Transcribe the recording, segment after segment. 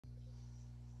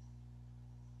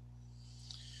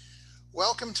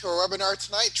Welcome to our webinar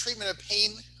tonight, Treatment of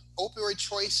Pain, Opioid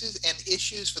Choices and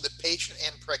Issues for the Patient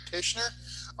and Practitioner.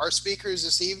 Our speakers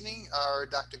this evening are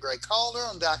Dr. Greg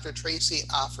Caldwell and Dr. Tracy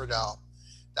Offerdahl.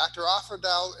 Dr.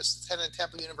 Offerdahl attended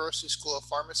Temple University School of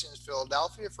Pharmacy in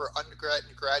Philadelphia for her undergrad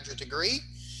and graduate degree,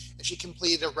 and she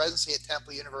completed a residency at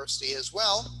Temple University as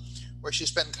well, where she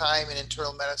spent time in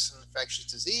internal medicine and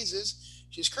infectious diseases.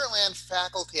 She's currently on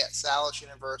faculty at Salus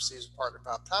University as a partner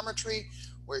of optometry,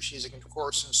 where she's a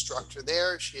course instructor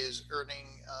there. She is earning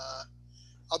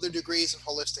other degrees in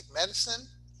holistic medicine,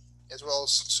 as well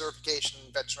as certification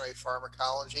in veterinary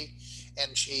pharmacology.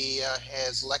 And she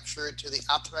has lectured to the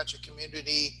optometric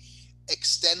community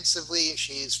extensively.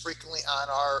 She's frequently on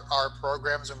our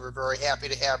programs, and we're very happy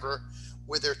to have her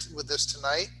with us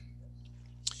tonight.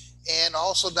 And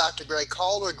also Dr. Greg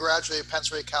Caldwell graduated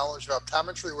Pennsylvania College of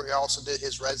Optometry, where he also did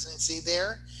his residency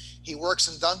there. He works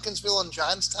in Duncansville and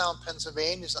Johnstown,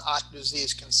 Pennsylvania as an ocular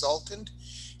disease consultant.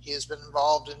 He has been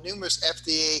involved in numerous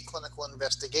FDA clinical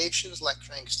investigations,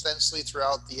 lecturing extensively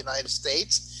throughout the United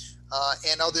States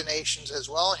and other nations as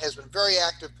well. He has been very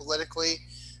active politically,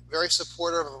 very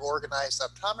supportive of organized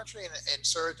optometry, and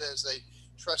served as a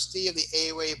trustee of the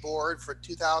AOA board for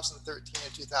 2013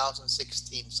 and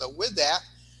 2016. So with that,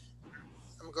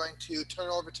 I'm going to turn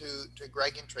it over to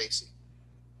Greg and Tracy.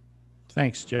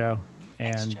 Thanks, Joe.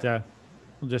 And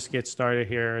we'll just get started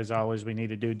here. As always, we need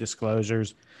to do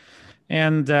disclosures.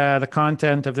 And the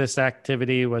content of this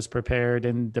activity was prepared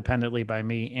independently by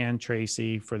me and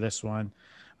Tracy for this one.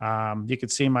 You can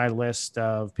see my list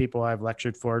of people I've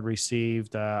lectured for,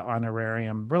 received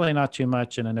honorarium. Really not too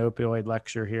much in an opioid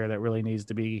lecture here that really needs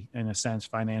to be, in a sense,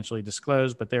 financially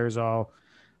disclosed, but there's all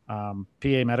PA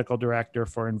medical director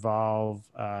for Involve.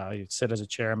 I sit as a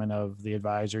chairman of the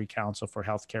advisory council for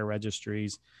healthcare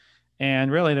registries.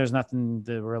 And really, there's nothing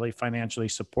that really financially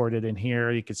supported in here.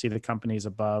 You can see the companies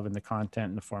above, and the content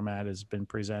and the format has been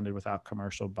presented without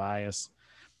commercial bias.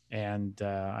 And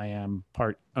I am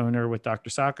part owner with Dr.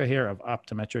 Saka here of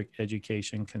Optometric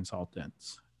Education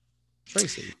Consultants.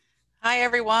 Tracy. Hi,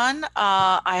 everyone.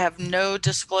 I have no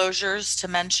disclosures to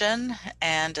mention.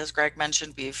 And as Greg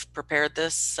mentioned, we've prepared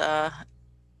this, the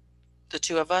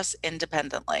two of us,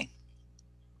 independently.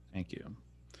 Thank you.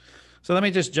 So let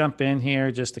me just jump in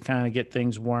here just to kind of get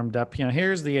things warmed up. You know,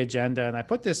 here's the agenda, and I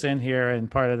put this in here in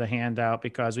part of the handout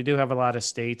because we do have a lot of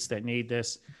states that need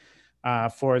this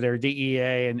for their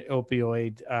DEA and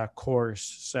opioid course.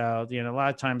 So, you know, a lot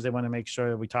of times they want to make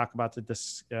sure that we talk about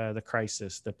the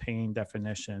crisis, the pain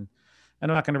definition.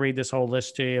 And I'm not going to read this whole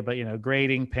list to you, but, you know,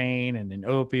 grading pain and an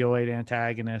opioid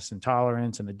antagonist and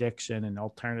tolerance and addiction and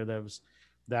alternatives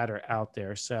that are out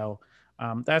there. So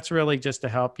that's really just to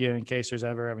help you in case there's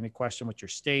ever any question with your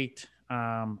state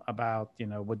about, you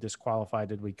know, would this qualify?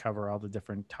 Did we cover all the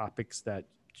different topics that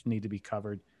need to be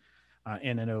covered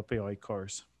in an opioid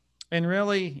course? And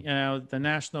really, you know, the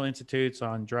National Institutes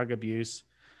on Drug Abuse,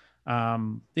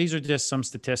 these are just some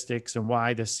statistics and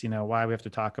why this, you know, why we have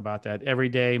to talk about that. Every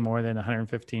day, more than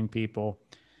 115 people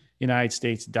United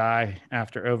States die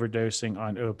after overdosing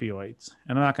on opioids.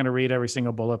 And I'm not going to read every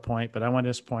single bullet point, but I want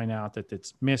to just point out that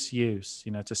it's misuse.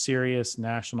 You know, it's a serious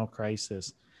national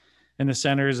crisis. And the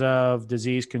Centers of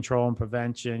Disease Control and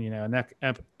Prevention, you know,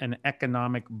 an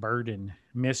economic burden,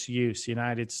 misuse,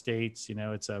 United States, you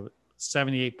know, it's a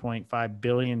 $78.5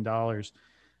 billion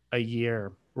a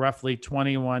year. Roughly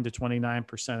 21 to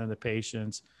 29% of the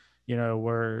patients, you know,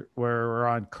 were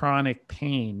on chronic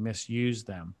pain, misuse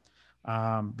them.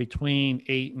 Between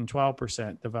 8 and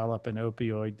 12% develop an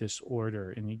opioid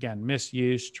disorder. And again,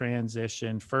 misuse,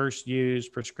 transition, first use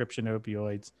prescription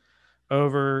opioids,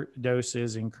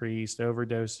 overdoses,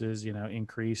 you know,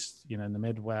 increased, you know, in the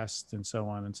Midwest and so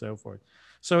on and so forth.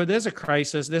 So it is a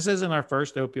crisis. This isn't our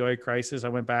first opioid crisis. I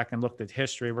went back and looked at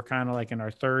history. We're kind of like in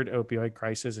our third opioid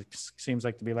crisis. It seems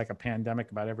like to be like a pandemic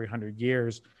about every 100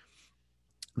 years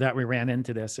that we ran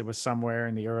into this. It was somewhere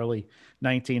in the early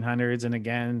 1900s, and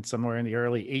again, somewhere in the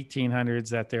early 1800s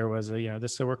that there was a, you know,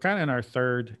 this, so we're kind of in our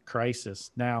third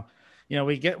crisis. Now, you know,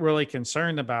 we get really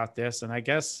concerned about this. And I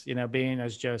guess, you know, being,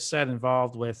 as Joe said,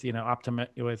 involved with, you know,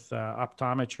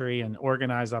 optometry and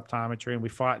organized optometry, and we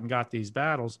fought and got these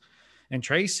battles. And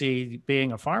Tracy,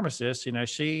 being a pharmacist, you know,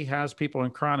 she has people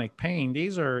in chronic pain.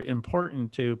 These are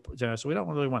important to, you know, so we don't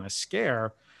really want to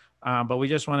scare, but we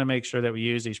just want to make sure that we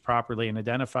use these properly and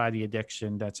identify the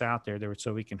addiction that's out there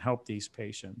so we can help these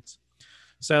patients.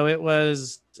 So it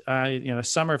was, you know,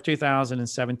 summer of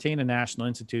 2017, the National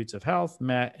Institutes of Health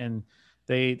met, and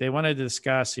they wanted to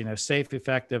discuss, you know, safe,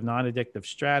 effective, non-addictive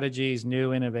strategies,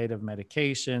 new innovative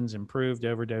medications, improved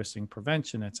overdosing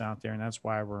prevention that's out there. And that's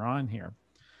why we're on here.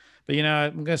 But,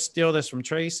 I'm going to steal this from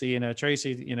Tracy.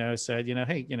 Tracy, said,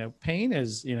 hey, pain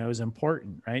is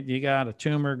important, right? You got a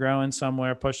tumor growing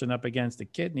somewhere, pushing up against the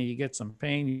kidney, you get some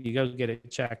pain, you go get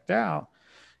it checked out.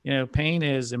 Pain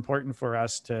is important for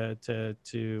us to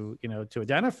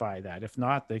identify that. If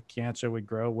not, the cancer would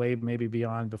grow way maybe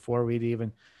beyond before we'd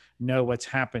even know what's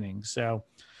happening. So,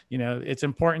 it's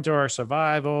important to our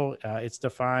survival. It's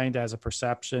defined as a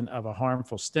perception of a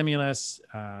harmful stimulus.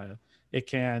 It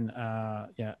can,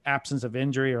 absence of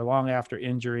injury or long after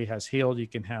injury has healed, you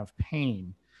can have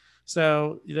pain.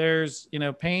 So there's,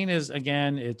 pain is,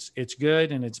 again, it's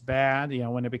good and it's bad,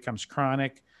 when it becomes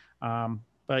chronic.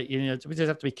 But, we just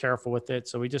have to be careful with it.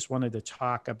 So we just wanted to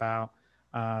talk about,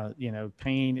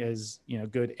 pain is,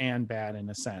 good and bad in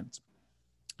a sense.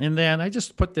 And then I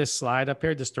just put this slide up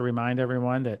here just to remind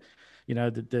everyone that,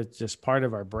 that just part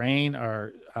of our brain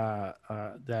are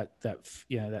that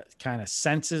kind of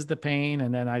senses the pain.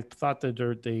 And then I thought that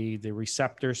the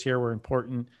receptors here were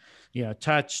important,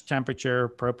 touch, temperature,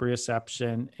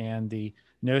 proprioception, and the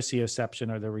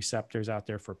nociception are the receptors out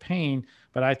there for pain.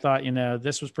 But I thought,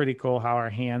 this was pretty cool how our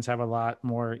hands have a lot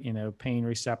more, pain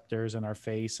receptors in our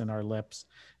face and our lips,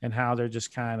 and how they're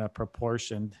just kind of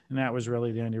proportioned. And that was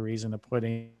really the only reason of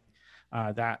putting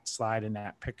that slide in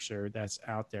that picture that's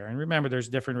out there. And remember, there's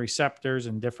different receptors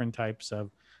and different types of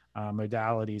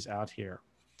modalities out here.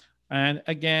 And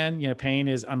again, pain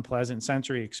is unpleasant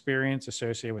sensory experience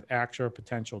associated with actual or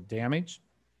potential damage.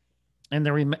 And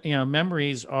the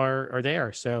memories are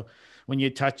there. So when you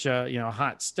touch a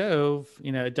hot stove,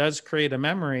 it does create a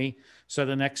memory. So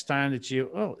the next time that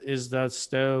is the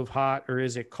stove hot or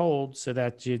is it cold, so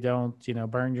that you don't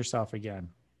burn yourself again.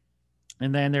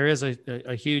 And then there is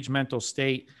a huge mental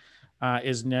state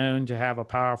is known to have a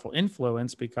powerful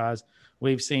influence, because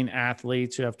we've seen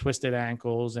athletes who have twisted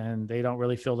ankles and they don't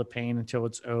really feel the pain until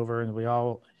it's over. And we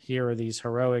all hear of these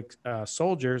heroic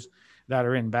soldiers that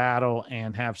are in battle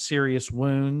and have serious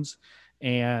wounds,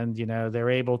 and they're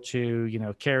able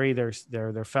to carry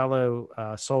their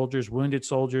fellow soldiers, wounded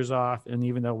soldiers off, and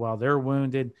even though while they're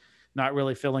wounded, not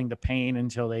really feeling the pain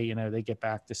until they get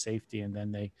back to safety, and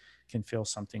then they can feel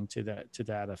something to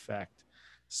that effect.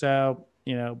 So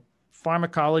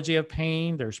pharmacology of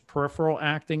pain, there's peripheral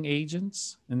acting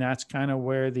agents, and that's kind of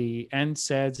where the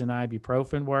NSAIDs and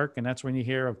ibuprofen work. And that's when you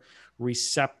hear of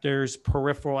receptors,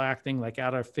 peripheral acting, like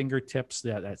out our fingertips,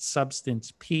 that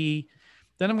substance P.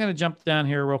 Then I'm going to jump down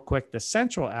here real quick, the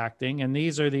central acting. And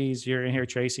you're going to hear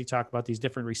Tracy talk about these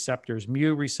different receptors,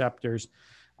 mu receptors,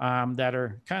 that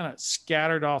are kind of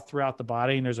scattered all throughout the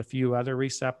body. And there's a few other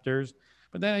receptors.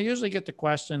 But then I usually get the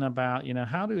question about,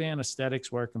 how do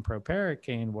anesthetics work and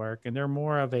proparacaine work? And they're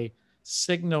more of a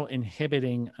signal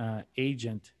inhibiting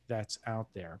agent that's out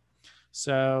there.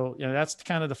 So, that's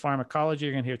kind of the pharmacology.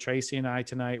 You're going to hear Tracy and I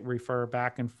tonight refer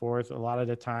back and forth a lot of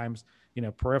the times,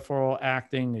 peripheral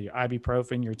acting, your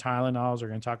ibuprofen, your Tylenols. We're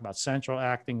going to talk about central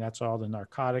acting. That's all the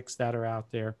narcotics that are out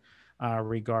there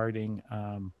regarding,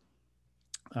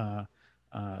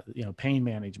 pain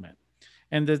management.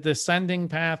 And the descending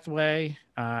pathway,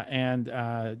 that's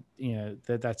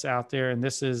out there. And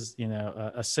this is,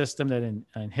 a system that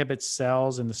inhibits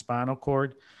cells in the spinal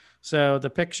cord. So the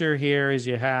picture here is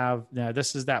you have,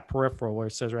 this is that peripheral where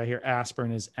it says right here,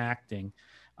 aspirin is acting.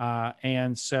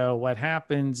 And so what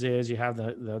happens is you have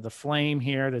the flame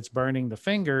here that's burning the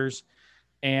fingers.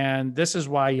 And this is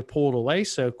why you pull it away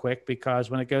so quick, because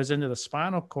when it goes into the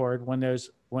spinal cord,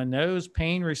 when those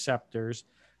pain receptors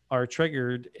are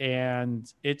triggered,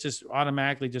 and it just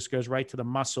automatically just goes right to the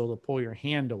muscle to pull your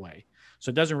hand away. So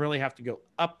it doesn't really have to go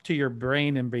up to your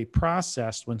brain and be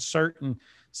processed. When certain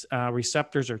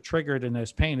receptors are triggered in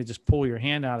those pain, it just pull your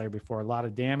hand out of there before a lot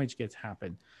of damage gets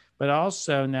happened. But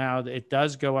also now it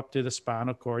does go up to the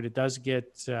spinal cord. It does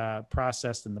get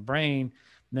processed in the brain.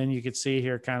 And then you could see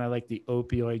here kind of like the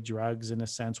opioid drugs, in a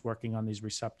sense, working on these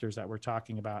receptors that we're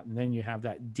talking about. And then you have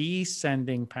that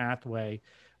descending pathway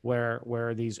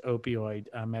where these opioid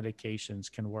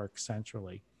medications can work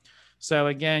centrally. So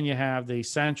again, you have the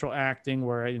central acting,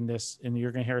 where and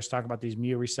you're going to hear us talk about these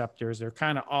mu receptors. They're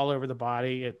kind of all over the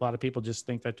body. A lot of people just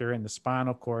think that they're in the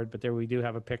spinal cord, but there we do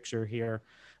have a picture here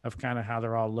of kind of how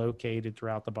they're all located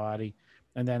throughout the body.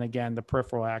 And then again, the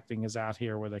peripheral acting is out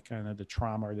here, where the kind of the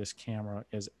trauma or this camera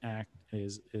is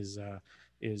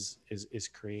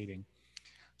creating.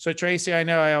 So Tracy, I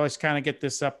know I always kind of get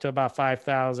this up to about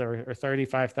 5,000 or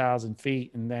 35,000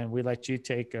 feet, and then we let you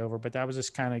take over. But that was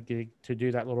just kind of to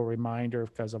do that little reminder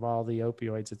because of all the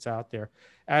opioids that's out there.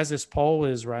 As this poll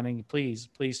is running, please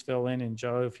fill in. And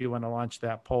Joe, if you want to launch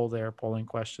that poll there, polling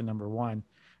question number 1,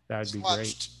 that would be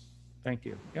great. Thank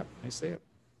you. Yep, I see it.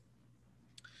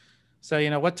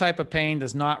 So, what type of pain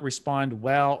does not respond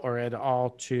well or at all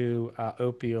to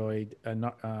opioid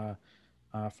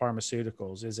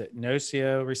pharmaceuticals? Is it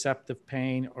nociceptive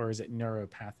pain or is it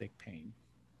neuropathic pain?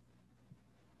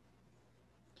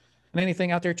 And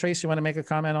anything out there, Tracy, you want to make a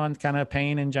comment on kind of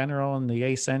pain in general and the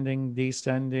ascending,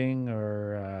 descending,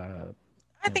 or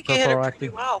I think you hit it peripheral pretty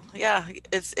acting? well. Yeah,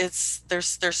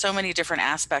 there's so many different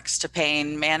aspects to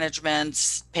pain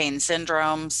management, pain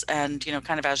syndromes, and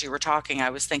kind of as you were talking, I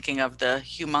was thinking of the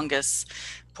humongous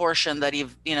portion that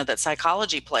that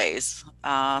psychology plays.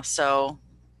 So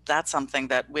that's something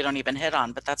that we don't even hit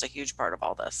on, but that's a huge part of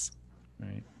all this.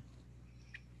 Right.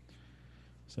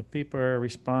 So people are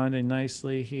responding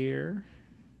nicely here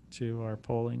to our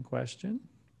polling question.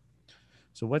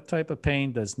 So, what type of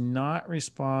pain does not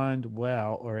respond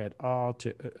well or at all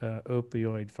to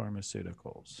opioid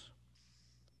pharmaceuticals?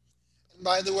 And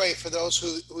by the way, for those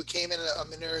who came in a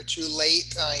minute or two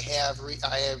late, I have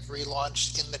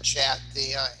relaunched in the chat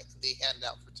the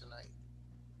handout for tonight.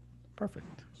 Perfect.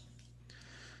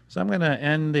 So I'm going to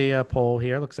end the poll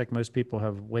here. Looks like most people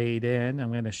have weighed in.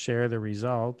 I'm going to share the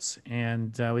results.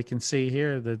 And we can see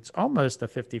here that it's almost a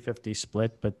 50-50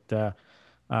 split, but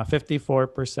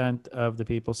 54% of the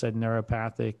people said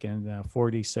neuropathic and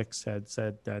 46 had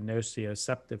said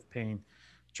nociceptive pain.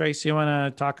 Trace, you want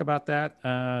to talk about that?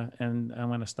 And I'm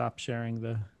going to stop sharing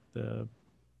the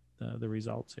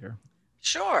results here.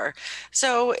 Sure.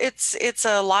 So it's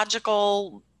a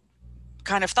logical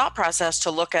kind of thought process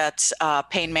to look at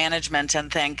pain management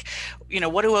and think,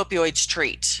 what do opioids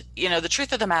treat? The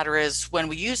truth of the matter is when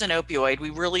we use an opioid, we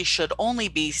really should only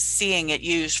be seeing it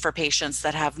used for patients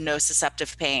that have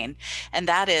nociceptive pain. And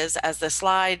that is, as the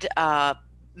slide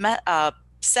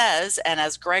says, and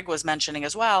as Greg was mentioning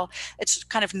as well, it's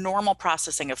kind of normal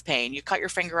processing of pain. You cut your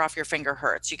finger off, your finger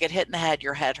hurts. You get hit in the head,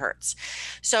 your head hurts.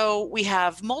 So we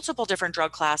have multiple different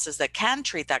drug classes that can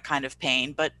treat that kind of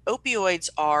pain, but opioids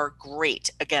are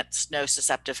great against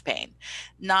nociceptive pain,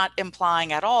 not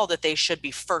implying at all that they should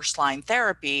be first-line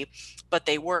therapy, but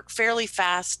they work fairly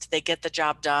fast. They get the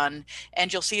job done.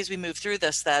 And you'll see as we move through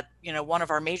this that, one of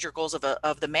our major goals of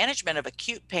the management of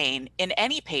acute pain in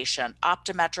any patient,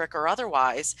 optometric or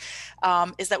otherwise,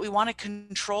 is that we want to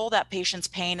control that patient's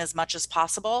pain as much as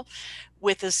possible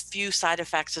with as few side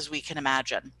effects as we can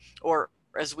imagine, or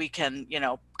as we can,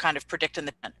 kind of predict in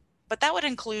the but that would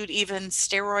include even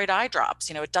steroid eye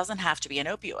drops. It doesn't have to be an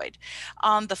opioid.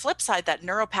 On the flip side, that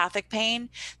neuropathic pain,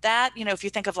 that, if you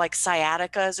think of like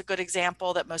sciatica is a good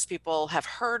example that most people have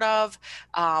heard of,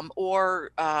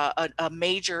 or a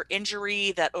major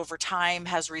injury that over time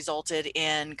has resulted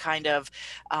in kind of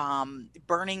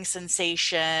burning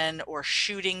sensation or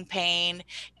shooting pain.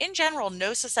 In general,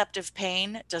 nociceptive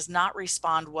pain does not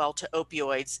respond well to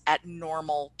opioids at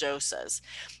normal doses.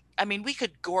 I mean, we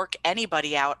could gork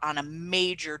anybody out on a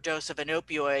major dose of an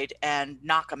opioid and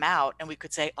knock them out. And we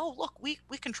could say, oh, look, we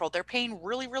controlled their pain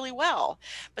really, really well.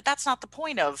 But that's not the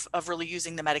point of really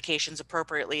using the medications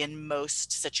appropriately in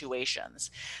most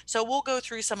situations. So we'll go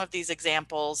through some of these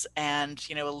examples and,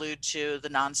 allude to the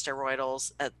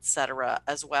non-steroidals, et cetera,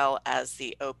 as well as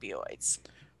the opioids.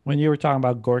 When you were talking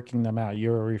about gorking them out,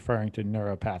 you were referring to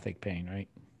neuropathic pain, right?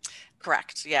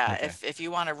 Correct. Yeah. Okay. If you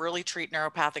want to really treat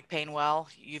neuropathic pain well,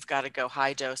 you've got to go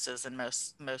high doses in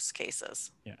most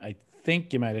cases. Yeah, I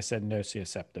think you might have said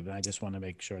nociceptive, and I just want to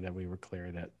make sure that we were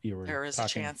clear that you were. There is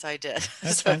talking. a chance I did.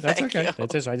 That's So fine. That's okay. you.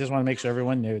 That's just. I just want to make sure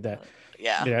everyone knew that.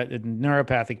 Yeah.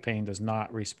 Neuropathic pain does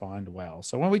not respond well.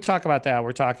 So when we talk about that,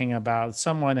 we're talking about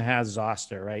someone who has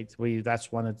zoster, right?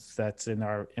 That's one that's in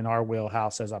our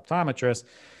wheelhouse as optometrists.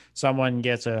 Someone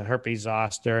gets a herpes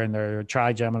zoster in their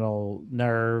trigeminal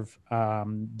nerve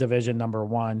division number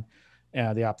 1,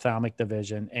 the ophthalmic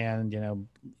division, and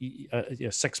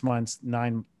 6 months,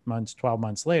 9 months, 12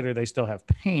 months later, they still have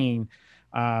pain.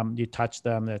 You touch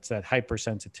them, that's that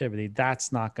hypersensitivity.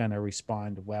 That's not going to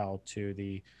respond well to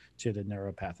the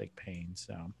neuropathic pain.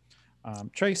 So,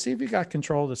 Trace, see if you got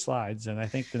control of the slides, and I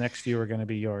think the next few are going to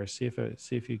be yours. See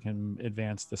if you can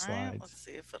advance the slides. All right, let's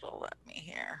see if it'll let me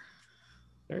here.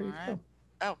 There you go.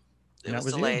 Oh, it was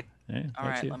delayed. Yeah, all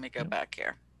right, let me go Yep. back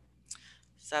here.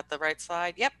 Is that the right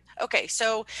slide? Yep. Okay,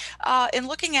 so in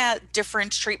looking at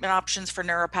different treatment options for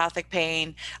neuropathic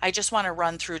pain, I just want to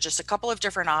run through just a couple of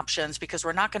different options because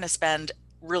we're not going to spend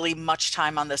really much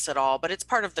time on this at all, but it's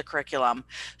part of the curriculum.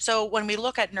 So when we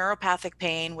look at neuropathic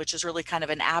pain, which is really kind of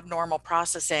an abnormal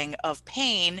processing of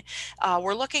pain,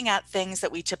 we're looking at things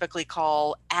that we typically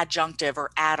call adjunctive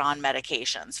or add-on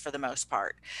medications for the most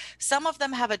part. Some of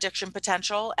them have addiction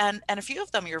potential, and a few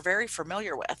of them you're very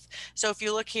familiar with. So if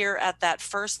you look here at that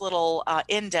first little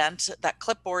indent, that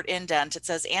clipboard indent, it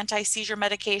says anti-seizure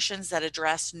medications that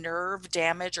address nerve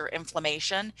damage or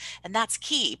inflammation. And that's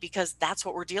key because that's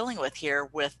what we're dealing with here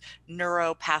with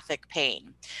neuropathic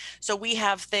pain. So we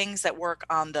have things that work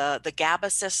on the GABA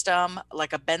system,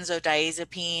 like a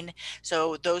benzodiazepine.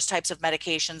 So those types of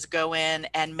medications go in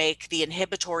and make the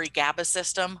inhibitory GABA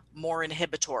system more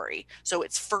inhibitory. So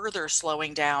it's further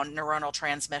slowing down neuronal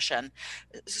transmission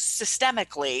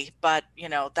systemically, but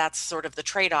that's sort of the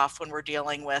trade-off when we're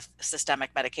dealing with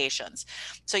systemic medications.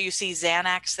 So you see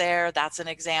Xanax there, that's an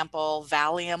example.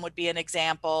 Valium would be an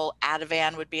example.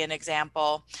 Ativan would be an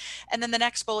example. And then the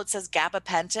next bullet says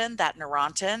gabapentin, that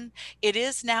Neurontin. It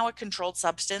is now a controlled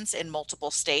substance in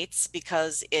multiple states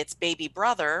because its baby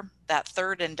brother, that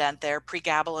third indent there,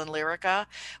 pregabalin lyrica,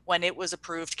 when it was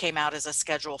approved, came out as a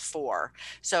Schedule 4.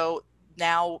 So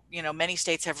now, many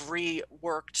states have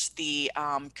reworked the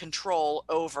control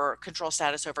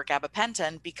status over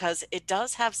gabapentin because it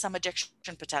does have some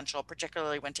addiction potential,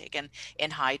 particularly when taken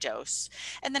in high dose.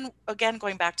 And then again,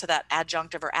 going back to that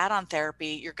adjunctive or add-on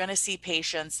therapy, you're going to see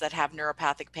patients that have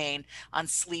neuropathic pain on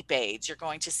sleep aids. You're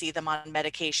going to see them on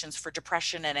medications for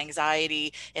depression and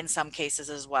anxiety in some cases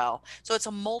as well. So it's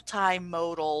a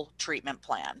multimodal treatment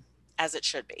plan, as it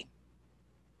should be.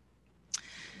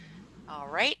 All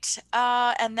right.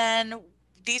 And then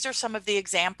these are some of the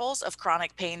examples of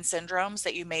chronic pain syndromes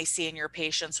that you may see in your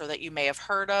patients or that you may have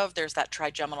heard of. There's that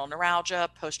trigeminal neuralgia,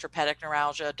 postherpetic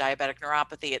neuralgia, diabetic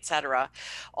neuropathy, etc.,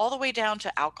 all the way down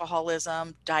to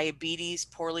alcoholism, diabetes,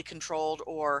 poorly controlled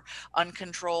or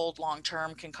uncontrolled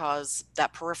long-term can cause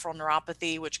that peripheral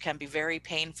neuropathy, which can be very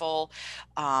painful,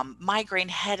 migraine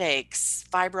headaches,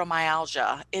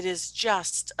 fibromyalgia. It is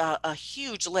just a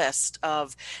huge list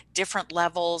of different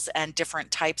levels and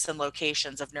different types and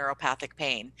locations of neuropathic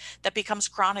pain that becomes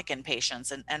chronic in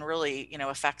patients and really,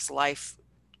 affects life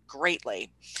greatly.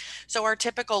 So our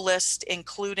typical list,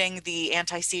 including the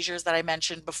anti-seizures that I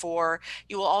mentioned before,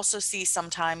 you will also see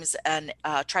sometimes an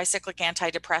tricyclic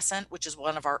antidepressant, which is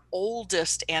one of our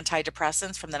oldest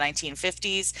antidepressants from the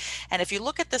 1950s. And if you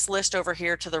look at this list over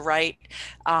here to the right,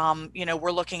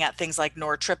 we're looking at things like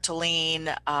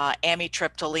nortriptyline,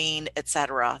 amitriptyline,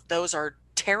 etc. Those are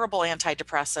terrible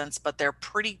antidepressants, but they're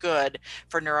pretty good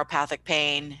for neuropathic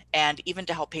pain and even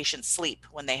to help patients sleep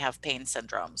when they have pain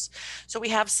syndromes. So we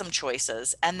have some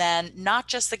choices. And then not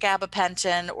just the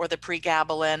gabapentin or the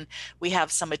pregabalin, we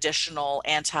have some additional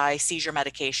anti-seizure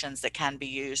medications that can be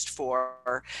used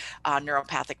for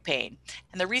neuropathic pain.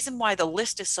 And the reason why the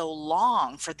list is so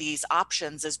long for these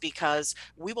options is because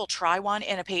we will try one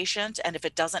in a patient, and if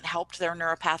it doesn't help their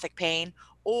neuropathic pain,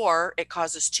 or it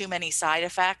causes too many side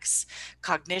effects,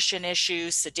 cognition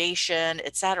issues, sedation,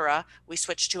 etc., we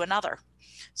switch to another.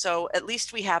 So at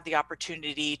least we have the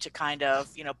opportunity to kind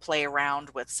of, play around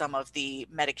with some of the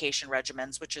medication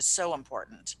regimens, which is so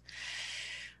important.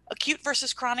 Acute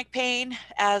versus chronic pain,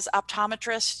 as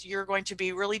optometrists, you're going to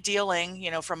be really dealing,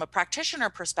 from a practitioner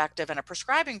perspective and a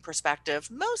prescribing perspective,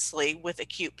 mostly with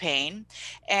acute pain.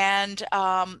 And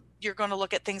you're going to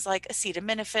look at things like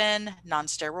acetaminophen,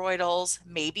 nonsteroidals,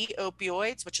 maybe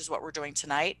opioids, which is what we're doing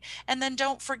tonight. And then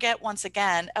don't forget, once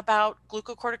again, about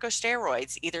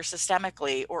glucocorticosteroids, either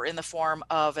systemically or in the form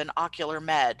of an ocular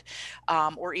med,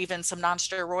 or even some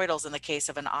nonsteroidals in the case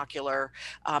of an ocular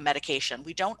medication.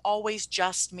 We don't always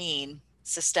just mean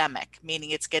systemic, meaning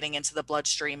it's getting into the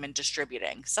bloodstream and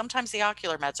distributing. Sometimes the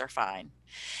ocular meds are fine.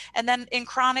 And then in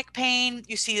chronic pain,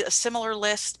 you see a similar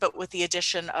list, but with the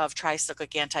addition of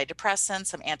tricyclic antidepressants,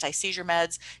 some anti-seizure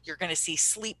meds. You're going to see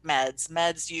sleep meds,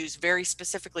 meds used very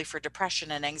specifically for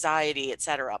depression and anxiety,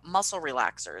 etc., muscle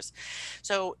relaxers.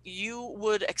 So you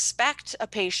would expect a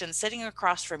patient sitting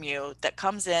across from you that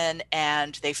comes in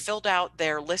and they filled out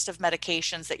their list of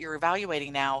medications that you're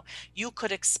evaluating now. You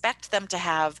could expect them to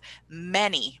have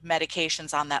many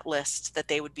medications on that list that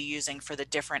they would be using for the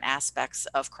different aspects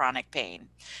of chronic pain.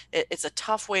 It's a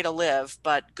tough way to live,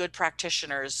 but good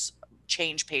practitioners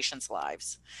change patients'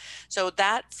 lives. So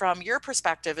that, from your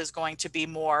perspective, is going to be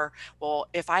more, well,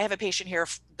 if I have a patient here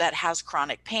that has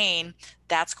chronic pain,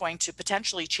 that's going to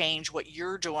potentially change what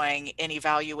you're doing in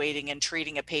evaluating and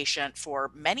treating a patient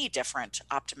for many different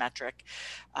optometric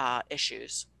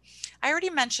issues. I already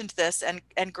mentioned this,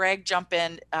 and Greg, jump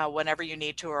in whenever you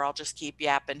need to, or I'll just keep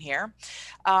yapping here.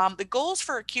 The goals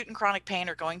for acute and chronic pain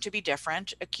are going to be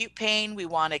different. Acute pain, we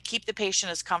want to keep the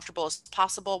patient as comfortable as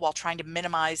possible while trying to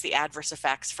minimize the adverse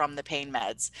effects from the pain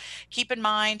meds. Keep in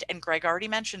mind, and Greg already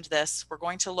mentioned this, we're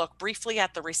going to look briefly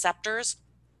at the receptors.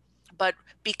 But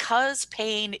because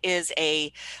pain is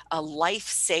a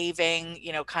life-saving,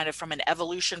 kind of from an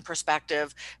evolution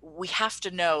perspective, we have to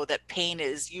know that pain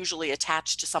is usually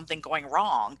attached to something going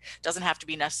wrong. It doesn't have to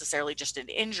be necessarily just an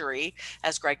injury,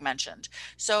 as Greg mentioned.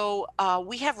 So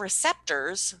we have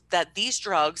receptors that these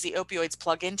drugs, the opioids,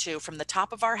 plug into from the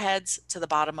top of our heads to the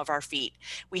bottom of our feet.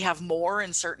 We have more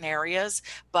in certain areas,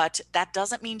 but that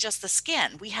doesn't mean just the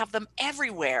skin. We have them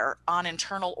everywhere on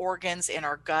internal organs, in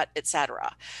our gut,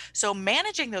 etc. So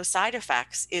managing those side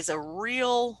effects is a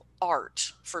real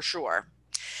art for sure.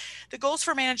 The goals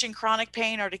for managing chronic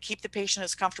pain are to keep the patient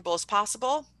as comfortable as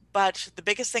possible. But the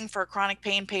biggest thing for a chronic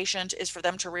pain patient is for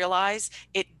them to realize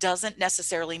it doesn't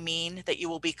necessarily mean that you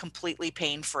will be completely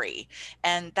pain free.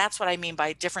 And that's what I mean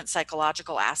by different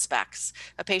psychological aspects.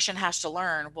 A patient has to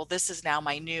learn, well, this is now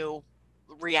my new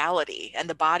reality, and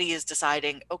the body is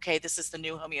deciding, okay, this is the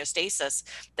new homeostasis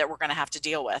that we're going to have to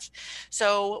deal with.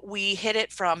 So we hit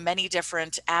it from many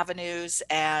different avenues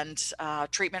and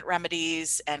treatment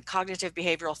remedies and cognitive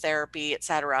behavioral therapy,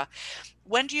 etc.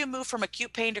 When do you move from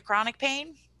acute pain to chronic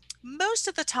pain? Most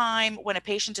of the time when a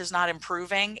patient is not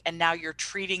improving and now you're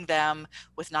treating them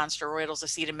with nonsteroidals,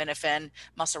 acetaminophen,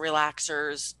 muscle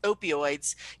relaxers,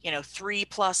 opioids,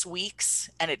 3+ weeks,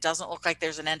 and it doesn't look like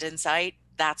there's an end in sight,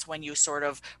 that's when you sort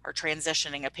of are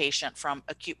transitioning a patient from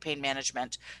acute pain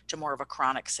management to more of a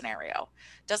chronic scenario.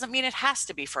 Doesn't mean it has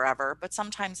to be forever, but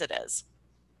sometimes it is.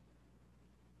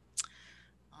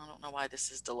 I don't know why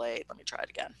this is delayed. Let me try it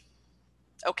again.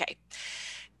 Okay.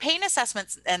 Pain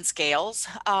assessments and scales.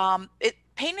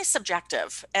 Pain is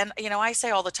subjective. And, I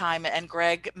say all the time, and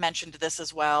Greg mentioned this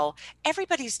as well,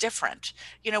 everybody's different.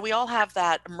 We all have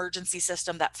that emergency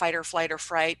system, that fight or flight or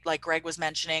fright, like Greg was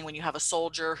mentioning, when you have a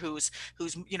soldier who's,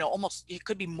 almost, he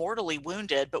could be mortally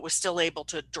wounded, but was still able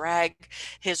to drag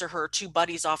his or her two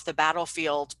buddies off the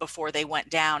battlefield before they went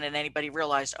down and anybody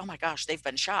realized, oh my gosh, they've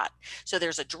been shot. So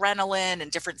there's adrenaline and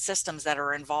different systems that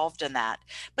are involved in that.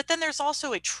 But then there's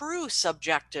also a true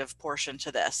subjective portion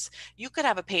to this. You could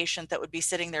have a patient that would be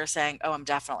sitting there saying, oh, I'm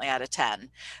definitely at a 10,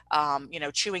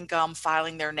 chewing gum,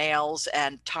 filing their nails,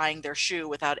 and tying their shoe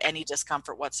without any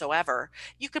discomfort whatsoever.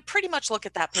 You could pretty much look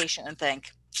at that patient and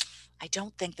think, I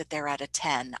don't think that they're at a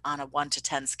 10 on a 1 to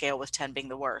 10 scale, with 10 being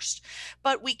the worst.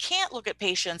 But we can't look at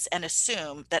patients and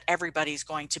assume that everybody's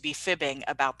going to be fibbing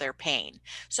about their pain.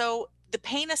 So the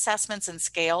pain assessments and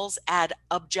scales add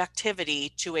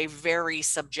objectivity to a very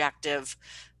subjective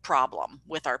problem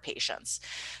with our patients.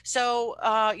 So,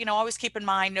 always keep in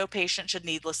mind, no patient should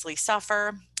needlessly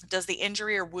suffer. Does the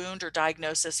injury or wound or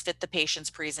diagnosis fit the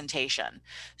patient's presentation?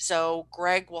 So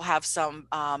Greg will have some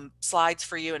slides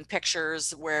for you and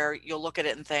pictures where you'll look at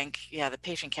it and think, yeah, the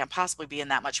patient can't possibly be in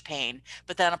that much pain.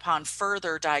 But then upon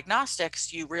further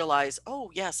diagnostics, you realize,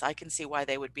 oh, yes, I can see why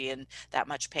they would be in that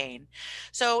much pain.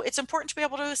 So it's important to be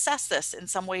able to assess this in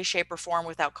some way, shape, or form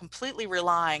without completely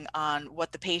relying on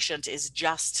what the patient is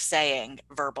just saying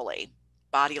verbally,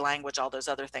 body language, all those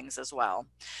other things as well.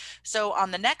 So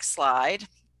on the next slide,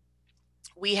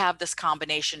 we have this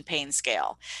combination pain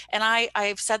scale. And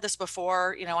I've said this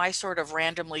before, I sort of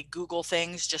randomly Google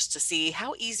things just to see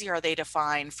how easy are they to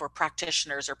find for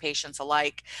practitioners or patients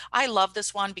alike. I love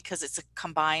this one because it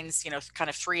combines, kind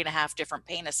of 3.5 different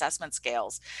pain assessment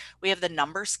scales. We have the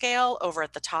number scale over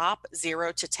at the top,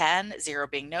 0 to 10, 0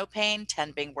 being no pain,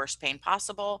 10 being worst pain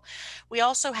possible. We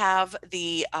also have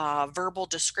the verbal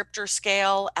descriptor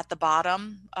scale at the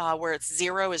bottom, where it's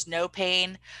 0 is no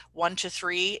pain, 1 to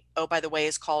 3, oh, by the way,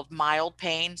 is called mild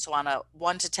pain. So on a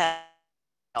 1 to 10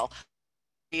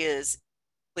 is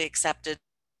accepted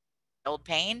mild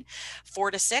pain. 4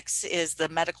 to 6 is the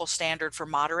medical standard for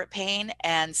moderate pain,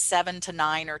 and 7 to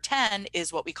 9 or 10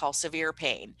 is what we call severe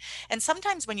pain. And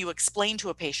sometimes when you explain to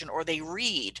a patient or they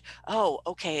read, oh,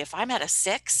 okay, if I'm at a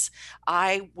 6,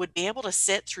 I would be able to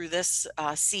sit through this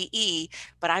CE,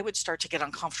 but I would start to get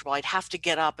uncomfortable. I'd have to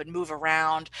get up and move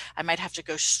around. I might have to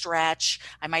go stretch.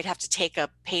 I might have to take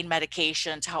a pain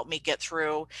medication to help me get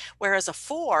through. Whereas a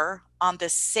 4 on the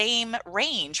same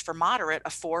range for moderate, a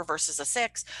 4 versus a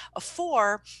 6, a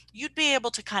 4, you'd be able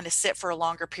to kind of sit for a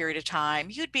longer period of time.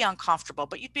 You'd be uncomfortable,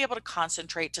 but you'd be able to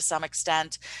concentrate to some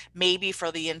extent, maybe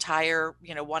for the entire,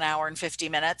 1 hour and 50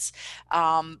 minutes.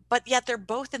 But yet they're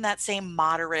both in that same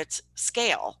moderate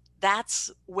scale.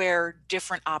 that's where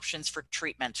different options for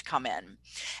treatment come in.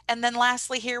 And then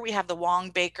lastly, here we have the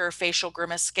Wong-Baker facial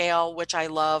grimace scale, which I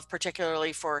love,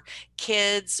 particularly for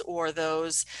kids or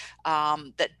those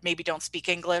that maybe don't speak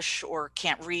English or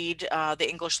can't read the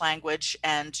English language,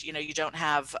 and you don't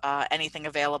have anything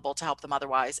available to help them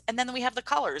otherwise. And then we have the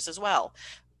colors as well.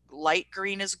 Light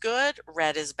green is good,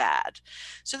 red is bad.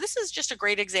 So this is just a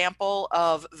great example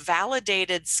of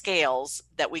validated scales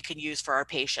that we can use for our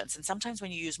patients. And sometimes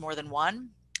when you use more than one,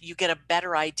 you get a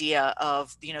better idea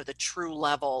of, the true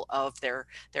level of their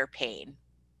pain.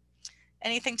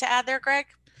 Anything to add there, Greg?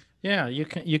 Yeah,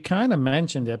 you kind of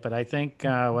mentioned it, but I think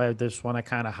what I just want to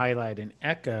kind of highlight and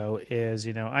echo is,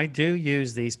 I do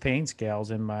use these pain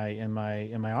scales in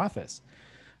my office.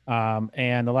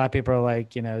 And a lot of people are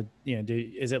like,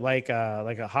 is it like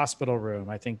a hospital room?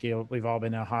 I think we've all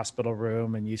been in a hospital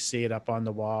room and you see it up on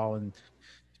the wall, and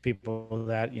people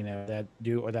that that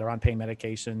do or that are on pain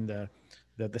medication,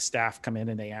 the staff come in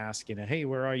and they ask, hey,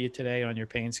 where are you today on your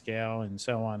pain scale, and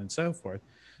so on and so forth.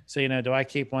 So, do I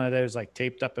keep one of those like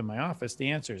taped up in my office? The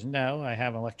answer is no. I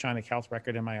have an electronic health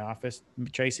record in my office.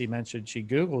 Tracy mentioned she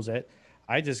Googles it.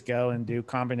 I just go and do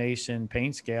combination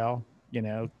pain scale,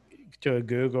 to a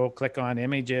Google, click on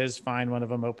images, find one of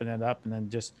them, open it up, and then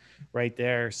just right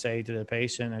there say to the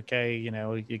patient, okay,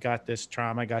 you got this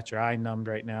trauma, got your eye numbed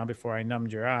right now. Before I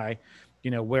numbed your eye,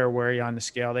 where were you on the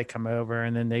scale? They come over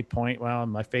and then they point, well,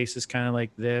 my face is kind of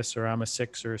like this, or I'm a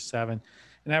 6 or a 7.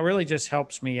 And that really just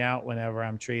helps me out whenever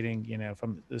I'm treating, if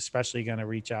I'm especially going to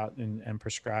reach out and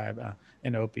prescribe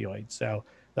an opioid. So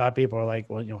a lot of people are like,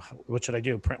 well, what should I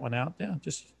do? Print one out? Yeah,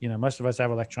 just, most of us have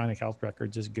electronic health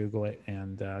records. Just Google it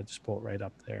and just pull it right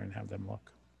up there and have them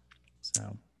look.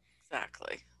 So,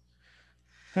 Exactly.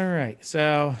 all right.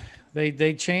 So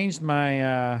they changed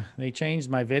my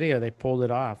video. They pulled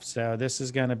it off. So this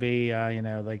is going to be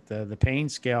like the pain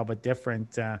scale, but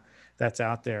different. That's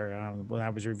out there when I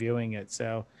was reviewing it.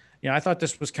 So I thought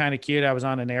this was kind of cute. I was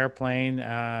on an airplane,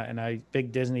 and I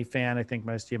big Disney fan. I think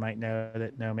most of you might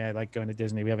know me. I like going to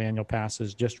Disney. We have annual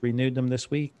passes. Just renewed them this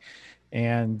week,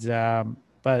 and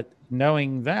but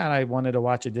knowing that, I wanted to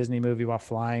watch a Disney movie while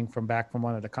flying back from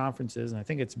one of the conferences, and I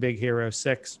think it's Big Hero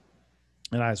 6.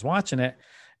 And I was watching it,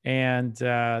 and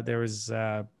there was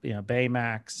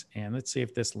Baymax, and let's see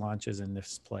if this launches and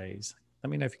this plays. Let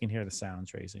me know if you can hear the sound,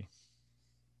 Tracy.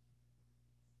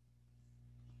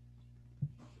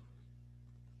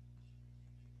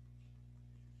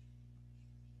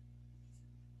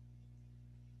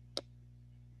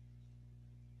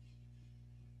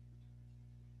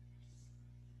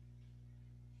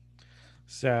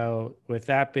 So with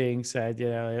that being said,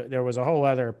 there was a whole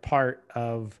other part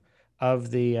of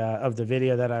the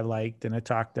video that I liked, and it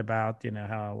talked about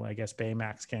how I guess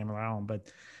Baymax came around,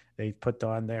 but they put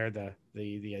on there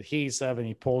the adhesive, and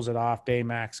he pulls it off.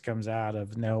 Baymax comes out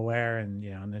of nowhere, and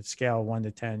on the scale of 1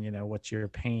 to 10, what's your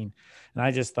pain? And I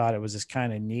just thought it was just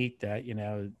kind of neat that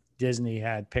Disney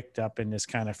had picked up in this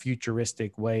kind of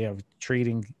futuristic way of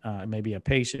treating maybe a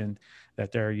patient, that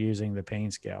they're using the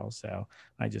pain scale. So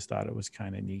I just thought it was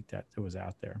kind of neat that it was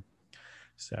out there.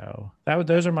 So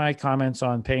those are my comments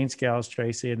on pain scales,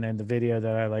 Tracy, and then the video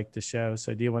that I like to show.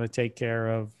 So do you want to take care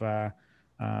of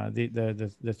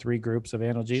the three groups of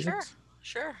Sure, analgesics?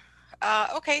 sure.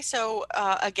 Okay, so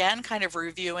again, kind of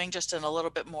reviewing just in a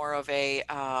little bit more of a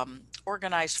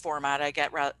organized format, I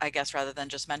guess, rather than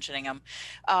just mentioning them.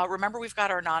 Remember, we've got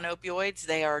our non-opioids.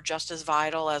 They are just as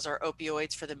vital as our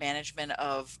opioids for the management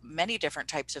of many different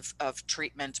types of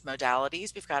treatment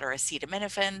modalities. We've got our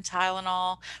acetaminophen,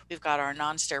 Tylenol. We've got our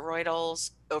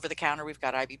non-steroidals. Over the counter, we've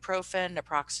got ibuprofen,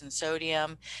 naproxen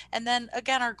sodium, and then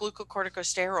again, our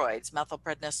glucocorticosteroids,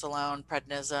 methylprednisolone,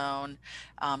 prednisone,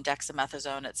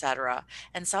 dexamethasone, et cetera.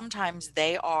 And sometimes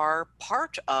they are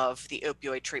part of the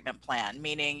opioid treatment plan,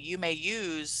 meaning you may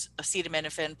use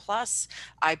acetaminophen plus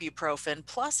ibuprofen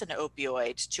plus an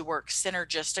opioid to work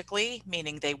synergistically,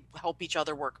 meaning they help each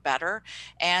other work better,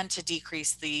 and to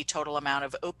decrease the total amount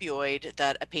of opioid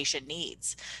that a patient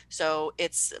needs. So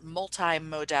it's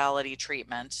multimodality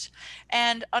treatment.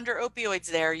 And under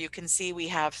opioids there, you can see we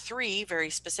have three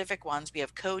very specific ones. We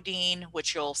have codeine,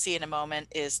 which you'll see in a moment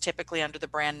is typically under the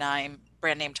brand name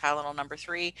Tylenol number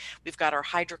 3. We've got our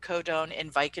hydrocodone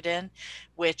and Vicodin,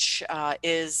 which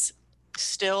is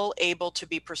still able to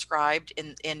be prescribed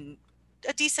in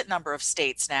a decent number of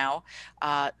states now,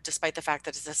 despite the fact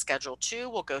that it's a Schedule 2.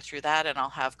 We'll go through that, and I'll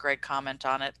have Greg comment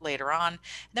on it later on. And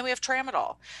then we have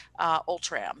tramadol,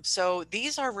 Ultram. So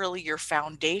these are really your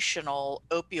foundational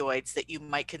opioids that you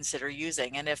might consider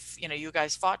using. And if you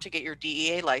guys fought to get your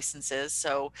DEA licenses,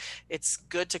 so it's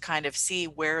good to kind of see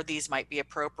where these might be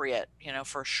appropriate,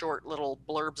 for short little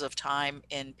blurbs of time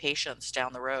in patients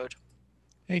down the road.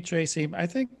 Hey, Tracy, I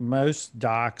think most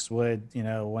docs would,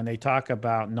 when they talk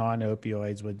about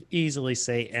non-opioids, would easily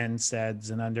say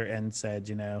NSAIDs, and under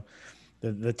NSAIDs,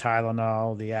 the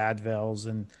Tylenol, the Advils,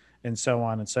 and so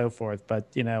on and so forth.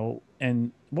 But,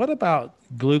 and what about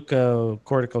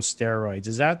glucocorticosteroids?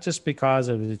 Is that just because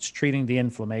of it's treating the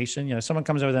inflammation? Someone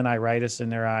comes over with an iritis in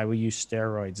their eye, we use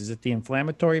steroids. Is it the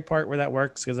inflammatory part where that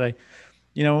works? Because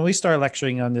when we started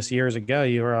lecturing on this years ago,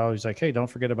 you were always like, hey, don't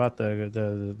forget about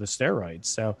the steroids.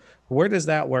 So where does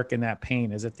that work in that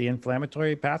pain? Is it the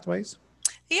inflammatory pathways?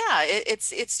 Yeah,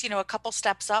 it's a couple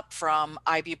steps up from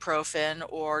ibuprofen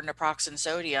or naproxen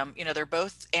sodium. They're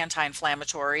both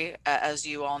anti-inflammatory, as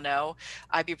you all know.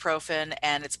 Ibuprofen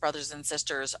and its brothers and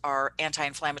sisters are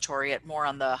anti-inflammatory at more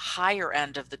on the higher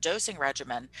end of the dosing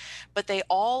regimen, but they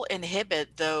all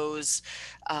inhibit those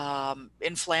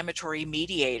inflammatory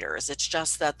mediators. It's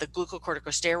just that the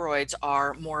glucocorticosteroids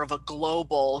are more of a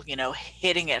global,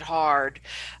 hitting it hard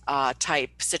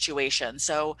type situation.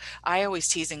 So I always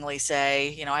teasingly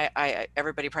say, I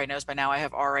everybody probably knows by now I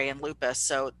have RA and lupus.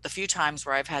 So the few times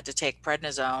where I've had to take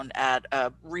prednisone at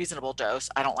a reasonable dose,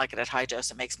 I don't like it at high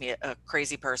dose. It makes me a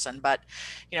crazy person. But,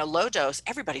 low dose,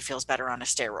 everybody feels better on a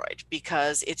steroid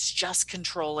because it's just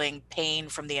controlling pain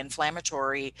from the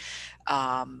inflammatory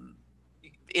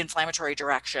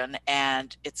direction,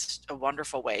 and it's a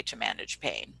wonderful way to manage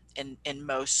pain in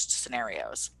most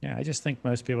scenarios. Yeah, I just think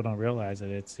most people don't realize that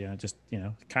it's just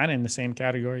kind of in the same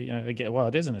category. Again, well,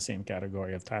 it is in the same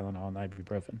category of Tylenol and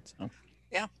ibuprofen. So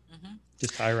yeah,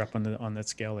 just higher up on that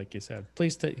scale, like you said.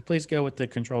 Please go with the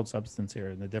controlled substance here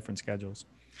and the different schedules.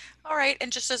 All right,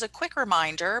 and just as a quick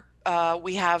reminder,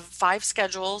 we have 5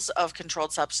 schedules of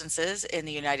controlled substances in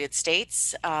the United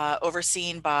States,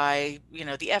 overseen by,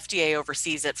 the FDA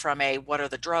oversees it from a what are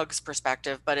the drugs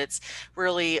perspective, but it's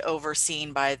really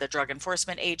overseen by the Drug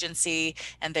Enforcement Agency,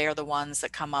 and they are the ones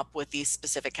that come up with these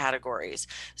specific categories.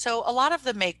 So a lot of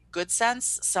them make good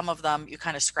sense. Some of them you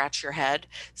kind of scratch your head.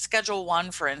 Schedule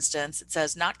 1, for instance, it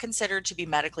says not considered to be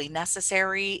medically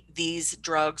necessary. These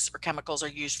drugs or chemicals are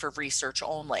used for research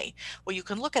only. Well, you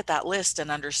can look at that list and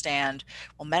understand,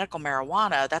 well, medical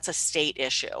marijuana, that's a state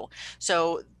issue.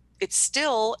 So it's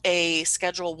still a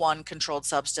Schedule 1 controlled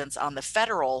substance on the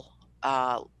federal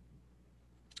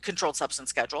controlled substance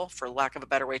schedule, for lack of a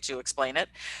better way to explain it.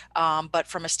 But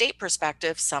from a state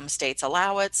perspective, some states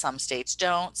allow it, some states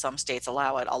don't, some states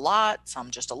allow it a lot,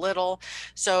 some just a little.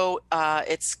 So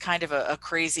it's kind of a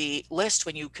crazy list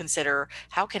when you consider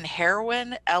how can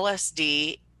heroin,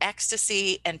 LSD,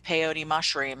 ecstasy, and peyote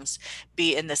mushrooms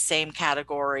be in the same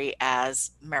category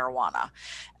as marijuana.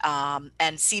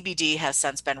 And CBD has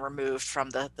since been removed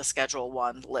from the Schedule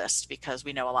 1 list because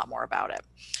we know a lot more about it.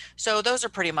 So those are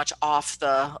pretty much off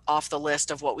the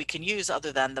list of what we can use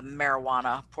other than the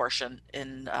marijuana portion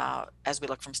in as we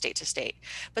look from state to state.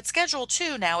 But Schedule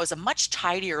 2 now is a much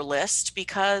tidier list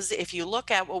because if you look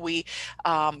at what we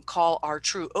call our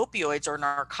true opioids or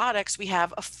narcotics, we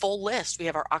have a full list. We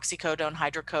have our oxycodone,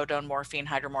 hydrocodone, morphine,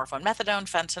 hydromorphone, methadone,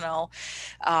 fentanyl.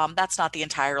 That's not the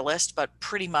entire list, but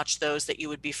pretty much those that you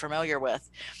would be familiar with.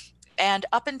 And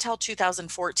up until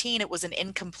 2014, it was an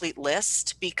incomplete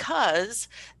list because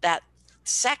that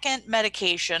second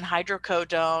medication,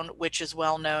 hydrocodone, which is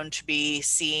well known to be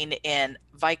seen in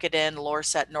Vicodin,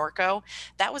 Lorcet, Norco,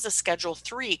 that was a Schedule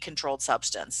 3 controlled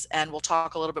substance. And we'll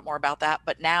talk a little bit more about that.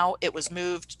 But now it was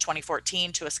moved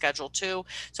 2014 to a Schedule 2.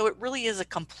 So it really is a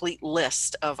complete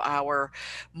list of our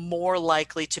more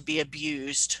likely to be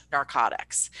abused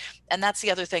narcotics. And that's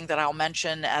the other thing that I'll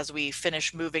mention as we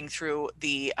finish moving through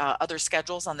the other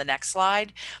schedules on the next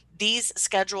slide. These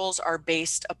schedules are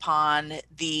based upon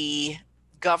the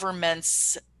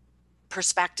government's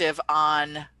perspective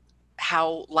on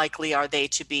how likely are they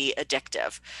to be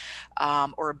addictive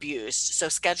or abused. So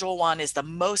Schedule 1 is the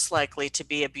most likely to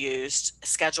be abused.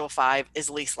 Schedule 5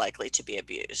 is least likely to be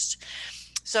abused.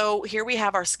 So here we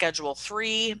have our Schedule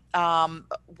 3.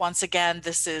 Once again,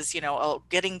 this is,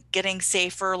 getting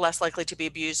safer, less likely to be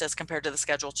abused as compared to the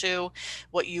Schedule 2.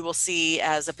 What you will see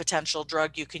as a potential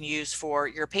drug you can use for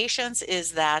your patients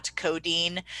is that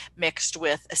codeine mixed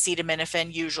with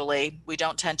acetaminophen. Usually, we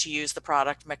don't tend to use the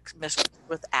product mixed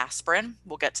with aspirin.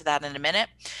 We'll get to that in a minute.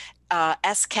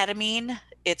 S-ketamine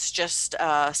It's just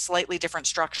a slightly different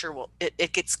structure.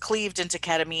 It gets cleaved into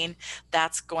ketamine.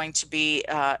 That's going to be,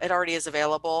 it already is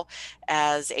available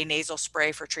as a nasal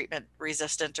spray for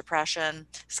treatment-resistant depression.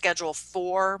 Schedule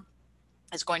 4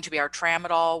 is going to be our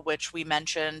tramadol, which we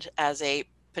mentioned as a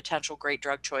potential great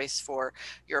drug choice for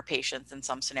your patients in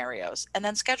some scenarios. And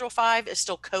then schedule 5 is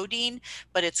still codeine,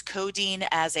 but it's codeine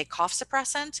as a cough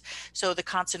suppressant. So the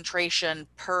concentration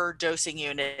per dosing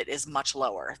unit is much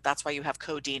lower. That's why you have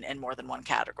codeine in more than one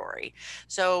category.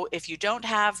 So if you don't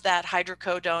have that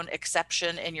hydrocodone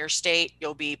exception in your state,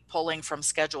 you'll be pulling from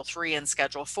schedule 3 and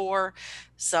schedule 4.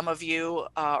 Some of you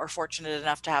are fortunate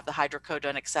enough to have the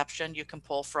hydrocodone exception. You can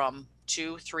pull from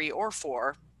 2, 3, or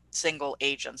 4 single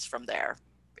agents from there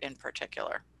in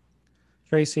particular.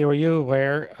 Tracy, were you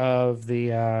aware of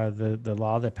the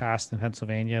law that passed in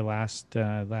Pennsylvania last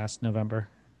November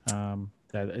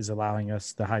that is allowing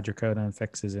us the hydrocodone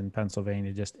fixes in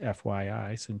Pennsylvania? Just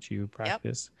FYI, since you Yep.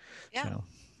 practice. Yeah. So,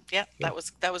 Yeah.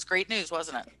 That was great news,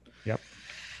 wasn't it? yep.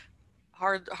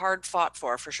 Hard fought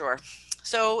for sure.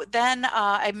 So then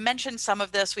I mentioned some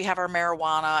of this. We have our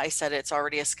marijuana. I said it's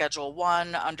already a Schedule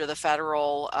 1 under the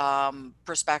federal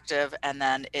perspective, and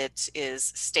then it is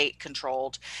state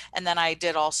controlled. And then I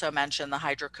did also mention the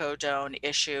hydrocodone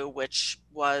issue, which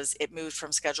was it moved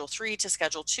from Schedule 3 to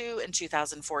Schedule 2 in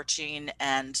 2014,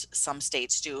 and some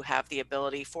states do have the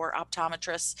ability for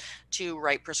optometrists to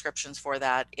write prescriptions for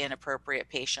that in appropriate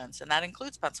patients. And that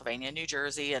includes Pennsylvania, New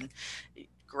Jersey, and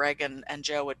Greg and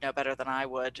Joe would know better than I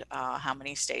would how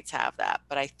many states have that.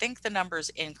 But I think the number's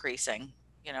increasing,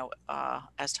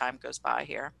 as time goes by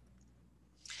here.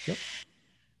 Yep.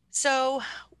 So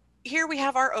here we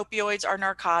have our opioids, our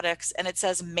narcotics, and it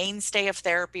says mainstay of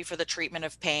therapy for the treatment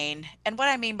of pain. And what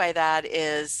I mean by that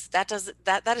is that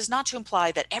is not to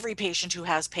imply that every patient who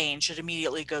has pain should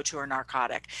immediately go to a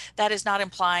narcotic. That is not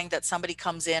implying that somebody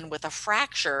comes in with a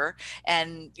fracture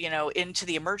and into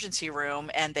the emergency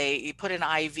room and they put an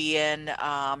IV in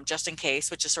just in case,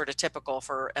 which is sort of typical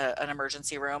for an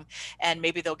emergency room, and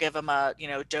maybe they'll give them a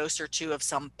dose or two of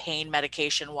some pain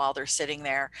medication while they're sitting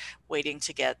there waiting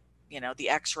to get the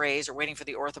x-rays or waiting for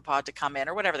the orthopod to come in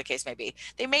or whatever the case may be.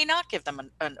 They may not give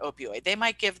them an opioid. They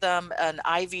might give them an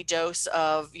IV dose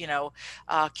of,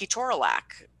 ketorolac.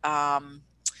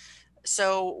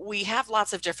 So we have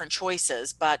lots of different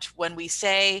choices, but when we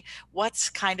say what's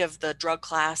kind of the drug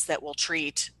class that will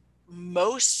treat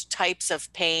most types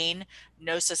of pain,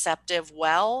 nociceptive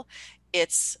well,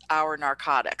 it's our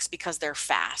narcotics because they're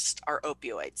fast, our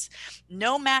opioids.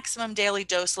 No maximum daily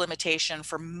dose limitation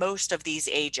for most of these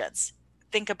agents.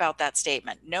 Think about that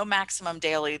statement. No maximum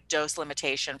daily dose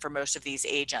limitation for most of these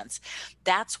agents.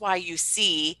 That's why you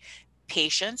see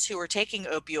patients who are taking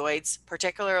opioids,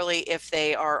 particularly if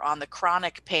they are on the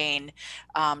chronic pain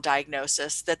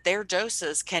diagnosis, that their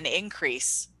doses can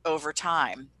increase over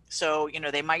time. So,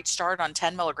 they might start on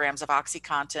 10 milligrams of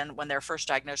OxyContin when they're first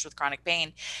diagnosed with chronic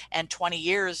pain, and 20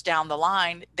 years down the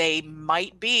line, they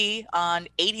might be on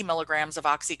 80 milligrams of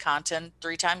OxyContin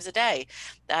 3 times a day.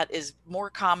 That is more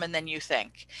common than you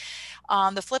think.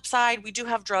 On the flip side, we do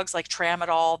have drugs like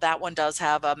tramadol. That one does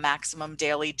have a maximum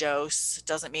daily dose.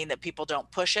 Doesn't mean that people don't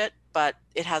push it, but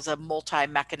it has a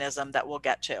multi-mechanism that we'll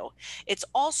get to. It's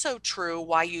also true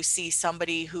why you see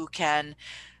somebody who can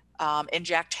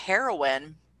inject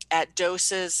heroin at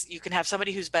doses. You can have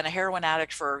somebody who's been a heroin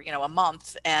addict for a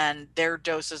month and their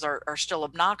doses are still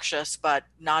obnoxious, but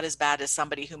not as bad as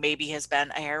somebody who maybe has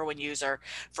been a heroin user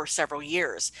for several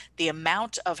years. The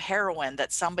amount of heroin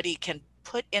that somebody can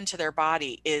put into their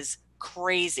body is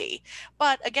crazy.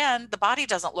 But again, the body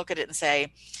doesn't look at it and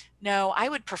say, no, I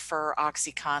would prefer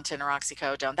OxyContin or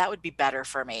oxycodone. That would be better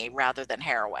for me rather than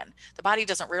heroin. The body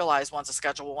doesn't realize one's a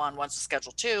Schedule 1, one's a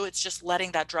Schedule 2. It's just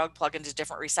letting that drug plug into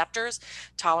different receptors.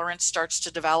 Tolerance starts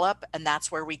to develop, and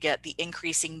that's where we get the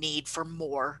increasing need for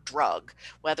more drug,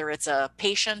 whether it's a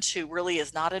patient who really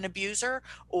is not an abuser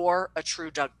or a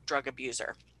true drug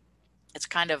abuser. It's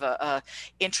kind of a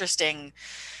interesting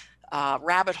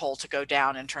rabbit hole to go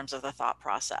down in terms of the thought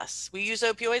process. We use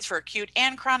opioids for acute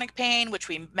and chronic pain, which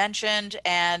we mentioned,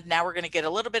 and now we're going to get a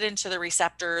little bit into the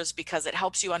receptors because it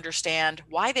helps you understand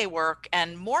why they work,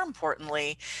 and more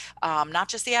importantly, not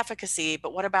just the efficacy,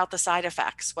 but what about the side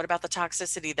effects? What about the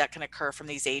toxicity that can occur from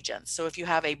these agents? So if you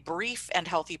have a brief and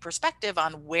healthy perspective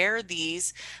on where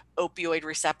these opioid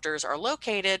receptors are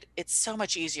located, it's so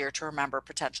much easier to remember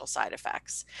potential side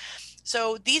effects.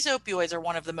 So these opioids are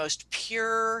one of the most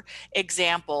pure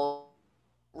examples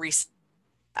of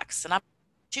effects, and I'm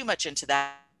not too much into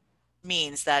that.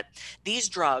 Means that these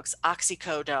drugs,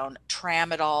 oxycodone,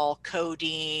 tramadol,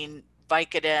 codeine,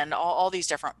 Vicodin, all these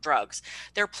different drugs,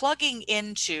 they're plugging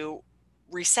into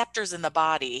receptors in the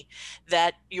body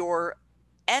that your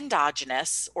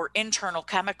endogenous or internal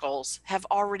chemicals have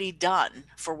already done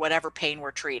for whatever pain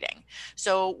we're treating.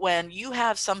 So when you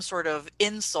have some sort of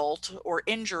insult or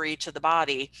injury to the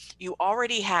body, you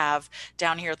already have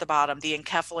down here at the bottom the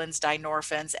enkephalins,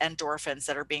 dynorphins, endorphins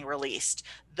that are being released.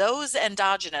 Those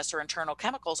endogenous or internal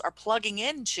chemicals are plugging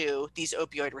into these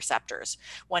opioid receptors.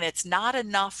 When it's not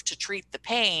enough to treat the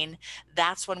pain,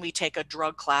 that's when we take a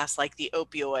drug class like the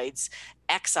opioids,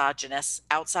 exogenous,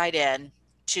 outside in,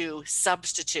 to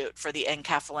substitute for the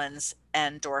enkephalins,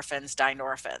 endorphins,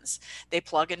 dynorphins. They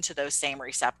plug into those same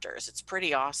receptors. It's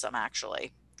pretty awesome,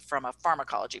 actually, from a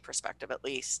pharmacology perspective, at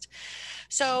least.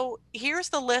 So here's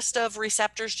the list of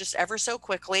receptors just ever so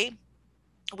quickly.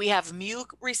 We have mu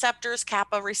receptors,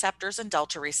 kappa receptors, and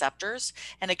delta receptors.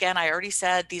 And again, I already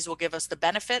said these will give us the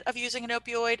benefit of using an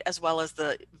opioid as well as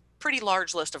the pretty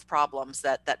large list of problems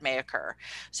that may occur.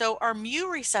 So our mu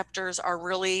receptors are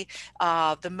really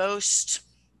the most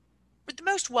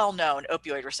well-known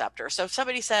opioid receptor. So if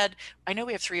somebody said, I know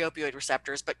we have 3 opioid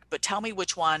receptors, but tell me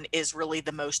which one is really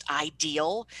the most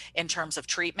ideal in terms of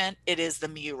treatment, it is the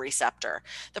mu receptor.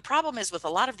 The problem is with a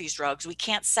lot of these drugs, we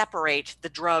can't separate the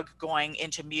drug going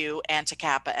into mu and to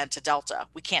kappa and to delta.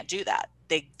 We can't do that.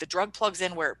 The drug plugs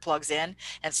in where it plugs in,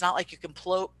 and it's not like you can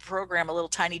program a little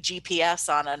tiny GPS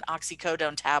on an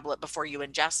oxycodone tablet before you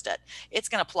ingest it. It's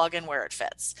going to plug in where it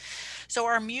fits. So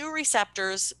our mu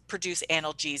receptors produce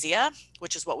analgesia,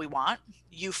 which is what we want.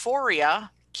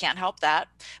 Euphoria, can't help that.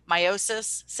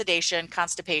 Meiosis, sedation,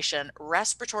 constipation,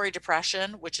 respiratory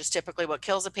depression, which is typically what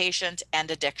kills a patient,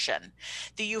 and addiction.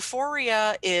 The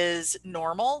euphoria is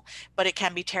normal, but it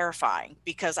can be terrifying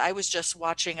because I was just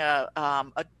watching a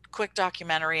quick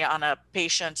documentary on a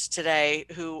patient today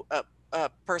who, a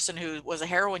person who was a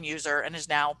heroin user and is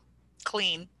now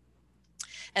clean.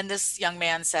 And this young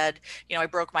man said, I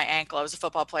broke my ankle. I was a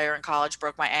football player in college,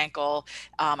 broke my ankle.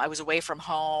 I was away from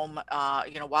home.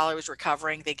 While I was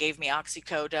recovering, they gave me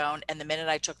oxycodone. And the minute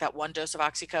I took that 1 dose of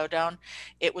oxycodone,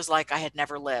 it was like I had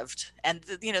never lived. And,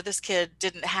 this kid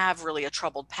didn't have really a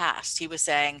troubled past. He was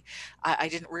saying, I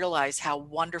didn't realize how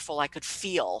wonderful I could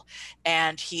feel.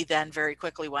 And he then very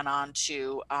quickly went on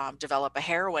to develop a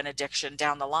heroin addiction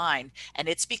down the line. And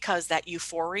it's because that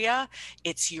euphoria,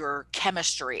 it's your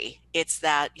chemistry. It's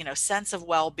that, sense of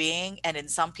well-being. And in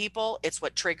some people, it's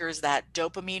what triggers that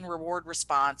dopamine reward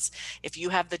response. If you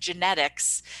have the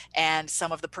genetics and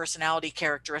some of the personality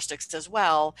characteristics as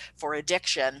well for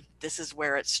addiction, this is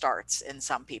where it starts in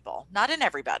some people. Not in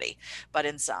everybody, but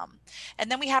in some.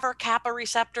 And then we have our kappa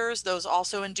receptors. Those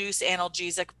also induce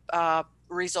analgesic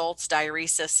results,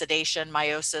 diuresis, sedation,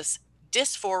 meiosis,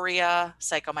 dysphoria,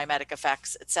 psychomimetic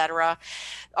effects, etc.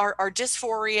 Our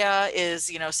dysphoria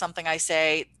is, something I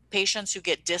say, patients who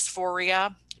get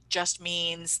dysphoria just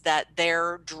means that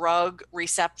their drug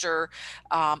receptor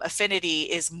affinity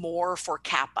is more for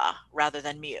kappa rather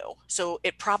than mu. So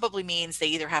it probably means they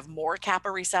either have more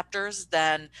kappa receptors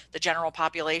than the general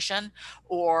population,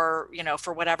 or,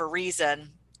 for whatever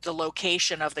reason, the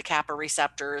location of the kappa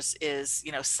receptors is,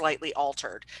 slightly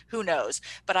altered. Who knows?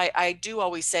 But I do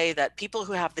always say that people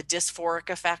who have the dysphoric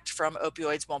effect from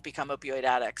opioids won't become opioid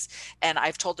addicts. And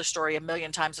I've told the story a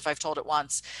million times if I've told it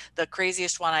once. The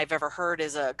craziest one I've ever heard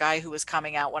is a guy who was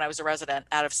coming out when I was a resident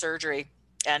out of surgery.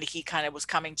 And he kind of was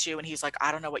coming to, and he's like,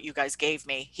 I don't know what you guys gave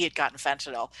me. He had gotten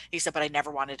fentanyl. He said, but I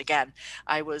never wanted it again.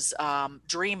 I was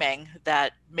dreaming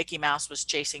that Mickey Mouse was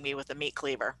chasing me with a meat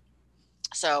cleaver.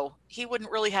 So he wouldn't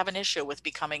really have an issue with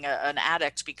becoming an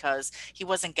addict because he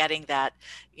wasn't getting that,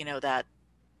 that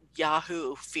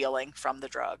Yahoo feeling from the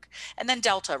drug. And then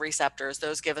delta receptors,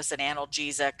 those give us an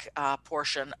analgesic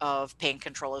portion of pain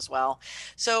control as well.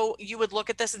 So you would look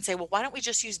at this and say, well, why don't we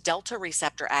just use delta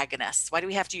receptor agonists? Why do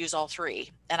we have to use all 3?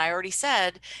 And I already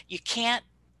said, you can't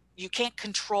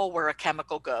control where a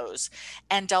chemical goes.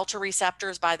 And delta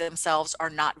receptors by themselves are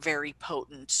not very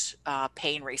potent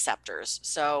pain receptors.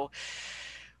 So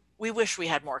we wish we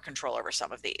had more control over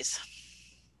some of these.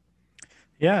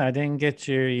 Yeah, I didn't get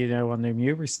your, on the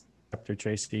mu receptor,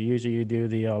 Tracy. Usually you do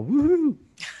the woohoo.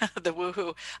 The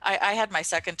woohoo. I had my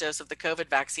 2nd dose of the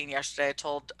COVID vaccine yesterday. I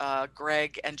told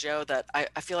Greg and Joe that I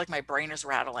feel like my brain is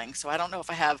rattling. So I don't know if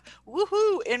I have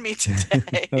woohoo in me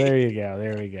today. There you go.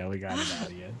 There we go. We got it out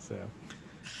of you. So.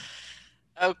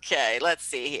 Okay, let's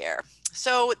see here.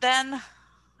 So then,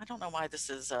 I don't know why this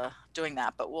is doing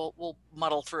that, but we'll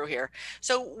muddle through here.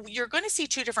 So you're going to see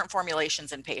two different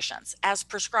formulations in patients. As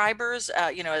prescribers,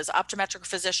 as optometric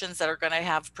physicians that are going to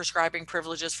have prescribing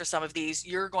privileges for some of these,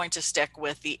 you're going to stick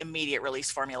with the immediate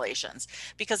release formulations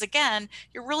because again,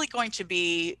 you're really going to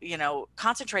be,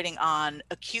 concentrating on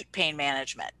acute pain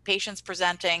management. Patients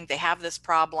presenting, they have this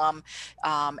problem,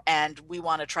 and we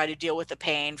want to try to deal with the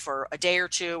pain for a day or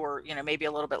two, or maybe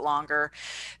a little bit longer.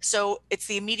 So it's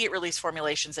the immediate release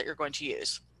formulations that you're going to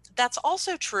use. That's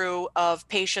also true of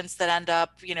patients that end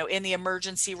up, in the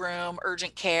emergency room,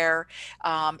 urgent care,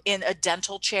 in a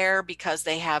dental chair because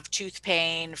they have tooth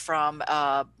pain from,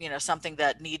 something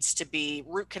that needs to be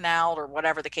root canal or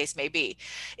whatever the case may be.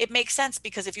 It makes sense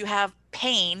because if you have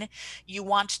pain, you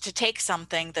want to take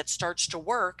something that starts to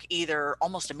work either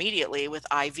almost immediately with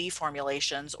IV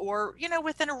formulations or,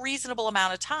 within a reasonable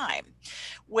amount of time.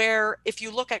 Where if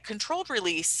you look at controlled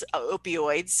release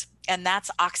opioids, and that's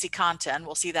OxyContin,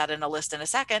 we'll see that in a list in a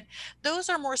second, those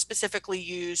are more specifically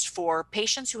used for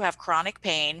patients who have chronic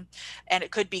pain, and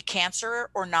it could be cancer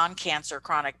or non-cancer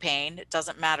chronic pain. It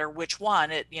doesn't matter which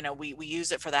one, we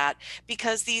use it for that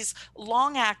because these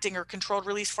long-acting or controlled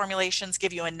release formulations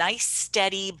give you a nice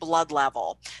steady blood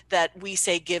level that we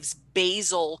say gives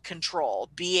basal control,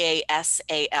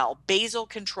 BASAL, basal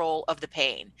control of the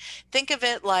pain. Think of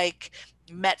it like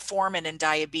metformin in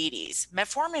diabetes.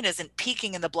 Metformin isn't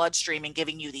peaking in the bloodstream and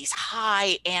giving you these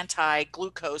high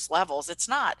anti-glucose levels. It's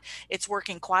not. It's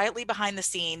working quietly behind the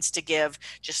scenes to give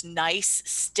just nice,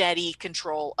 steady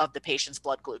control of the patient's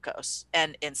blood glucose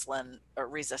and insulin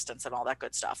resistance and all that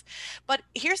good stuff. But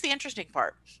here's the interesting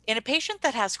part. In a patient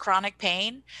that has chronic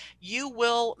pain, you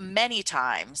will many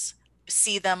times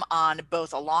see them on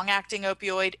both a long-acting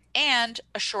opioid and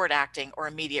a short-acting or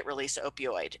immediate release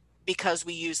opioid, because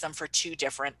we use them for two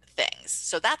different things.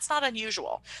 So that's not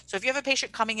unusual. So if you have a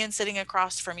patient coming in, sitting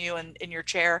across from you in your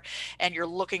chair, and you're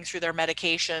looking through their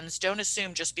medications, don't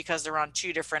assume just because they're on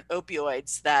two different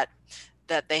opioids that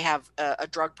they have a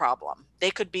drug problem. They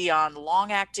could be on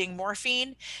long-acting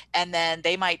morphine, and then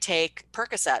they might take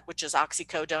Percocet, which is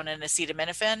oxycodone and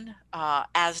acetaminophen,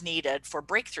 as needed for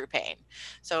breakthrough pain.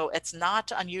 So it's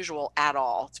not unusual at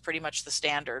all. It's pretty much the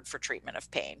standard for treatment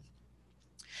of pain.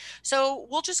 So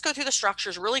we'll just go through the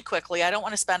structures really quickly. I don't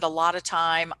want to spend a lot of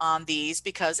time on these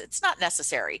because it's not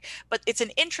necessary, but it's an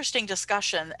interesting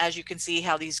discussion as you can see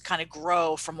how these kind of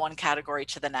grow from one category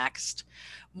to the next.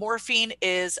 Morphine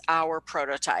is our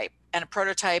prototype. And a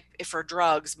prototype for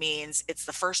drugs means it's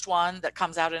the first one that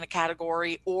comes out in a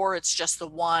category, or it's just the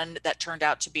one that turned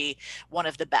out to be one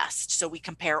of the best. So we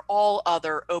compare all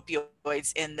other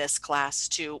opioids in this class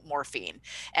to morphine.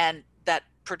 And that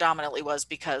predominantly was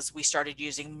because we started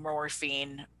using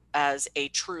morphine as a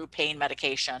true pain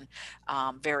medication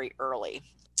very early.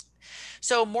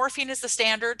 So morphine is the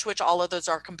standard to which all of those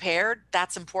are compared.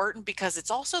 That's important because it's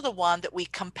also the one that we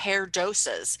compare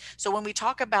doses. So when we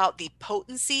talk about the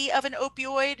potency of an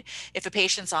opioid, if a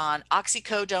patient's on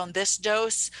oxycodone this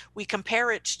dose, we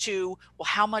compare it to, well,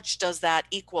 how much does that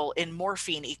equal in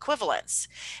morphine equivalence?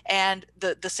 And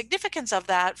the significance of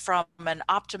that from an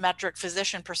optometric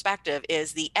physician perspective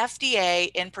is the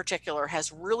FDA in particular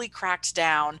has really cracked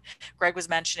down. Greg was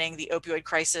mentioning the opioid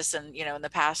crisis, and in the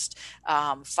past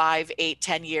 5, 8,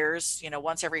 10 years,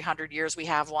 once every 100 years we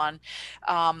have one.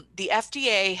 The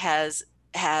FDA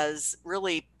has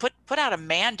really put out a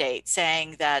mandate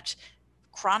saying that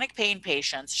chronic pain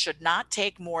patients should not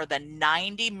take more than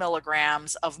 90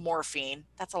 milligrams of morphine.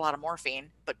 That's a lot of morphine,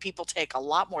 but people take a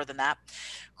lot more than that.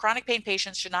 Chronic pain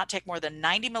patients should not take more than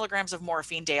 90 milligrams of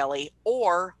morphine daily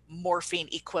or morphine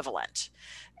equivalent.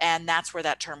 And that's where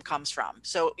that term comes from.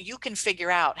 So you can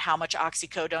figure out how much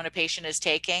oxycodone a patient is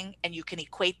taking, and you can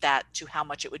equate that to how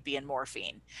much it would be in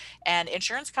morphine. And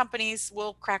insurance companies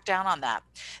will crack down on that.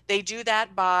 They do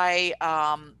that by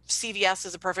CVS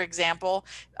is a perfect example.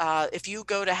 If you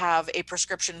go to have a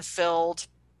prescription filled,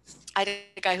 I had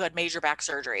a guy who had major back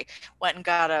surgery, went and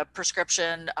got a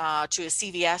prescription to a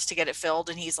CVS to get it filled.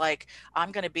 And he's like,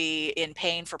 I'm going to be in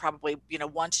pain for probably,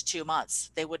 1 to 2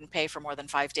 months. They wouldn't pay for more than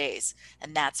 5 days.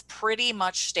 And that's pretty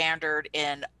much standard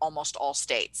in almost all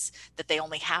states, that they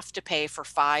only have to pay for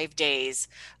 5 days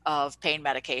of pain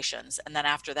medications. And then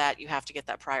after that, you have to get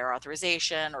that prior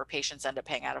authorization, or patients end up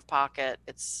paying out of pocket.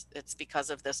 It's because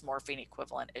of this morphine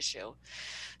equivalent issue.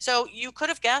 So you could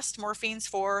have guessed morphine's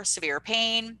for severe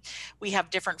pain. We have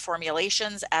different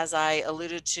formulations, as I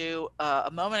alluded to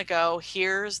a moment ago.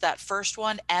 Here's that first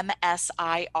one,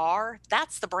 MSIR.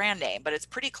 That's the brand name, but it's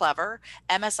pretty clever.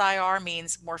 MSIR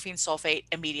means morphine sulfate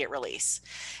immediate release.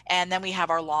 And then we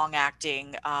have our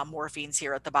long-acting morphines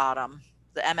here at the bottom.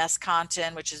 The MS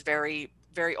Contin, which is very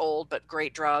very old but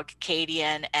great drug,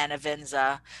 Cadian and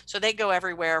Avinza. So they go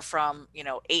everywhere from, you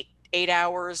know, 8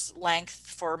 hours length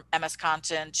for MS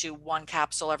Contin to one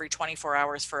capsule every 24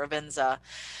 hours for Avinza.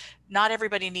 Not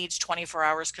everybody needs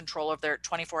 24-hour control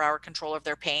of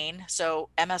their pain. So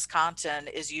MS Contin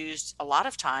is used a lot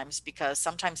of times because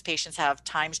sometimes patients have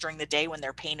times during the day when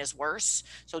their pain is worse.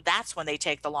 So that's when they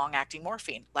take the long acting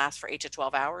morphine, lasts for 8 to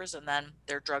 12 hours, and then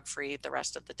they're drug free the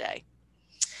rest of the day.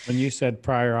 When you said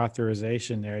prior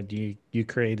authorization there, you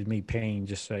created me pain,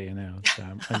 just so you know. So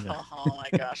Oh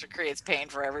my gosh, it creates pain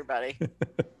for everybody.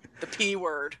 The P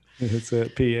word. It's a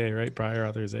PA, right? Prior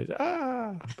authorization.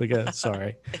 Because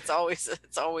sorry. It's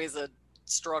always a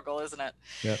struggle, isn't it?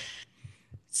 Yeah.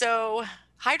 So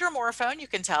hydromorphone, you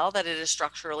can tell that it is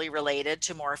structurally related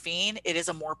to morphine. It is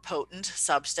a more potent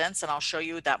substance, and I'll show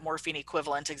you that morphine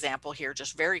equivalent example here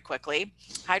just very quickly.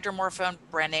 Hydromorphone,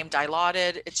 brand name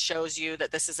Dilaudid. It shows you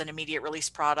that this is an immediate release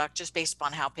product just based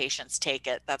upon how patients take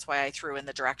it. That's why I threw in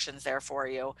the directions there for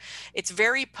you. It's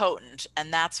very potent,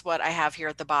 and that's what I have here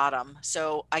at the bottom.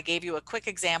 So I gave you a quick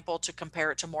example to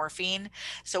compare it to morphine.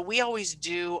 So we always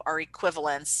do our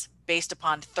equivalents based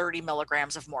upon 30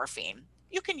 milligrams of morphine.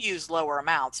 You can use lower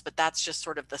amounts, but that's just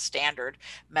sort of the standard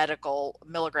medical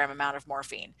milligram amount of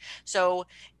morphine. So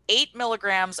 8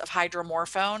 milligrams of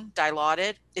hydromorphone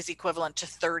dilaudid is equivalent to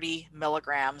 30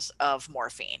 milligrams of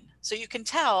morphine. So you can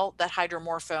tell that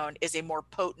hydromorphone is a more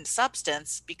potent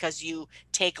substance because you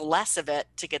take less of it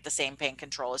to get the same pain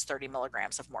control as 30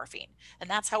 milligrams of morphine. And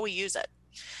that's how we use it.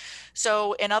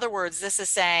 So in other words, this is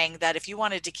saying that if you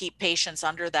wanted to keep patients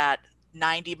under that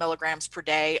 90 milligrams per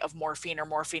day of morphine or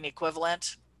morphine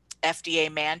equivalent FDA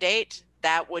mandate,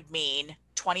 that would mean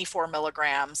 24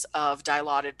 milligrams of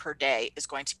dilaudid per day is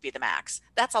going to be the max.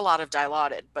 That's a lot of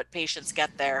dilaudid, but patients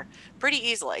get there pretty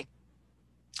easily.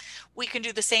 We can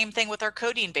do the same thing with our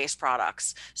codeine-based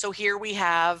products. So here we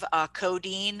have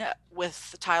codeine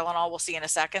with Tylenol. We'll see in a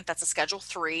second. That's a Schedule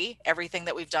 3. Everything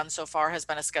that we've done so far has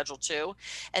been a Schedule 2.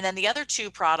 And then the other two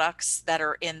products that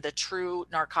are in the true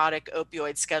narcotic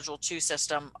opioid Schedule 2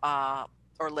 system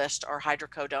or list are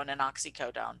hydrocodone and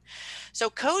oxycodone. So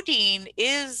codeine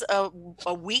is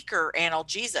a weaker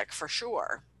analgesic for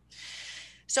sure.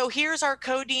 So here's our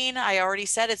codeine. I already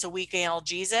said it's a weak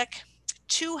analgesic.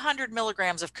 200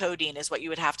 milligrams of codeine is what you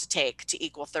would have to take to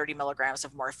equal 30 milligrams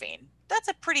of morphine. That's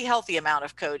a pretty healthy amount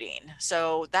of codeine.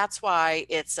 So that's why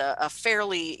it's a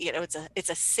fairly, it's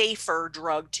a safer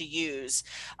drug to use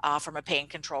from a pain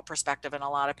control perspective in a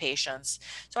lot of patients.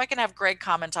 So I can have Greg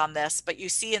comment on this, but you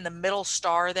see in the middle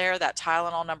star there, that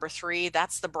Tylenol number 3,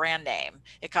 that's the brand name.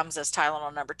 It comes as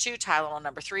Tylenol number 2, Tylenol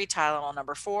number 3, Tylenol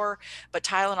number 4, but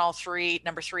Tylenol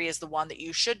number 3 is the one that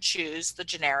you should choose, the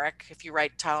generic. If you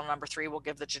write Tylenol number 3, we'll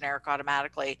give the generic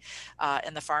automatically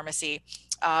in the pharmacy.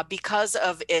 Because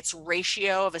of its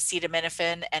ratio of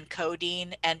acetaminophen and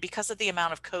codeine, and because of the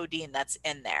amount of codeine that's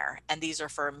in there. And these are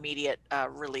for immediate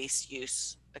release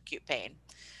use, acute pain.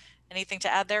 Anything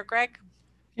to add there, Greg?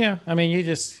 Yeah, I mean, you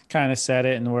just kind of said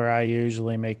it, and where I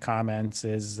usually make comments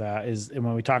is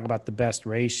when we talk about the best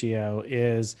ratio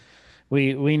is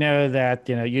we know that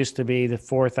it used to be the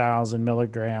 4,000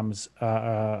 milligrams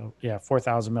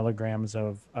 4,000 milligrams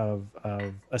of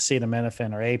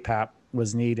acetaminophen or APAP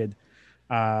was needed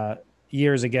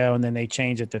years ago, and then they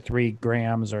changed it to 3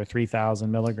 grams or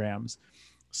 3,000 milligrams.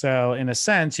 So in a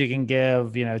sense, you can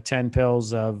give 10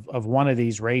 pills of one of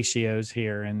these ratios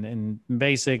here, and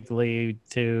basically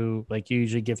to you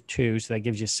usually give 2, so that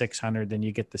gives you 600. Then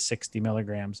you get the 60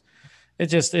 milligrams.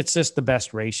 It's just the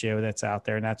best ratio that's out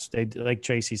there, and that's like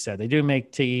Tracy said, they do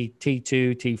make T2,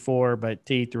 T4, but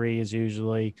T3 is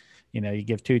usually you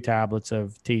give 2 tablets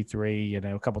of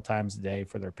T3 a couple times a day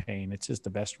for their pain. It's just the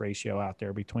best ratio out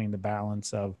there between the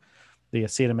balance of the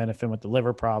acetaminophen with the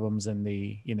liver problems and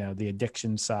the the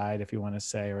addiction side, if you want to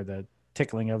say, or the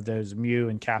tickling of those mu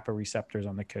and kappa receptors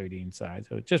on the codeine side.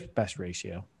 So it's just best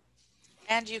ratio.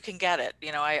 And you can get it.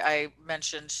 I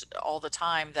mentioned all the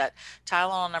time that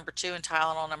Tylenol number 2 and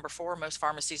Tylenol number 4, most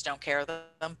pharmacies don't carry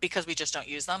them because we just don't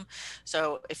use them.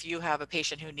 So if you have a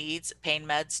patient who needs pain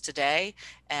meds today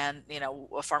and,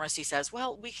 a pharmacy says,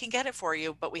 well, we can get it for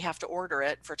you, but we have to order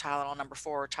it for Tylenol number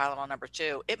 4 or Tylenol number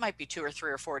 2, it might be 2 or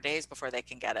 3 or 4 days before they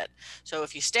can get it. So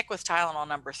if you stick with Tylenol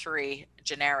number 3,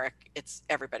 generic,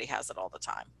 everybody has it all the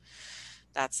time.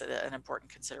 That's an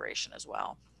important consideration as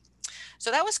well.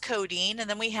 So that was codeine. And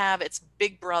then we have its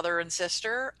big brother and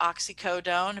sister,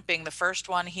 oxycodone, being the first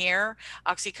one here.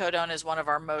 Oxycodone is one of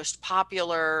our most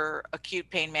popular acute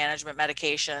pain management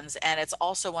medications. And it's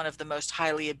also one of the most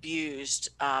highly abused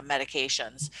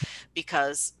medications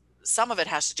because some of it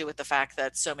has to do with the fact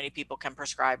that so many people can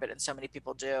prescribe it and so many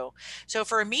people do. So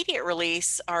for immediate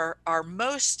release, our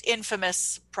most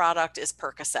infamous product is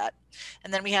Percocet.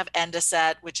 And then we have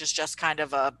Endocet, which is just kind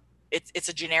of it's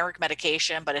a generic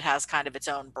medication, but it has kind of its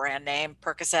own brand name,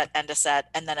 Percocet, Endocet,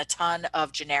 and then a ton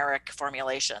of generic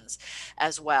formulations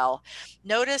as well.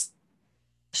 Notice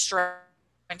strength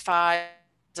 5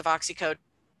 of oxycodone,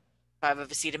 5 of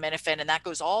acetaminophen, and that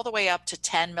goes all the way up to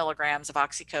 10 milligrams of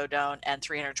oxycodone and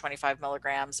 325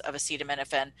 milligrams of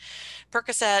acetaminophen.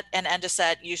 Percocet and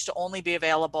Endocet used to only be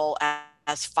available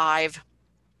as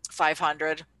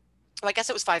 500. Well, I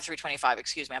guess it was 5325,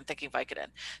 excuse me, I'm thinking Vicodin.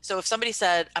 So if somebody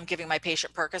said, I'm giving my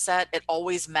patient Percocet, it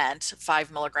always meant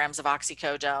 5 milligrams of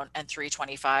oxycodone and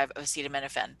 325 of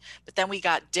acetaminophen. But then we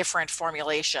got different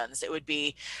formulations. It would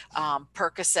be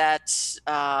Percocet,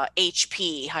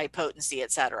 HP, high potency,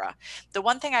 etc. The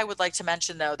one thing I would like to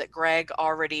mention, though, that Greg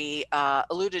already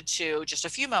alluded to just a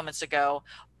few moments ago,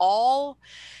 all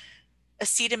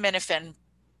acetaminophen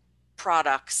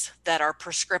products that are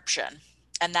prescription,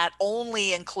 and that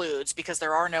only includes, because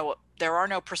there are no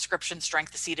prescription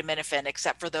strength acetaminophen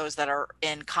except for those that are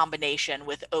in combination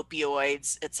with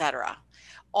opioids, etc.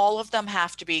 All of them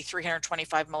have to be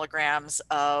 325 milligrams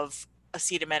of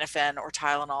acetaminophen or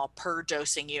Tylenol per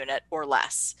dosing unit or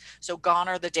less. So gone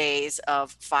are the days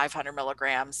of 500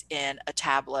 milligrams in a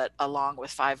tablet along with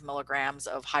 5 milligrams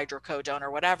of hydrocodone or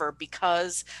whatever,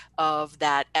 because of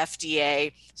that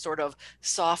FDA sort of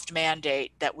soft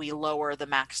mandate that we lower the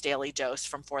max daily dose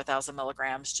from 4,000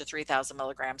 milligrams to 3,000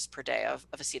 milligrams per day of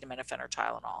acetaminophen or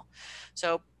Tylenol.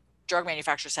 So drug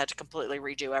manufacturers had to completely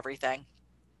redo everything.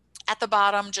 At the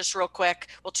bottom, just real quick,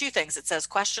 well, two things. It says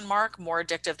question mark, more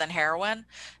addictive than heroin.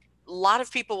 A lot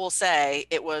of people will say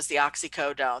it was the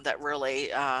oxycodone that really,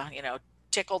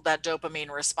 tickled that dopamine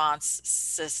response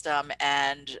system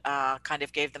and kind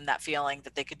of gave them that feeling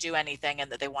that they could do anything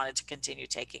and that they wanted to continue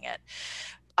taking it.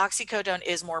 Oxycodone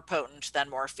is more potent than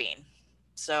morphine.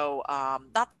 So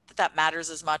not that that matters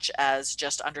as much as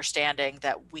just understanding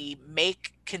that we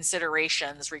make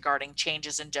considerations regarding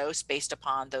changes in dose based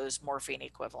upon those morphine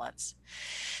equivalents.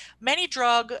 Many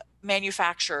drug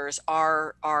manufacturers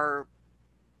are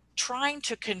trying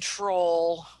to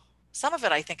control, some of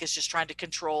it I think is just trying to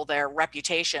control their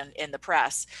reputation in the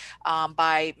press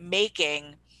by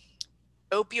making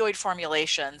opioid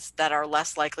formulations that are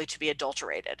less likely to be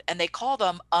adulterated. And they call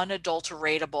them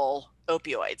unadulteratable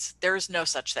opioids. There is no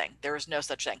such thing. There is no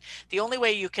such thing. The only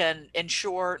way you can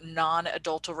ensure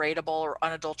non-adulteratable or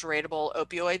unadulteratable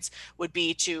opioids would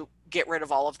be to get rid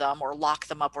of all of them or lock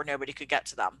them up where nobody could get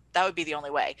to them. That would be the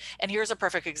only way. And here's a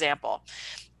perfect example.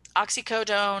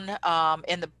 Oxycodone,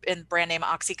 in brand name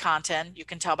OxyContin, you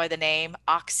can tell by the name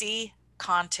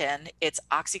OxyContin, it's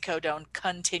oxycodone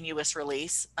continuous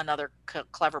release, another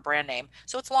clever brand name.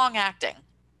 So it's long acting.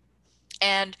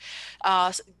 And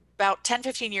about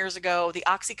 10-15 years ago, the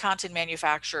OxyContin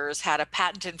manufacturers had a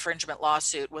patent infringement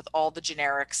lawsuit with all the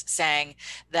generics saying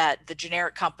that the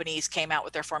generic companies came out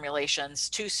with their formulations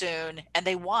too soon, and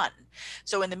they won.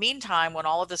 So in the meantime, when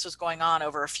all of this was going on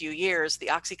over a few years, the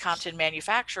OxyContin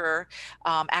manufacturer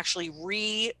actually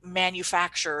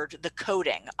remanufactured the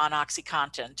coating on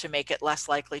OxyContin to make it less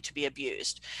likely to be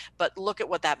abused. But look at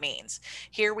what that means.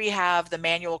 Here we have the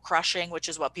manual crushing, which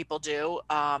is what people do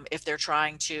if they're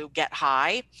trying to get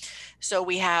high. So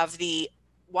we have the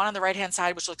one on the right-hand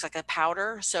side, which looks like a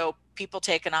powder. So people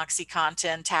take an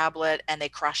OxyContin tablet and they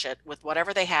crush it with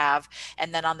whatever they have.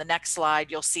 And then on the next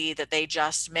slide, you'll see that they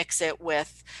just mix it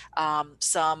with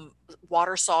some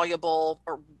water-soluble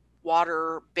or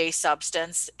water-based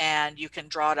substance, and you can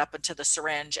draw it up into the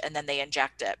syringe and then they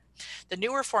inject it. The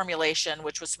newer formulation,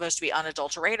 which was supposed to be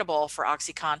unadulteratable for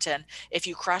OxyContin, if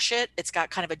you crush it, it's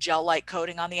got kind of a gel-like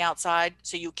coating on the outside,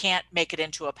 so you can't make it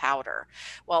into a powder.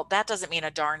 Well, that doesn't mean a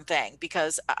darn thing,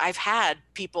 because I've had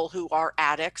people who are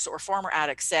addicts or former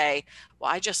addicts say,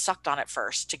 well, I just sucked on it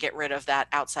first to get rid of that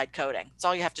outside coating. That's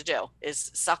all you have to do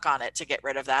is suck on it to get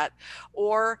rid of that.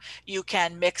 Or you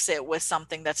can mix it with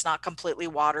something that's not completely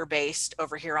water-based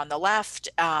over here on the left,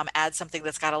 add something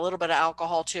that's got a little bit of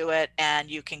alcohol to it,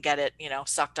 and you can get it,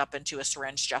 sucked up into a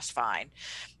syringe just fine.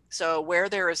 So where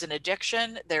there is an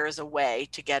addiction, there is a way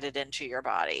to get it into your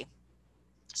body.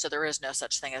 So there is no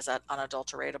such thing as that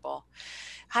unadulteratable.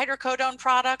 Hydrocodone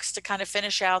products, to kind of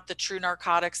finish out the true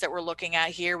narcotics that we're looking at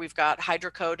here, we've got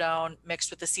hydrocodone mixed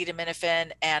with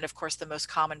acetaminophen, and of course the most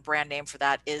common brand name for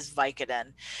that is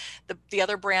Vicodin. The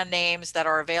other brand names that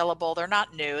are available, they're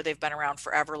not new, they've been around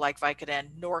forever, like Vicodin,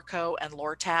 Norco, and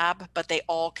Lortab, but they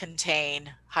all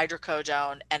contain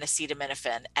hydrocodone and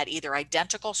acetaminophen at either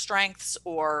identical strengths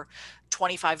or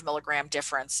 25 milligram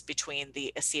difference between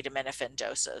the acetaminophen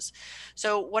doses.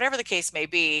 So whatever the case may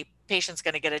be, patient's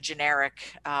going to get a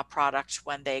generic product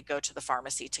when they go to the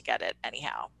pharmacy to get it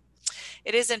anyhow.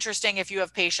 It is interesting if you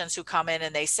have patients who come in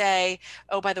and they say,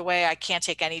 oh, by the way, I can't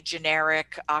take any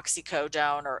generic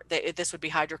oxycodone, or this would be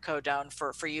hydrocodone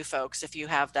for you folks if you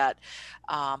have that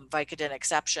Vicodin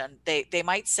exception. They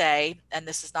might say, and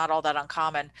this is not all that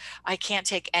uncommon, I can't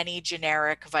take any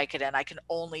generic Vicodin. I can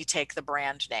only take the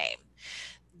brand name.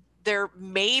 There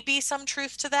may be some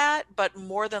truth to that, but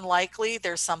more than likely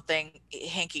there's something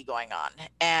hinky going on.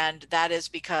 And that is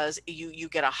because you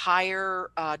get a higher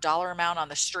dollar amount on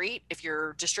the street if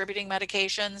you're distributing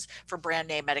medications for brand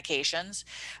name medications.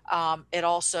 It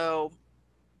also,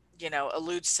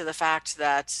 alludes to the fact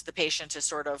that the patient is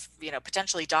sort of,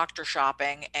 potentially doctor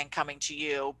shopping and coming to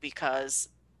you because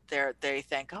they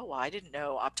think, oh, well, I didn't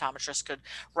know optometrists could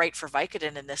write for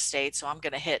Vicodin in this state, so I'm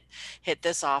going to hit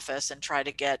this office and try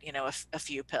to get, a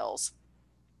few pills.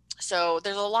 So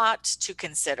there's a lot to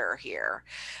consider here,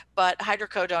 but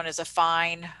hydrocodone is a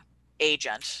fine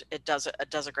agent. It does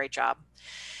a great job.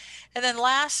 And then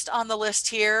last on the list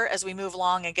here, as we move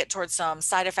along and get towards some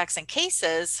side effects and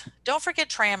cases, don't forget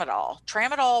tramadol.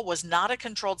 Tramadol was not a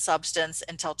controlled substance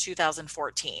until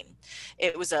 2014.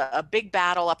 It was a big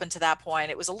battle up until that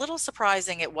point. It was a little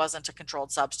surprising it wasn't a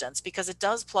controlled substance because it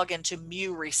does plug into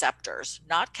mu receptors,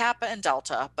 not kappa and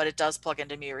delta, but it does plug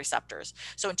into mu receptors.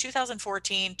 So in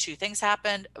 2014, two things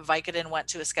happened. Vicodin went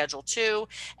to a Schedule 2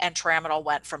 and tramadol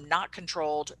went from not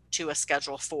controlled to a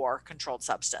Schedule 4 controlled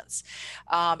substance.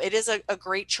 It is a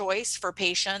great choice for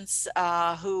patients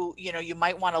who, you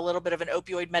might want a little bit of an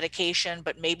opioid medication,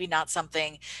 but maybe not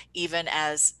something even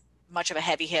as much of a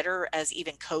heavy hitter as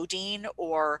even codeine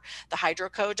or the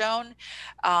hydrocodone.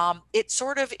 It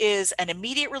sort of is an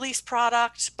immediate release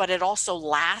product, but it also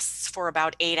lasts for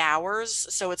about 8 hours.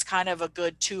 So it's kind of a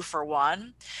good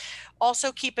 2-for-1.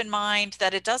 Also keep in mind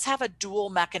that it does have a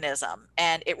dual mechanism,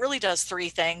 and it really does three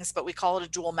things, but we call it a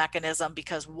dual mechanism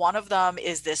because one of them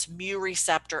is this mu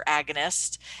receptor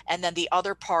agonist, and then the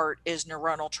other part is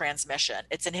neuronal transmission.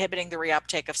 It's inhibiting the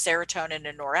reuptake of serotonin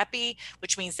and norepi,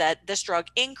 which means that this drug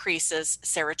increases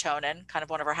serotonin, kind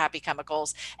of one of our happy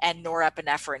chemicals, and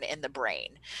norepinephrine in the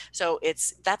brain. So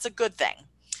that's a good thing.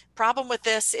 Problem with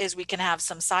this is we can have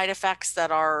some side effects that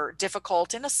are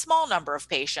difficult in a small number of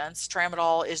patients.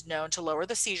 Tramadol is known to lower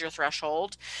the seizure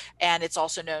threshold, and it's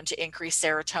also known to increase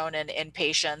serotonin in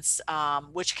patients,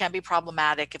 which can be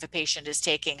problematic if a patient is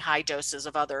taking high doses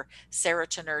of other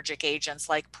serotonergic agents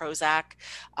like Prozac,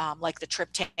 like the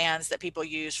triptans that people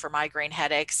use for migraine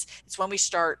headaches. It's when we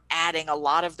start adding a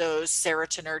lot of those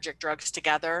serotonergic drugs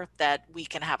together that we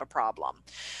can have a problem.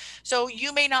 So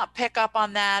you may not pick up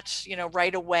on that,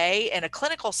 right away in a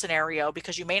clinical scenario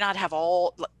because you may not have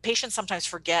all patients sometimes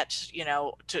forget,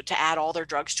 to add all their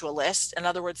drugs to a list. In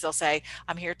other words, they'll say,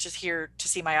 I'm here to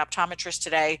see my optometrist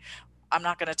today. I'm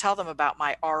not going to tell them about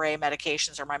my RA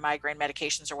medications or my migraine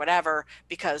medications or whatever,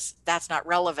 because that's not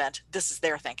relevant. This is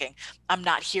their thinking. I'm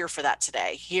not here for that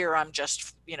today. Here, I'm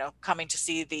just, coming to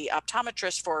see the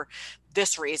optometrist for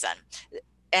this reason.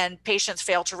 And patients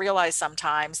fail to realize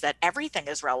sometimes that everything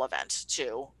is relevant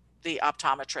to the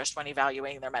optometrist when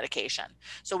evaluating their medication.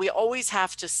 So we always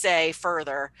have to say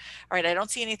further, all right, I don't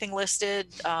see anything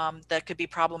listed that could be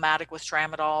problematic with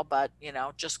tramadol, but,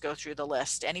 just go through the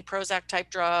list. Any Prozac type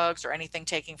drugs or anything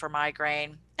taking for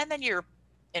migraine, and then you're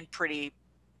in pretty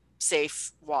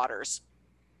safe waters.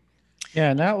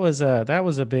 Yeah, and that was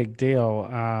a big deal.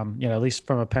 At least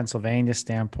from a Pennsylvania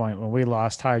standpoint, when we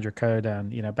lost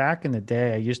hydrocodone, back in the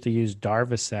day, I used to use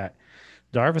Darvocet.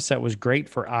 Darvocet was great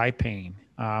for eye pain,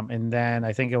 and then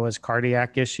I think it was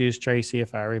cardiac issues, Tracy,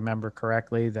 if I remember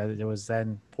correctly, that it was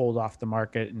then pulled off the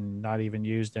market and not even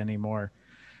used anymore.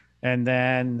 And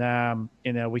then,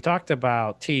 we talked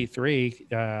about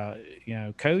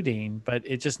T3, codeine, but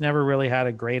it just never really had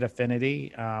a great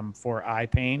affinity for eye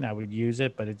pain. I would use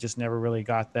it, but it just never really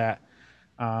got that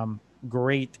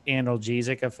great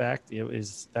analgesic effect.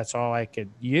 That's all I could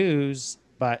use.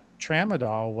 But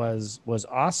tramadol was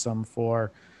awesome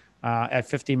for at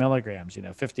 50 milligrams.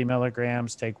 50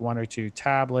 milligrams, take 1 or 2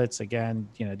 tablets. Again,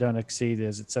 don't exceed,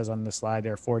 as it says on the slide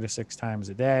there, 4 to 6 times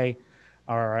a day.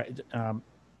 Or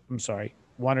I'm sorry,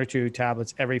 1 or 2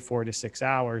 tablets every 4 to 6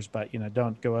 hours, but,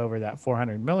 don't go over that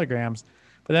 400 milligrams.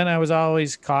 But then I was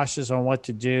always cautious on what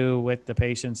to do with the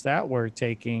patients that were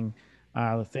taking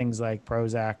things like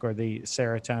Prozac or the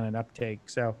serotonin uptake.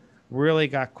 So really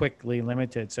got quickly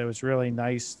limited. So it's really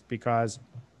nice because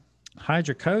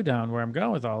hydrocodone, where I'm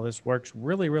going with all this, works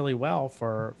really, really well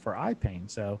for eye pain.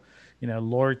 So,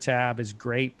 Lortab is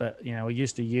great, but we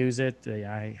used to use it.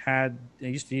 I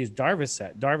used to use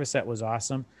Darvocet. Darvocet was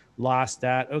awesome. Lost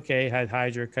that. Okay, had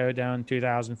hydrocodone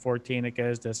 2014. It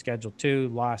goes to Schedule 2.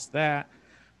 Lost that.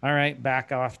 All right,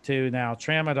 back off to now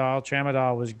Tramadol.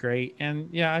 Tramadol was great, and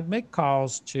yeah, I'd make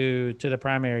calls to the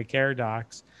primary care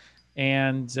docs,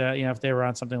 and if they were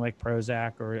on something like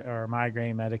Prozac or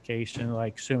migraine medication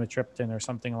like sumatriptan or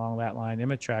something along that line,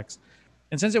 Imitrex,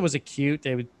 and since it was acute,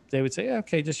 they would say,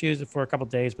 okay, just use it for a couple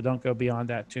of days, but don't go beyond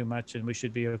that too much, and we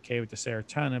should be okay with the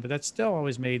serotonin. But that still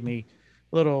always made me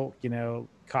a little,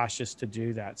 cautious to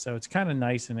do that. So it's kind of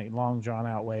nice in a long, drawn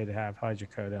out way to have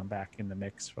hydrocodone back in the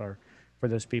mix for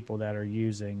those people that are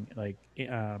using like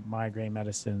migraine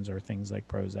medicines or things like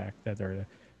Prozac that are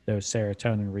those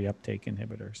serotonin reuptake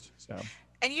inhibitors. So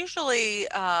and usually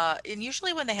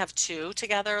when they have two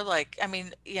together, like, I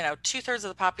mean, 2/3 of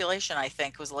the population, I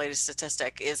think was the latest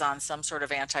statistic, is on some sort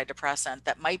of antidepressant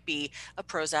that might be a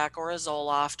Prozac or a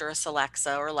Zoloft or a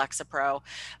Celexa or Lexapro,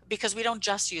 because we don't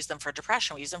just use them for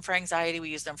depression. We use them for anxiety. We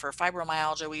use them for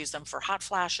fibromyalgia. We use them for hot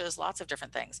flashes, lots of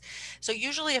different things. So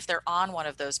usually if they're on one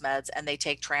of those meds and they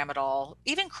take tramadol,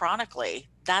 even chronically,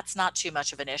 that's not too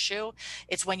much of an issue.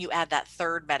 It's when you add that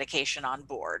third medication on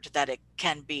board that it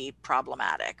can be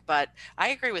problematic. But I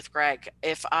agree with Greg.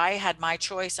 If I had my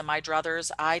choice and my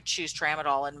druthers, I'd choose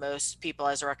tramadol in most people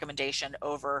as a recommendation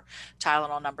over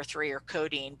Tylenol number 3 or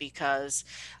codeine, because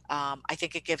I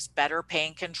think it gives better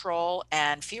pain control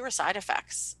and fewer side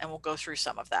effects. And we'll go through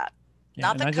some of that. yeah,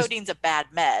 Not and I that just codeine's a bad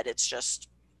med, it's just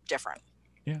different.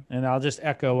 yeah, and I'll just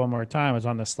echo one more time. It was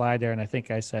on the slide there, and I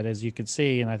think I said, as you can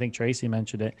see, and I think Tracy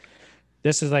mentioned it,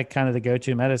 this is like kind of the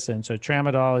go-to medicine. So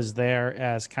tramadol is there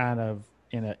as kind of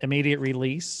immediate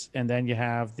release, and then you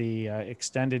have the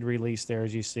extended release there,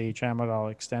 as you see, tramadol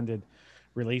extended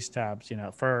release tabs.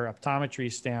 For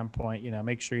optometry standpoint,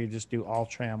 make sure you just do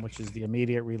Ultram, which is the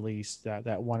immediate release,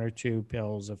 that 1 or 2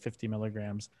 pills of 50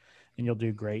 milligrams, and you'll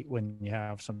do great when you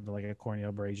have something like a corneal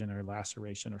abrasion or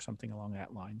laceration or something along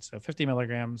that line. So 50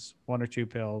 milligrams, 1 or 2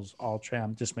 pills,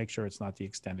 Ultram. Just make sure it's not the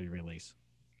extended release.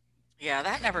 Yeah,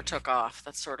 that never took off.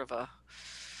 That's sort of a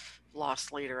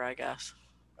lost leader, I guess.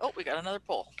 Oh, we got another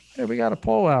poll. Hey, we got a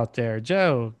poll out there.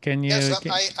 Joe, can Yes,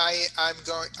 you?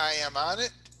 I am on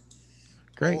it.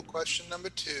 Poll Great. question number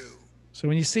 2. So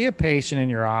when you see a patient in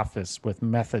your office with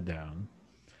methadone,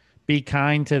 be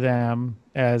kind to them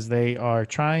as they are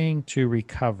trying to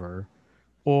recover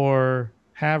or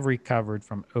have recovered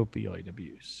from opioid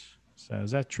abuse. So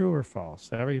is that true or false?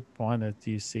 Everyone that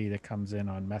you see that comes in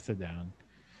on methadone,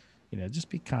 just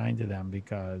be kind to them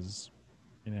because,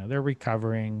 they're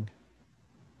recovering,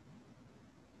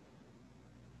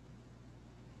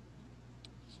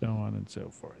 so on and so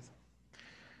forth.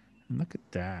 And look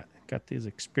at that. Got these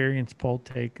experienced poll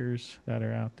takers that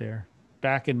are out there.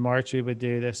 Back in March, we would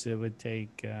do this. It would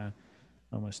take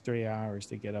almost 3 hours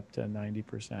to get up to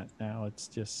 90%. Now it's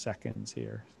just seconds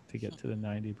here to get to the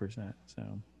 90%. So,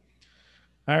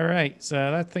 all right.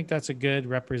 So I think that's a good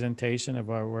representation of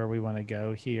where we want to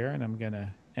go here. And I'm going to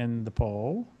end the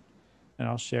poll and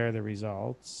I'll share the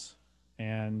results.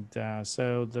 And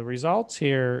so the results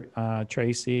here,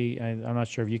 Tracy, I'm not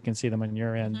sure if you can see them on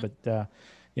your end, but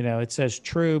it says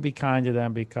true, be kind to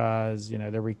them because,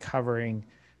 they're recovering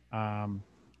from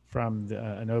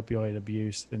an opioid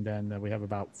abuse. And then we have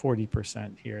about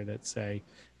 40% here that say,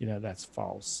 that's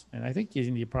false. And I think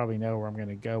you probably know where I'm going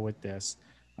to go with this.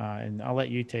 And I'll let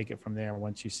you take it from there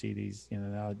once you see these,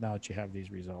 now that you have these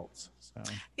results. So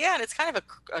Yeah, and it's kind of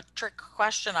a trick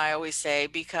question, I always say,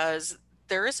 because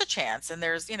there is a chance, and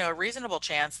there's, a reasonable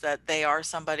chance that they are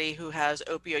somebody who has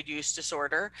opioid use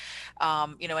disorder.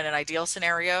 In an ideal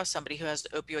scenario, somebody who has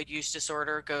opioid use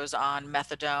disorder goes on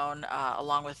methadone,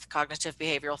 along with cognitive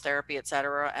behavioral therapy, et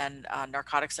cetera, and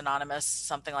Narcotics Anonymous,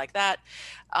 something like that.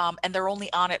 And they're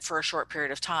only on it for a short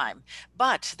period of time.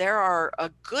 But there are a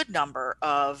good number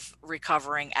of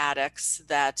recovering addicts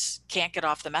that can't get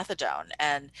off the methadone.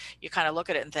 And you kind of look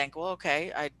at it and think, well,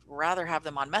 okay, I'd rather have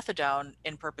them on methadone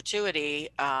in perpetuity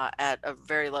at a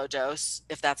very low dose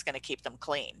if that's going to keep them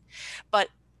clean. But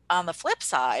on the flip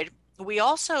side, we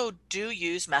also do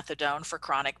use methadone for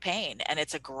chronic pain, and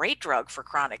it's a great drug for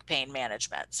chronic pain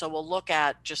management. So we'll look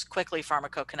at just quickly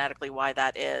pharmacokinetically why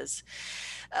that is.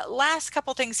 Last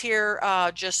couple things here,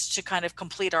 just to kind of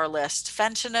complete our list.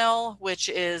 Fentanyl, which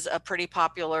is a pretty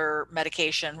popular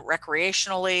medication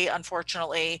recreationally,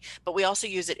 unfortunately, but we also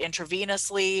use it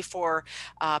intravenously for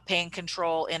pain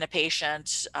control in a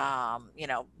patient,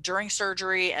 during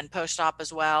surgery and post-op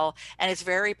as well. And it's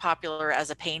very popular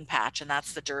as a pain patch, and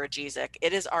that's the Duragese analgesic.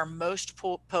 It is our most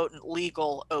potent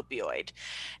legal opioid.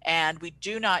 And we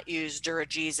do not use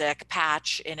Duragesic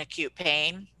patch in acute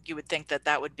pain. You would think that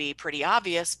that would be pretty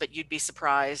obvious, but you'd be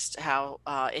surprised how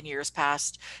in years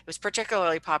past, it was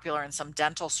particularly popular in some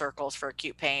dental circles for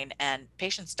acute pain, and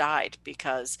patients died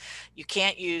because you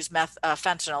can't use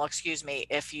fentanyl, excuse me,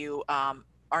 if you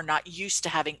are not used to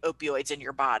having opioids in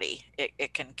your body.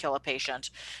 It can kill a patient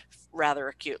rather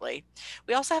acutely.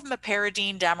 We also have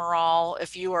meperidine, Demerol.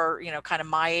 If you are, kind of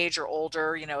my age or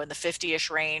older, in the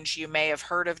 50-ish range, you may have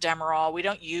heard of Demerol. We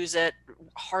don't use it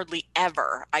hardly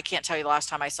ever. I can't tell you the last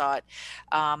time I saw it.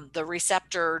 The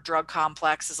receptor drug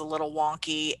complex is a little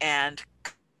wonky, and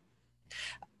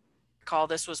call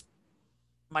this was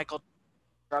Michael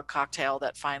drug cocktail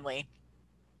that finally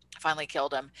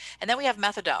killed him. And then we have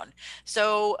methadone.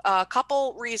 So a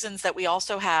couple reasons that we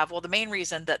also have, well, the main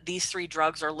reason that these three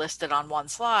drugs are listed on one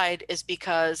slide is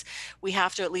because we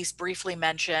have to at least briefly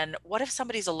mention, what if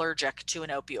somebody's allergic to an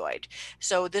opioid?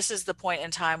 So this is the point in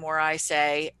time where I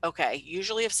say, okay,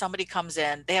 usually if somebody comes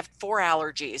in, they have 4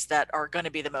 allergies that are going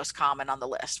to be the most common on the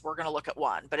list. We're going to look at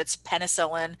one, but it's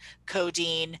penicillin,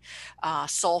 codeine,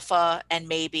 sulfa, and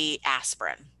maybe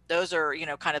aspirin. Those are,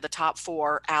 kind of the top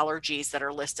 4 allergies that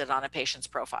are listed on a patient's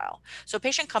profile. So a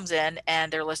patient comes in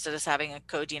and they're listed as having a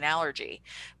codeine allergy.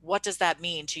 What does that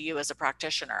mean to you as a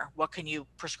practitioner? What can you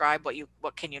prescribe?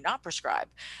 What can you not prescribe?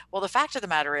 Well, the fact of the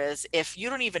matter is, if you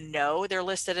don't even know they're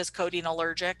listed as codeine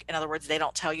allergic, in other words, they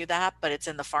don't tell you that, but it's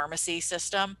in the pharmacy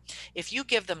system. If you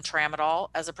give them tramadol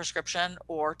as a prescription,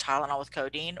 or Tylenol with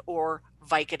codeine, or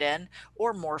Vicodin,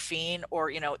 or morphine, or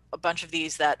a bunch of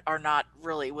these that are not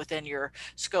really within your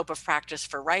scope of practice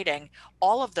for writing,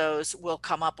 all of those will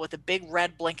come up with a big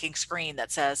red blinking screen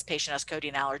that says patient has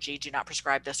codeine allergy, do not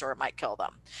prescribe this or it might kill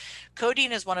them.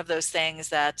 Codeine is one of those things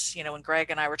that, when Greg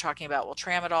and I were talking about, well,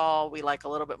 tramadol, we like a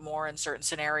little bit more in certain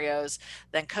scenarios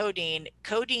than codeine.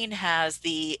 Codeine has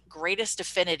the greatest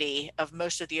affinity of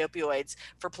most of the opioids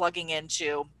for plugging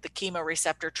into the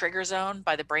chemoreceptor trigger zone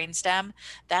by the brainstem.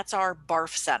 That's our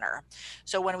BARF center.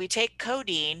 So when we take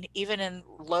codeine, even in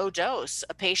low dose,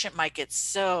 a patient might get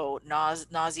so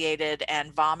nauseated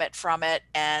and vomit from it.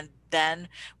 And then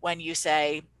when you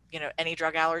say, any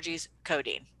drug allergies,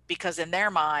 codeine, because in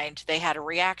their mind, they had a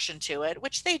reaction to it,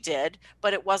 which they did,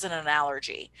 but it wasn't an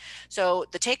allergy. So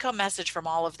the take-home message from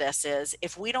all of this is,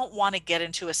 if we don't want to get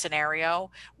into a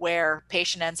scenario where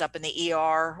patient ends up in the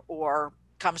ER or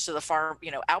comes to the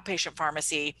outpatient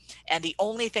pharmacy, and the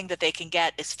only thing that they can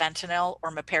get is fentanyl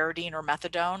or meperidine or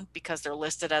methadone because they're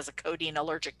listed as a codeine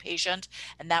allergic patient,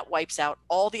 and that wipes out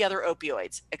all the other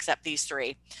opioids except these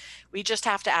 3. We just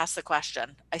have to ask the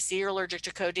question, I see you're allergic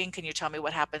to codeine. Can you tell me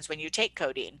what happens when you take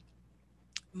codeine?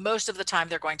 Most of the time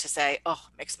they're going to say, oh,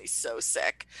 it makes me so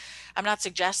sick. I'm not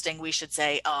suggesting we should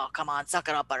say, oh, come on, suck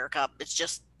it up, buttercup, it's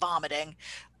just vomiting.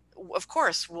 Of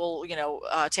course, we'll,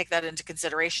 take that into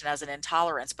consideration as an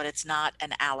intolerance, but it's not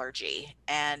an allergy.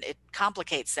 And it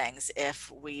complicates things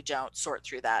if we don't sort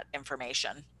through that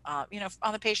information, on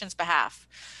the patient's behalf,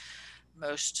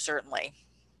 most certainly.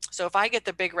 So if I get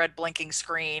the big red blinking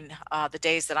screen the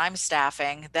days that I'm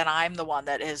staffing, then I'm the one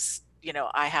that is,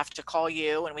 I have to call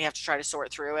you and we have to try to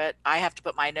sort through it. I have to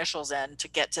put my initials in to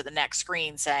get to the next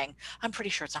screen saying, I'm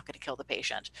pretty sure it's not going to kill the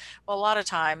patient. Well, a lot of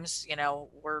times,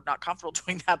 we're not comfortable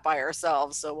doing that by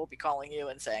ourselves. So we'll be calling you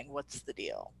and saying, what's the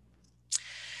deal?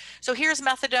 So here's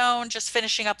methadone, just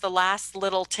finishing up the last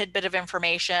little tidbit of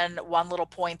information, one little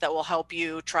point that will help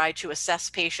you try to assess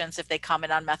patients if they come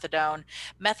in on methadone.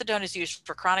 Methadone is used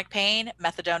for chronic pain.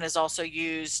 Methadone is also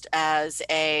used as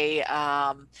a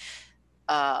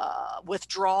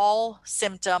withdrawal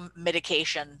symptom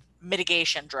mitigation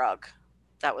drug.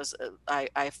 That was,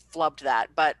 I flubbed that.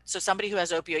 But so somebody who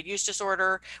has opioid use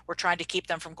disorder, we're trying to keep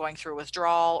them from going through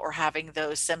withdrawal or having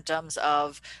those symptoms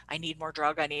of, I need more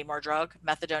drug, I need more drug.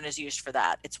 Methadone is used for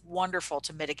that. It's wonderful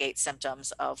to mitigate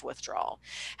symptoms of withdrawal.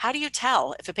 How do you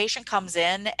tell if a patient comes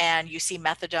in and you see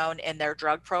methadone in their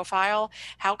drug profile?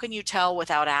 How can you tell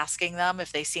without asking them,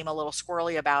 if they seem a little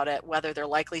squirrely about it, whether they're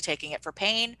likely taking it for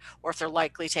pain or if they're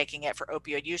likely taking it for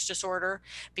opioid use disorder?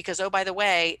 Because, oh, by the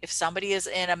way, if somebody is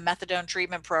in a methadone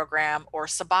treatment program or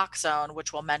Suboxone,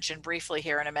 which we'll mention briefly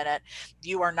here in a minute,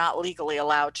 you are not legally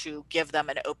allowed to give them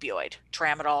an opioid,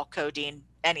 tramadol, codeine,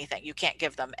 anything. You can't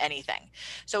give them anything.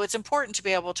 So it's important to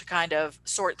be able to kind of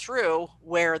sort through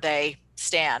where they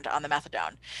stand on the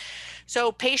methadone.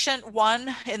 So patient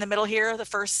 1 in the middle here, the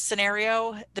first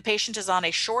scenario, the patient is on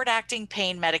a short-acting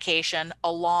pain medication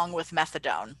along with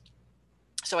methadone.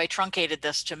 So I truncated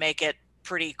this to make it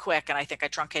pretty quick, and I think I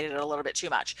truncated it a little bit too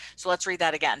much. So let's read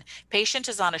that again. Patient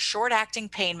is on a short-acting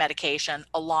pain medication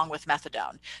along with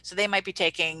methadone. So they might be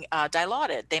taking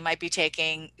Dilaudid. They might be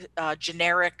taking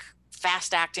generic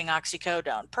fast-acting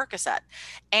oxycodone, Percocet,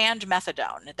 and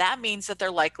methadone. That means that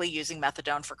they're likely using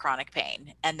methadone for chronic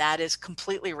pain, and that is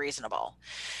completely reasonable.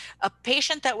 A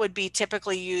patient that would be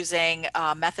typically using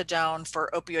methadone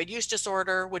for opioid use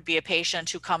disorder would be a patient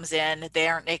who comes in, they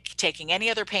aren't taking any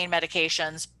other pain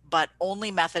medications, but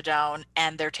only methadone,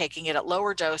 and they're taking it at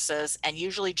lower doses and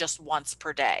usually just once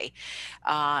per day.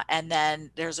 And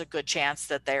then there's a good chance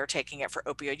that they're taking it for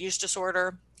opioid use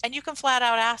disorder. And you can flat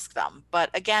out ask them. But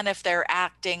again, if they're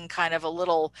acting kind of a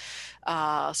little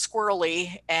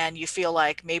squirrely and you feel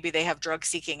like maybe they have drug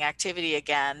seeking activity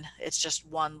again, it's just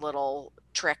one little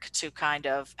trick to kind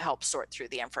of help sort through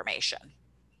the information.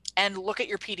 And look at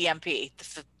your PDMP,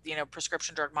 the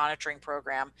prescription drug monitoring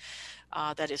program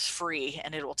that is free,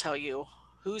 and it will tell you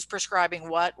who's prescribing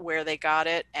what, where they got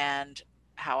it, and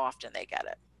how often they get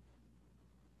it.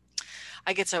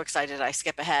 I get so excited I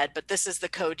skip ahead, but this is the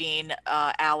codeine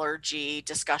allergy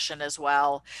discussion as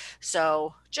well.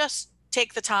 So just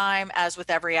take the time, as with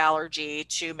every allergy,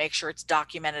 to make sure it's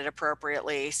documented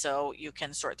appropriately so you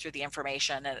can sort through the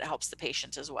information and it helps the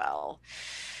patient as well.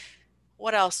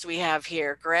 What else do we have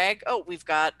here, Greg? Oh, we've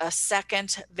got a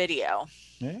second video.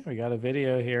 Yeah, we got a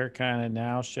video here kind of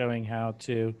now showing how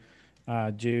to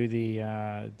do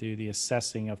the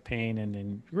assessing of pain and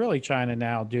then really trying to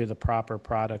now do the proper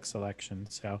product selection.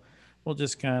 So we'll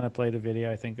just kind of play the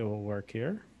video. I think it will work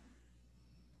here.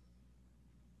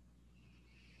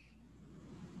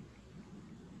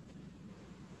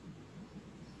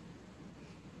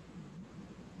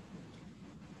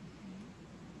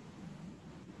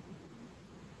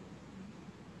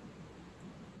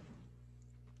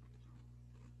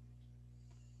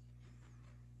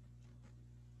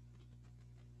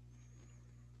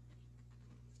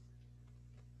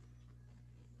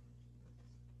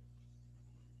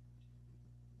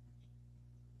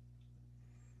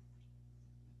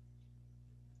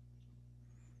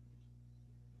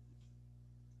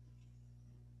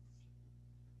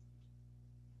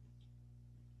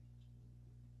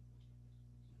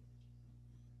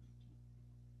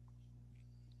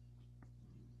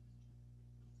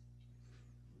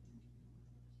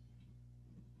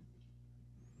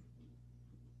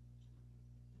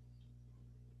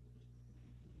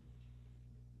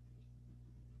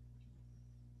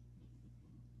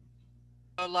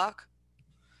 No luck?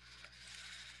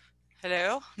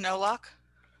 Hello? No luck?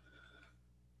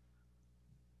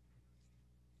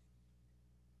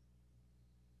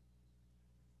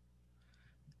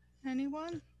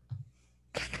 Anyone?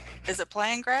 Is it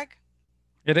playing, Greg?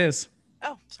 It is.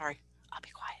 Oh, sorry. I'll be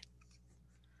quiet.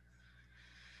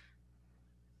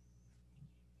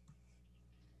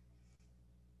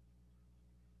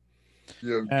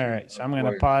 All right, so I'm going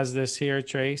to pause this here,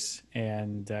 Trace,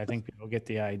 and I think people get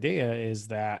the idea is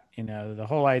that, the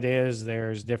whole idea is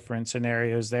there's different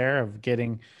scenarios there of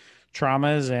getting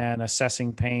traumas and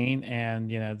assessing pain. And,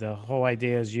 the whole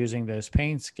idea is using those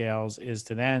pain scales is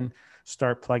to then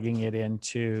start plugging it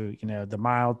into, the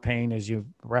mild pain, as you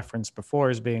referenced before,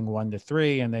 as being 1 to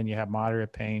 3, and then you have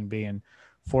moderate pain being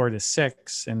 4 to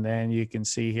 6. And then you can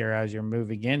see here as you're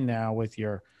moving in now with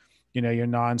your your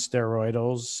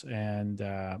non-steroidals and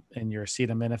your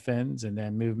acetaminophen, and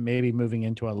then moving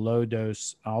into a low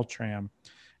dose Ultram,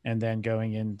 and then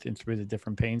going in through the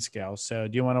different pain scales. So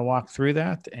do you want to walk through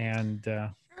that? And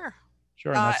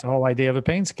sure. And that's the whole idea of a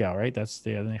pain scale, right? That's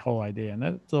the whole idea. And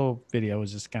that little video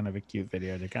was just kind of a cute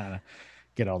video to kind of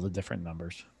get all the different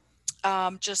numbers.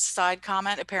 Just side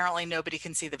comment. Apparently nobody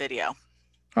can see the video.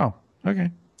 Oh,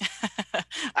 okay.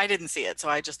 I didn't see it, so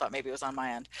I just thought maybe it was on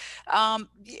my end.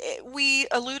 We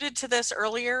alluded to this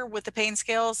earlier with the pain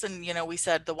scales, and we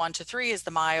said the 1 to 3 is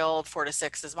the mild, 4 to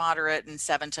 6 is moderate, and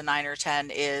 7 to 9 or 10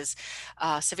 is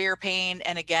severe pain.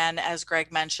 And again, as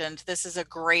Greg mentioned, this is a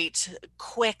great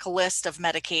quick list of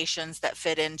medications that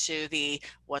fit into the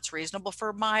what's reasonable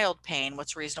for mild pain,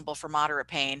 what's reasonable for moderate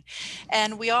pain.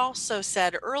 And we also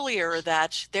said earlier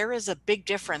that there is a big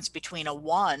difference between a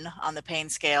 1 on the pain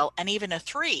scale and even a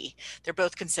 3. They're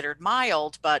both considered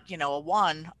mild, but a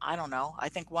 1, I don't know. I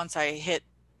think once I hit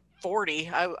 40,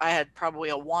 I had probably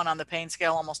a 1 on the pain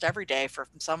scale almost every day for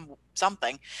some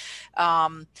something.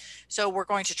 So we're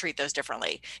going to treat those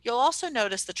differently. You'll also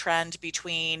notice the trend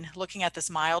between looking at this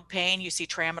mild pain. You see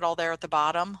tramadol there at the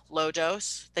bottom, low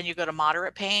dose. Then you go to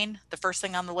moderate pain. The first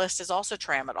thing on the list is also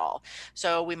tramadol.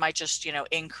 So we might just,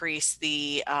 increase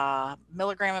the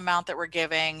milligram amount that we're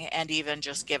giving and even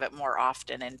just give it more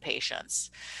often in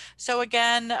patients. So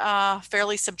again,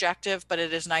 fairly subjective, but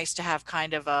it is nice to have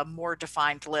kind of a more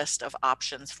defined list of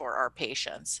options for our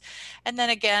patients. And then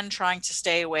again, trying to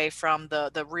stay away from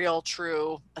the real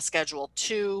true Schedule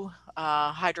 2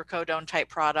 hydrocodone type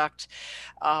product,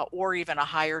 or even a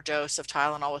higher dose of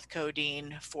Tylenol with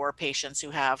codeine for patients who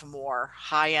have more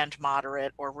high-end,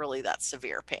 moderate, or really that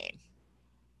severe pain.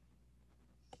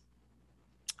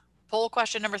 Poll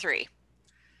question number 3.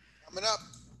 Coming up.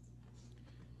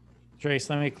 Trace,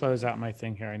 let me close out my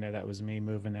thing here. I know that was me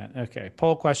moving that. Okay.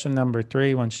 Poll question number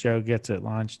 3, once Joe gets it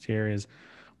launched here, is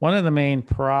one of the main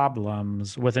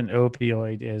problems with an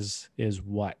opioid is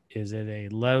what? Is it a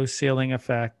low ceiling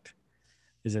effect?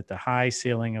 Is it the high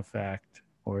ceiling effect?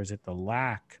 Or is it the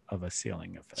lack of a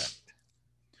ceiling effect?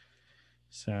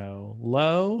 So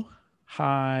low,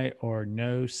 high, or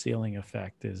no ceiling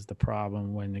effect is the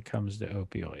problem when it comes to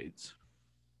opioids.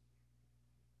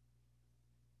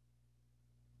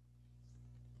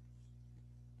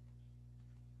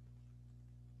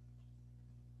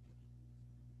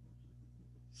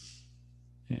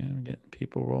 And I'm getting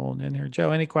people rolling in here.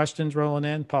 Joe, any questions rolling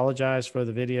in? Apologize for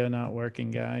the video not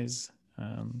working, guys.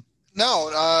 No,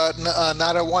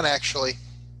 not a one actually.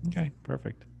 Okay,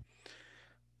 perfect.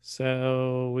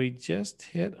 So we just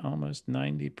hit almost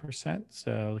 90%.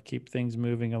 So to keep things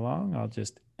moving along, I'll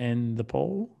just end the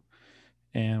poll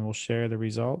and we'll share the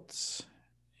results.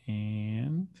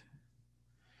 And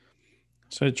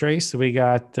so Trace, we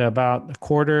got about a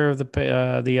quarter of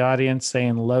the audience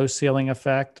saying low ceiling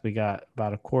effect. We got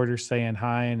about a quarter saying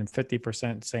high and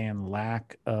 50% saying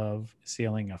lack of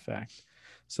ceiling effect.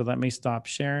 So let me stop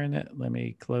sharing it. Let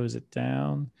me close it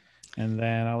down and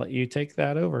then I'll let you take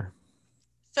that over.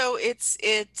 So it's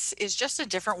just a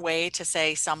different way to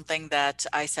say something that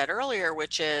I said earlier,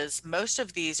 which is most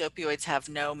of these opioids have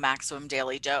no maximum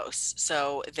daily dose.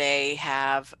 So they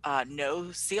have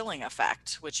no ceiling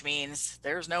effect, which means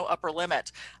there's no upper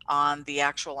limit on the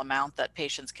actual amount that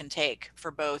patients can take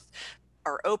for both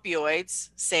our opioids,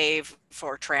 save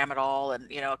for tramadol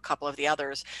and a couple of the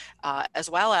others, as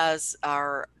well as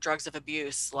our drugs of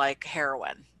abuse like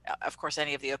heroin. Of course,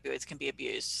 any of the opioids can be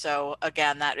abused. So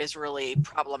again, that is really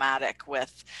problematic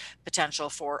with potential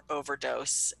for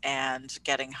overdose and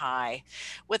getting high.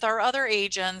 With our other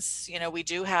agents, we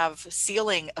do have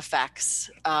ceiling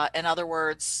effects. In other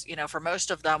words, for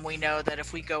most of them, we know that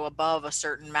if we go above a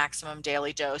certain maximum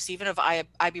daily dose, even of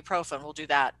ibuprofen, we'll do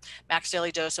that. Max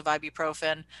daily dose of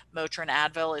ibuprofen, Motrin,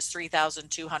 Advil is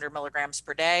 3,200 milligrams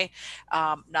per day.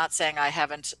 Not saying I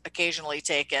haven't occasionally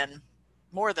taken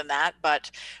more than that, but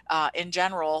in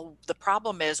general, the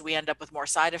problem is we end up with more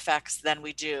side effects than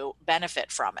we do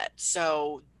benefit from it.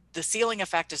 So the ceiling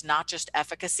effect is not just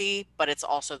efficacy, but it's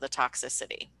also the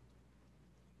toxicity.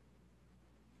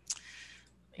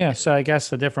 Yeah, so I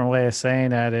guess a different way of saying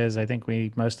that is I think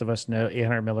most of us know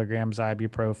 800 milligrams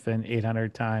ibuprofen,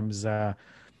 800 times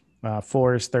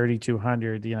 4 is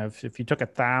 3,200. If you took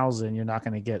 1,000, you're not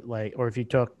going to get or if you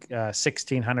took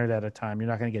 1,600 at a time, you're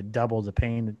not going to get double the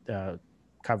pain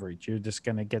coverage. You're just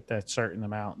going to get that certain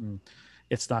amount and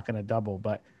it's not going to double.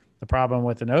 But the problem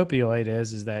with an opioid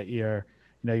is that your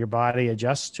body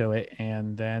adjusts to it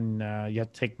and then you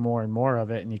have to take more and more of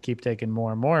it and you keep taking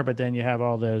more and more. But then you have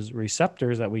all those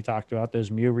receptors that we talked about, those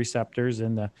mu receptors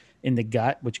in the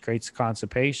gut, which creates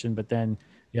constipation. But then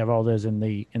you have all those in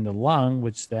the lung,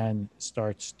 which then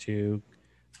starts to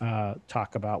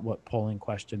talk about what polling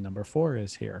question number 4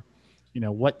 is here.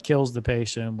 What kills the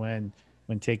patient when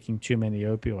taking too many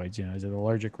opioids? Is it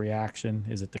allergic reaction?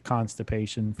 Is it the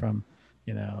constipation from,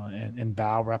 and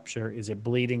bowel rupture? Is it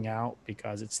bleeding out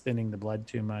because it's thinning the blood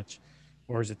too much?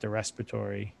 Or is it the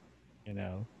respiratory,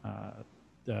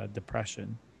 the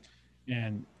depression?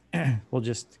 And we'll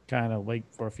just kind of wait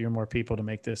for a few more people to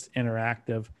make this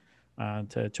interactive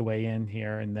to weigh in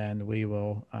here. And then we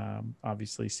will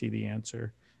obviously see the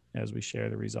answer as we share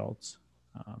the results.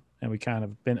 And we kind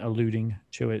of been alluding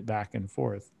to it back and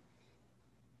forth.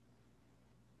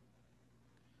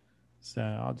 So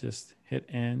I'll just hit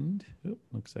end. Oop,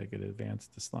 looks like it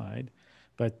advanced the slide.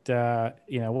 But,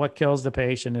 what kills the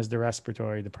patient is the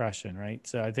respiratory depression, right?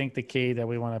 So I think the key that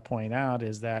we want to point out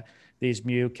is that these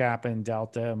mu, kappa, and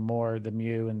delta, more the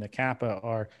mu and the kappa,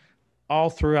 are all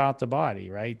throughout the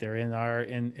body, right? They're in our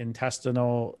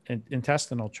intestinal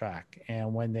tract.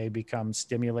 And when they become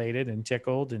stimulated and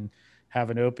tickled and have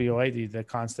an opioid, the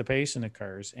constipation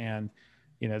occurs. And,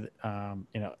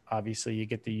 obviously you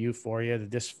get the euphoria, the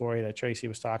dysphoria that Tracy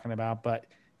was talking about. But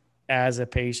as a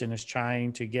patient is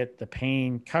trying to get the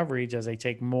pain coverage, as they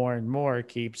take more and more, it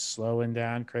keeps slowing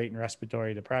down, creating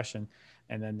respiratory depression.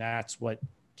 And then that's what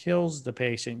kills the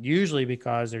patient, usually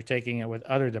because they're taking it with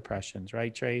other depressions,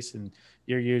 right, Trace? And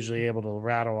you're usually able to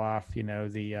rattle off,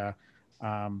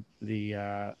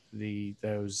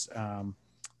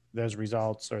 those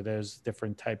results, or those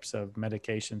different types of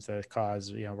medications that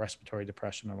cause, respiratory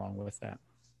depression along with that.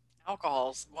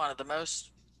 Alcohol's one of the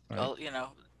most, Right.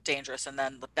 dangerous, and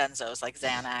then the benzos like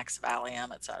Xanax,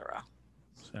 Valium, etc.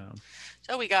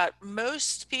 So So we got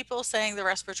most people saying the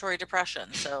respiratory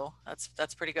depression. So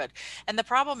that's pretty good. And the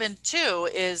problem in too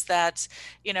is that,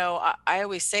 I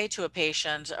always say to a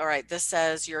patient, all right, this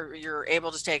says you're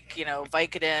able to take,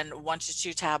 Vicodin 1 to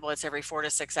 2 tablets every 4 to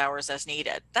 6 hours as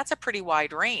needed. That's a pretty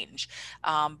wide range.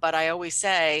 But I always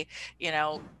say,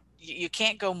 you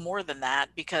can't go more than that,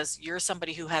 because you're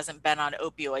somebody who hasn't been on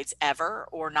opioids ever,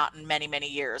 or not in many, many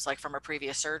years, like from a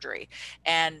previous surgery.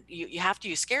 And you have to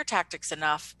use scare tactics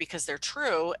enough because they're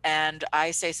true. And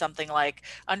I say something like,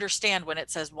 understand when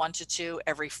it says 1 to 2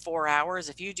 every 4 hours,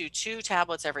 if you do 2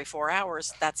 tablets every 4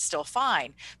 hours, that's still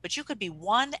fine. But you could be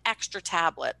one extra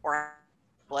tablet or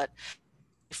tablet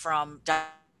from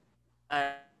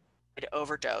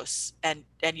overdose, and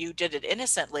you did it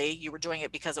innocently. You were doing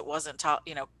it because it wasn't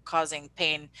causing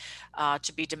pain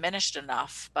to be diminished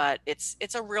enough, but it's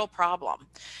a real problem.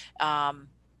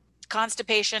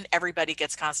 Constipation, everybody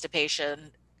gets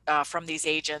constipation from these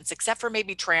agents, except for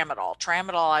maybe tramadol.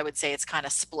 Tramadol, I would say it's kind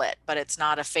of split, but it's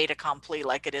not a fait accompli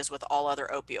like it is with all other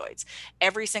opioids.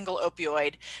 Every single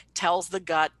opioid tells the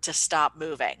gut to stop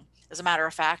moving. As a matter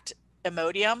of fact,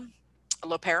 Imodium,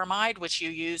 loperamide, which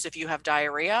you use if you have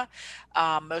diarrhea,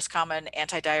 most common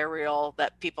antidiarrheal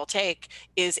that people take,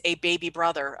 is a baby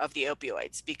brother of the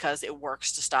opioids because it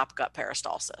works to stop gut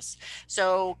peristalsis.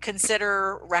 So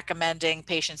consider recommending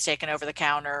patients take an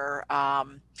over-the-counter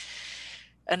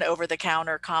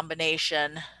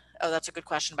combination. Oh, that's a good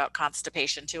question about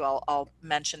constipation too. I'll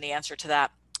mention the answer to that.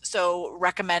 So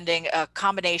recommending a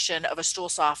combination of a stool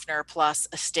softener plus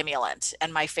a stimulant.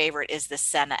 And my favorite is the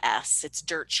Senna S. It's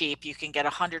dirt cheap. You can get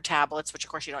 100 tablets, which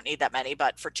of course you don't need that many,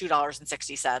 but for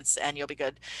 $2.60, and you'll be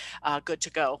good to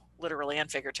go, literally and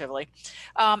figuratively.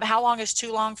 How long is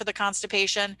too long for the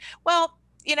constipation? Well,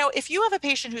 if you have a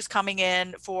patient who's coming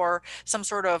in for some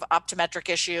sort of optometric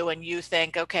issue and you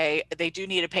think, okay, they do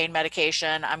need a pain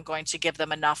medication, I'm going to give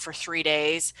them enough for 3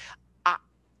 days.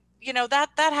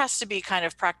 That has to be kind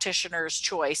of practitioner's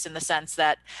choice, in the sense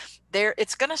that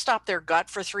it's going to stop their gut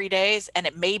for 3 days, and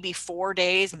it may be 4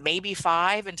 days, maybe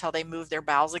 5, until they move their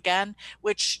bowels again,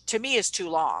 which to me is too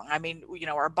long. I mean,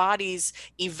 our bodies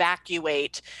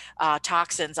evacuate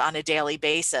toxins on a daily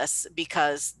basis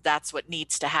because that's what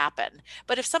needs to happen.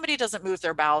 But if somebody doesn't move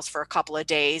their bowels for a couple of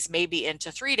days, maybe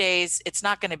into 3 days, it's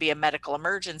not going to be a medical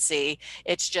emergency.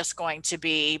 It's just going to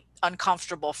be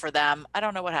uncomfortable for them. I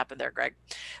don't know what happened there, Greg.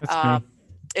 that's me.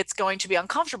 It's going to be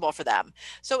uncomfortable for them.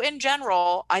 So in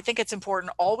general, I think it's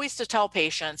important always to tell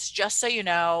patients, just so you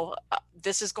know,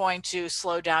 this is going to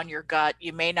slow down your gut.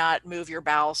 You may not move your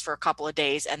bowels for a couple of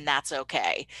days, and that's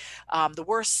okay. The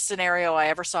worst scenario I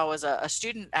ever saw was a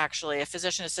student, actually, a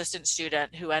physician assistant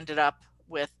student, who ended up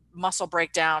with muscle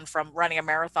breakdown from running a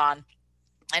marathon.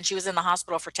 And she was in the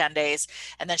hospital for 10 days,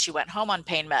 and then she went home on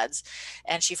pain meds.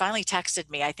 And she finally texted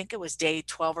me, I think it was day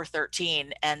 12 or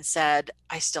 13, and said,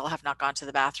 I still have not gone to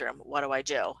the bathroom. What do I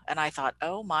do? And I thought,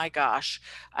 oh my gosh.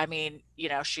 I mean,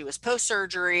 she was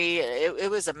post-surgery.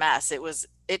 It was a mess.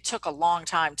 It took a long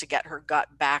time to get her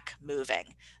gut back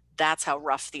moving. That's how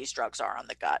rough these drugs are on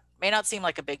the gut. May not seem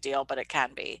like a big deal, but it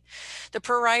can be. The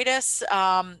pruritus,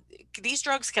 these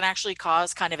drugs can actually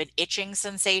cause kind of an itching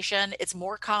sensation. It's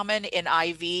more common in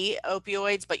IV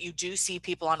opioids, but you do see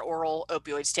people on oral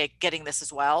opioids getting this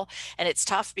as well. And it's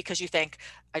tough because you think,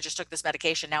 I just took this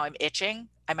medication, now I'm itching,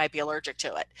 I might be allergic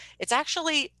to it. It's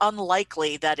actually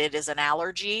unlikely that it is an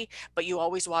allergy, but you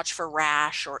always watch for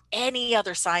rash or any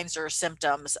other signs or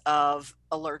symptoms of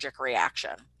allergic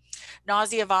reaction.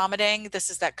 Nausea, vomiting, this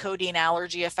is that codeine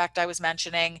allergy effect I was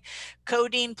mentioning.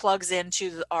 Codeine plugs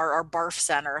into our BARF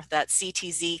center, that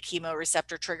CTZ,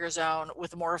 chemoreceptor trigger zone,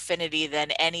 with more affinity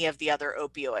than any of the other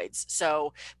opioids.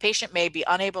 So patient may be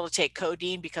unable to take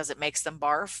codeine because it makes them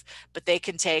barf, but they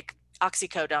can take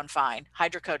oxycodone fine,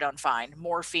 hydrocodone fine,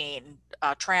 morphine,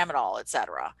 tramadol,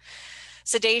 etc.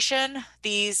 Sedation,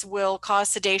 these will cause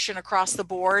sedation across the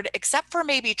board, except for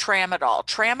maybe tramadol.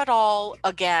 Tramadol,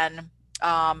 again,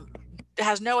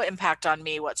 has no impact on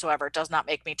me whatsoever. It does not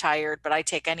make me tired, but I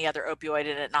take any other opioid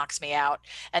and it knocks me out.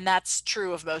 And that's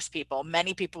true of most people.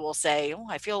 Many people will say, oh,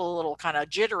 I feel a little kind of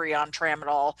jittery on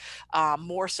tramadol,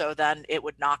 more so than it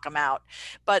would knock them out.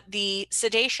 But the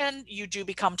sedation, you do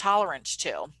become tolerant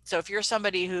to. So if you're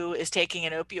somebody who is taking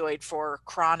an opioid for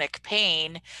chronic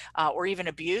pain or even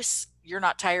abuse, you're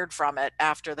not tired from it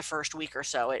after the first week or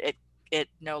so. It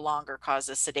no longer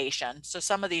causes sedation. So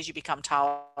some of these you become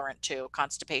tolerant to.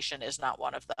 Constipation is not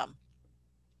one of them.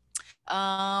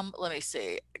 Let me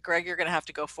see. Greg, you're going to have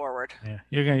to go forward. Yeah,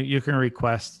 you can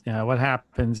request. What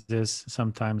happens is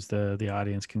sometimes the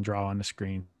audience can draw on the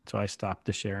screen, so I stop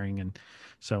the sharing and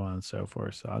so on and so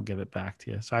forth. So I'll give it back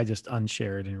to you. So I just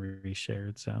unshared and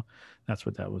reshared. So that's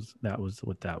what that was. That was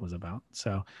what that was about.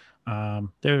 So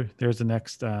there's the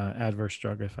next adverse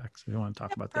drug effects. If you want to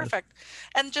talk about those. Perfect.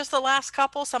 And just the last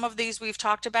couple, some of these we've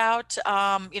talked about,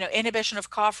 inhibition of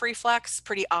cough reflex,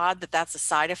 pretty odd that that's a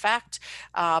side effect,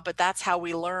 but that's how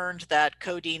we learned that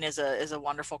codeine is a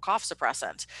wonderful cough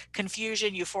suppressant.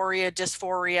 Confusion, euphoria,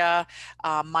 dysphoria,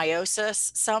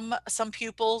 meiosis. Some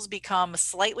pupils become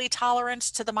slightly tolerant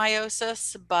to the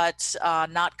meiosis, but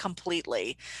not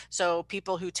completely. So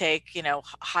people who take,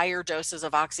 higher doses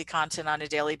of OxyContin on a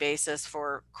daily basis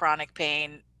for chronic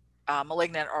pain,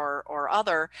 malignant or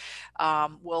other,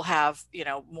 will have,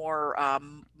 more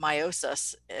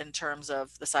meiosis in terms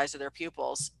of the size of their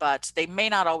pupils, but they may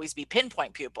not always be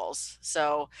pinpoint pupils.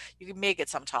 So you may get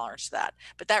some tolerance to that.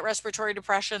 But that respiratory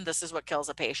depression, this is what kills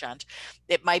a patient.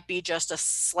 It might be just a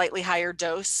slightly higher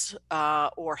dose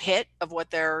or hit of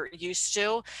what they're used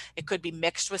to. It could be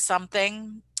mixed with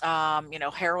something.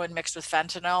 Heroin mixed with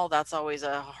fentanyl, that's always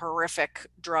a horrific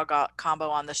drug combo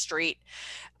on the street.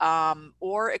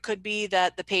 Or it could be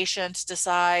that the patient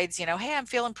decides, hey, I'm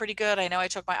feeling pretty good. I know I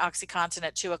took my OxyContin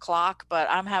at 2:00, but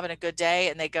I'm having a good day.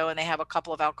 And they go and they have a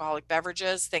couple of alcoholic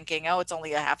beverages thinking, oh, it's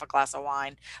only a half a glass of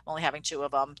wine. I'm only having 2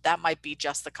 of them. That might be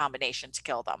just the combination to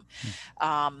kill them.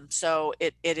 So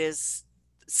it is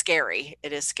scary.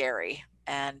 It is scary.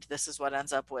 And this is what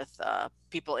ends up with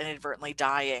people inadvertently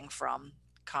dying from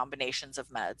combinations of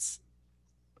meds.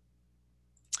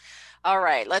 All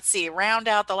right, let's see, round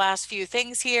out the last few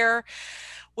things here.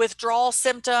 Withdrawal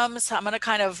symptoms, I'm going to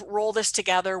kind of roll this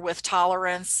together with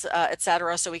tolerance, et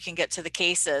cetera, so we can get to the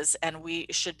cases, and we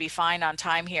should be fine on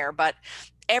time here. But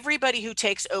everybody who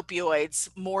takes opioids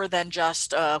more than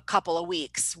just a couple of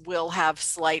weeks will have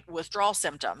slight withdrawal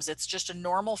symptoms. It's just a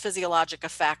normal physiologic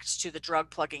effect to the drug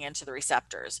plugging into the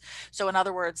receptors. So in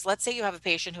other words, let's say you have a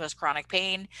patient who has chronic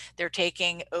pain, they're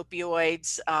taking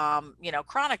opioids,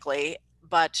 chronically,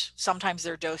 but sometimes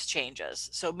their dose changes.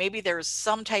 So maybe there's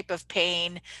some type of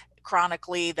pain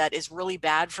chronically that is really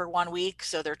bad for 1 week.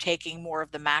 So they're taking more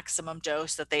of the maximum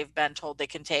dose that they've been told they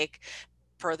can take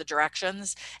per the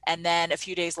directions. And then a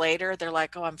few days later, they're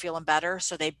like, oh, I'm feeling better.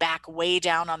 So they back way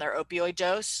down on their opioid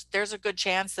dose. There's a good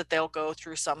chance that they'll go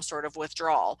through some sort of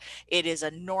withdrawal. It is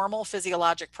a normal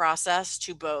physiologic process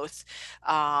to both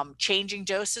changing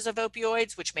doses of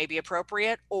opioids, which may be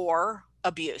appropriate, or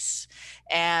abuse.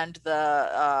 And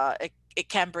it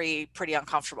can be pretty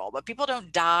uncomfortable, but people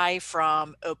don't die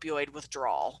from opioid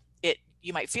withdrawal.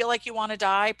 You might feel like you want to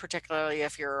die, particularly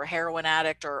if you're a heroin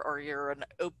addict or you're an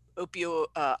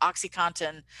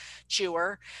OxyContin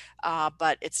chewer,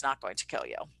 but it's not going to kill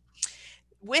you.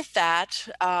 With that,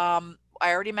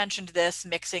 I already mentioned this,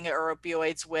 mixing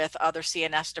opioids with other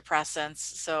CNS depressants.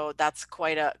 So that's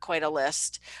quite a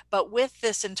list. But with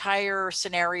this entire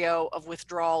scenario of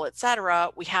withdrawal, et cetera,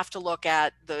 we have to look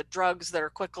at the drugs that are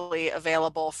quickly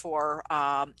available for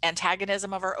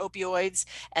antagonism of our opioids,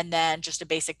 and then just a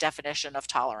basic definition of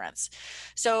tolerance.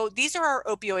 So these are our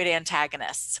opioid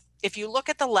antagonists. If you look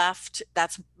at the left,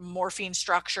 that's morphine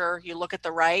structure. You look at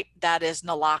the right, that is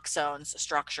naloxone's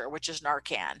structure, which is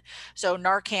Narcan. So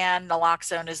Narcan,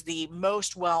 naloxone is the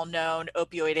most well-known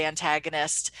opioid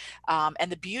antagonist.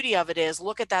 And the beauty of it is,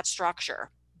 look at that structure.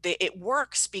 It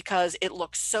works because it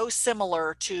looks so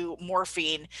similar to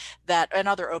morphine and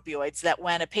other opioids that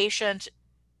when a patient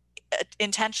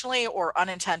intentionally or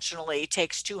unintentionally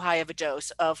takes too high of a dose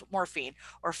of morphine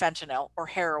or fentanyl or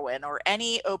heroin or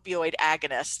any opioid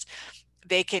agonist,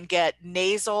 they can get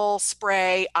nasal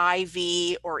spray,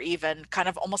 IV, or even kind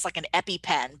of almost like an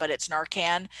EpiPen, but it's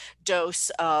Narcan dose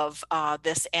of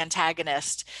this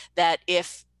antagonist that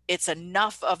if it's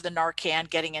enough of the Narcan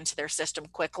getting into their system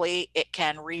quickly, it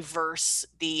can reverse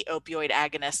the opioid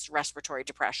agonist respiratory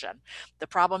depression. The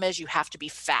problem is you have to be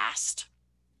fast.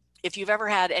 If you've ever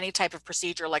had any type of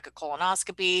procedure like a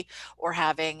colonoscopy or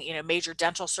having, major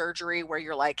dental surgery where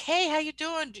you're like, hey, how you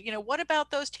doing? What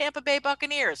about those Tampa Bay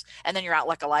Buccaneers? And then you're out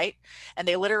like a light. And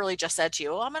they literally just said to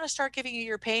you, oh, I'm going to start giving you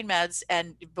your pain meds.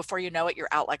 And before you know it, you're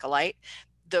out like a light.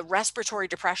 The respiratory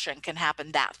depression can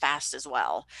happen that fast as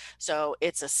well. So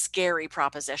it's a scary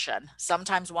proposition.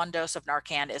 Sometimes one dose of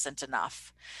Narcan isn't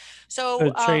enough. So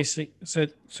So, Tracy,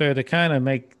 so to kind of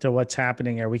make to what's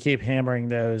happening here, we keep hammering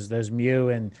those mu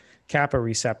and kappa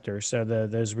receptors. So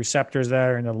those receptors that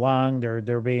are in the lung,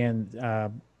 they're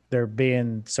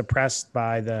being suppressed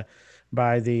by the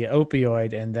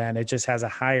opioid, and then it just has a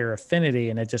higher affinity,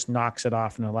 and it just knocks it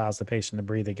off and allows the patient to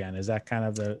breathe again. Is that kind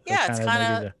of the yeah, it's kind of kind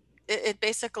maybe of the it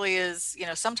basically is,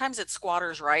 sometimes it's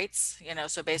squatters' rights,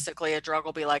 so basically a drug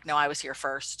will be like, no, I was here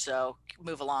first, so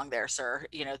move along there, sir,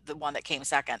 the one that came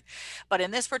second. But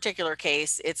in this particular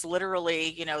case, it's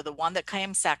literally, the one that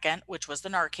came second, which was the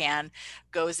Narcan,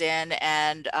 goes in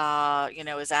and,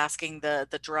 is asking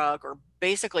the drug, or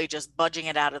basically just budging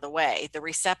it out of the way. The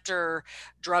receptor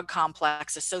drug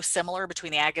complex is so similar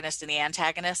between the agonist and the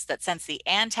antagonist that since the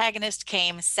antagonist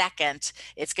came second,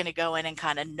 it's going to go in and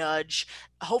kind of nudge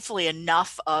hopefully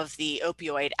enough of the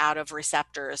opioid out of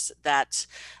receptors that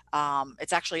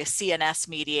it's actually a CNS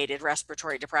mediated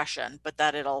respiratory depression, but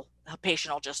that a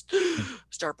patient will just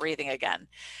start breathing again.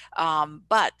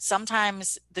 But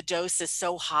sometimes the dose is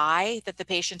so high that the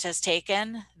patient has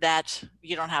taken that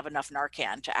you don't have enough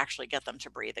Narcan to actually get them to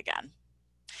breathe again.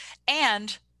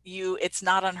 And it's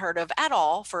not unheard of at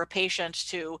all for a patient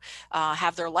to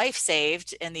have their life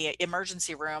saved in the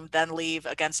emergency room, then leave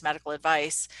against medical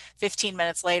advice. 15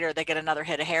 minutes later, they get another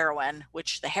hit of heroin,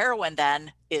 which the heroin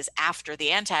then is after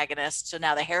the antagonist. So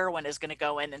now the heroin is going to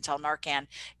go in and tell Narcan,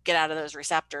 get out of those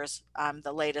receptors. I'm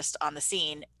the latest on the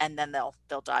scene, and then they'll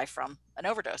die from an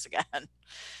overdose again.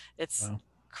 It's well,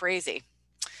 crazy,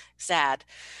 sad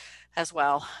as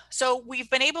well. So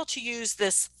we've been able to use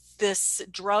this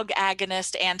drug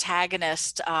agonist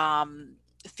antagonist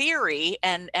theory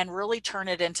and really turn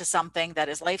it into something that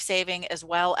is life-saving as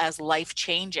well as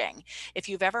life-changing. If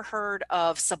you've ever heard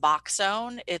of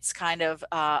Suboxone, it's kind of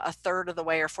a third of the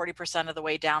way or 40% of the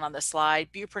way down on the slide.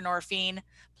 Buprenorphine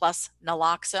plus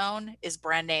naloxone is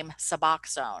brand name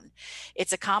Suboxone.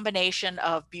 It's a combination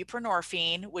of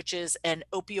buprenorphine, which is an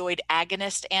opioid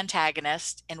agonist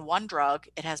antagonist in one drug.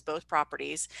 It has both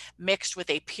properties, mixed with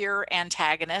a pure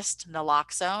antagonist,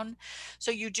 naloxone.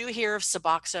 So you do hear of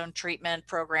Suboxone treatment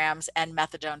programs and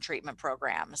methadone treatment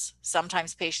programs.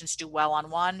 Sometimes patients do well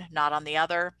on one, not on the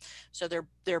other. So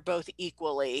they're both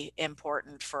equally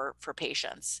important for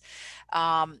patients.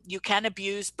 You can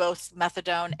abuse both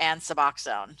methadone and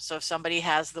Suboxone. So if somebody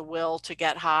has the will to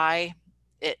get high,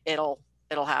 it'll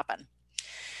happen.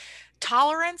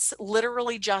 Tolerance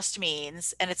literally just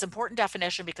means, and it's an important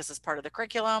definition because it's part of the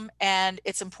curriculum, and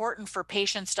it's important for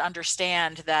patients to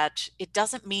understand that it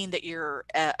doesn't mean that you're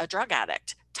a drug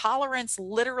addict. Tolerance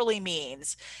literally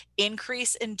means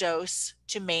increase in dose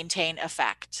to maintain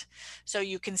effect. So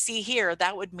you can see here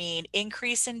that would mean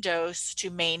increase in dose to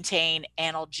maintain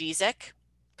analgesic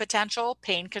potential,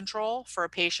 pain control for a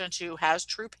patient who has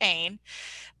true pain,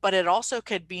 but it also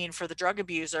could mean for the drug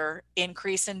abuser,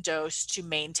 increase in dose to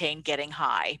maintain getting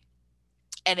high.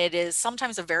 And it is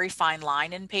sometimes a very fine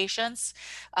line in patients,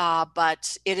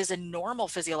 but it is a normal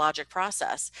physiologic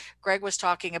process. Greg was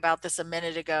talking about this a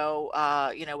minute ago,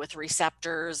 with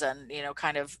receptors and,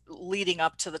 kind of leading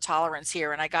up to the tolerance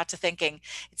here. And I got to thinking,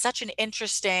 it's such an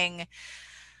interesting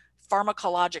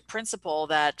pharmacologic principle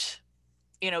that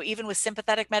even with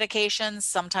sympathetic medications,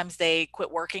 sometimes they quit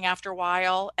working after a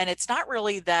while. And it's not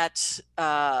really that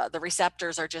the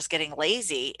receptors are just getting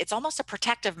lazy. It's almost a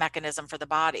protective mechanism for the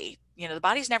body. The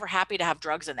body's never happy to have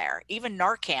drugs in there. Even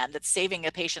Narcan that's saving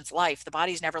a patient's life, the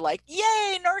body's never like,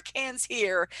 yay, Narcan's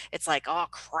here. It's like, oh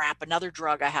crap, another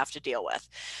drug I have to deal with.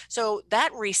 So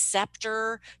that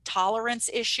receptor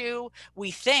tolerance issue, we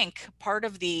think part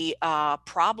of the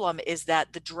problem is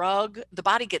that the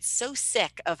body gets so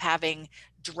sick of having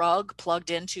drug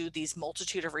plugged into these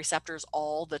multitude of receptors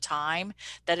all the time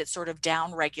that it sort of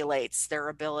down regulates their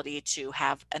ability to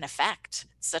have an effect.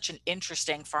 It's such an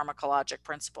interesting pharmacologic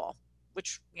principle,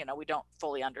 which we don't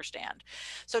fully understand.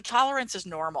 So tolerance is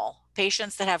normal.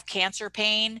 Patients that have cancer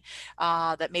pain,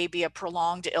 that may be a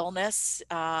prolonged illness,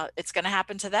 it's going to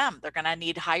happen to them. They're going to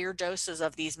need higher doses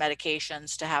of these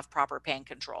medications to have proper pain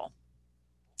control.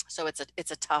 So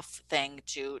it's a tough thing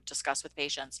to discuss with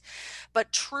patients.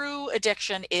 But true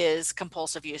addiction is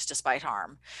compulsive use despite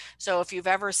harm. So if you've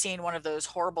ever seen one of those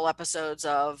horrible episodes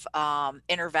of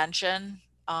Intervention,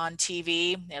 on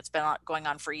TV. It's been going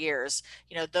on for years.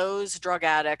 Those drug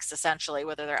addicts, essentially,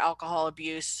 whether they're alcohol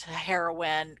abuse,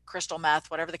 heroin, crystal meth,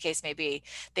 whatever the case may be,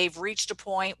 they've reached a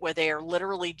point where they are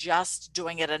literally just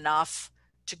doing it enough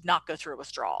to not go through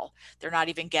withdrawal. They're not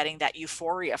even getting that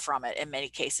euphoria from it in many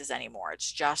cases anymore.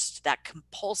 It's just that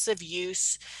compulsive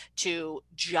use to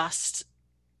just,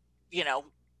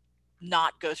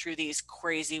 not go through these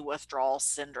crazy withdrawal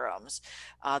syndromes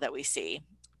that we see.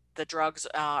 The drugs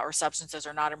or substances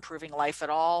are not improving life at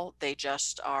all. They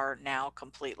just are now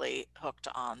completely hooked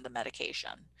on the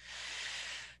medication.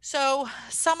 So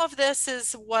some of this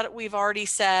is what we've already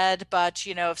said, but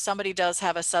if somebody does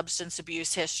have a substance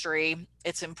abuse history,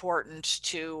 it's important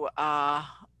to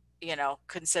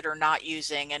consider not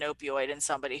using an opioid in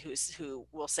somebody who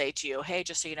will say to you, hey,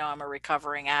 just so you know, I'm a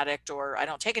recovering addict, or I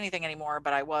don't take anything anymore,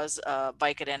 but I was a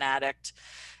Vicodin addict.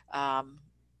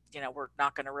 We're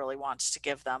not going to really want to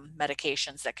give them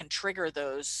medications that can trigger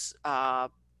those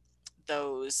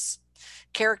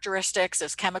characteristics,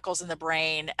 those chemicals in the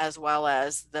brain, as well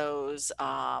as those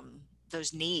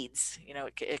needs.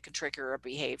 It can trigger a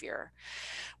behavior.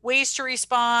 Ways to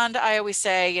respond, I always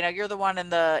say, you're the one in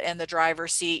the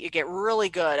driver's seat. You get really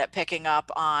good at picking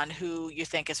up on who you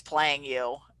think is playing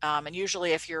you. And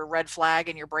usually if you're a red flag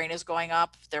and your brain is going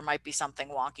up, there might be something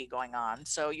wonky going on.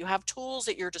 So you have tools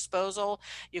at your disposal.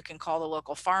 You can call the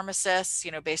local pharmacist,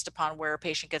 based upon where a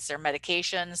patient gets their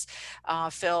medications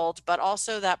filled, but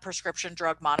also that prescription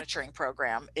drug monitoring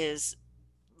program is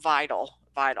vital.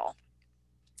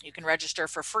 You can register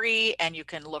for free, and you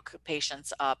can look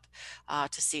patients up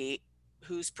to see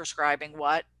who's prescribing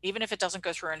what. Even if it doesn't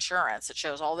go through insurance, it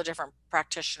shows all the different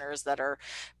practitioners that are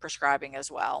prescribing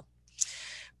as well.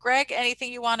 Greg,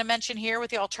 anything you want to mention here with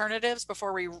the alternatives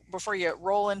before you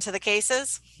roll into the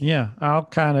cases? Yeah, I'll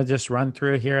kind of just run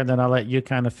through here, and then I'll let you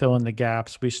kind of fill in the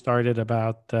gaps. We started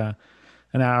about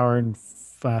an hour and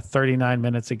 39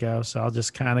 minutes ago, so I'll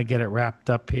just kind of get it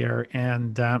wrapped up here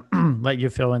and let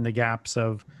you fill in the gaps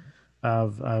of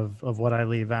what I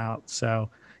leave out.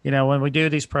 So, when we do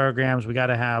these programs, we got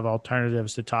to have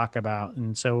alternatives to talk about.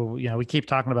 And so, we keep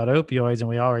talking about opioids, and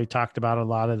we already talked about a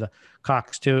lot of the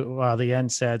COX-2, the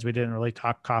NSAIDs. We didn't really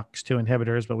talk COX-2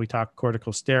 inhibitors, but we talked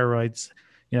corticosteroids.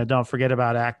 Don't forget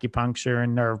about acupuncture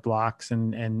and nerve blocks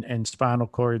and spinal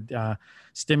cord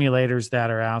stimulators that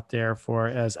are out there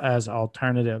as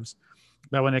alternatives.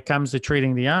 But when it comes to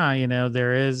treating the eye,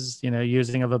 there is,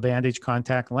 using of a bandage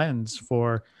contact lens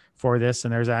for this,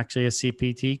 and there's actually a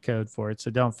CPT code for it.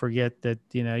 So don't forget that,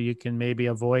 you can maybe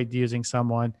avoid using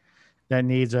someone that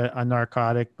needs a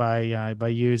narcotic by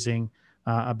using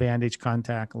a bandage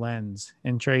contact lens.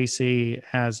 And Tracy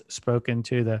has spoken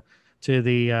to the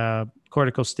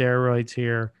corticosteroids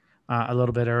here a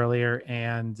little bit earlier,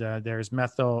 and there's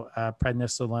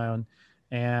methylprednisolone.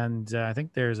 And I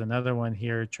think there's another one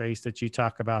here, Trace, that you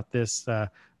talk about, this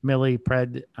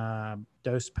millipred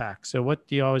dose pack. So what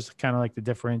do you always kind of like to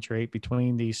differentiate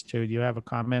between these two? Do you have a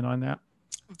comment on that?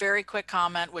 Very quick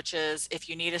comment, which is if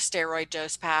you need a steroid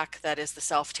dose pack, that is the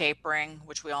self-tapering,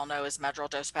 which we all know is Medrol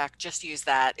dose pack, just use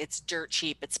that. It's dirt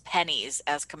cheap. It's pennies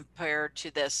as compared to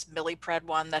this millipred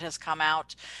one that has come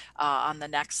out on the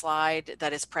next slide.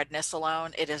 That is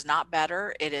prednisolone. It is not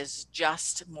better. It is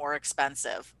just more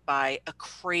expensive by a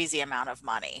crazy amount of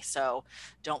money. So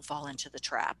don't fall into the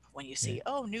trap when you see,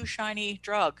 oh, new shiny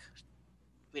drug.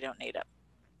 We don't need it.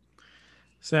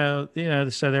 So,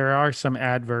 so there are some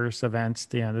adverse events,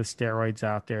 the steroids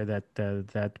out there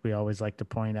that we always like to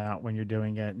point out when you're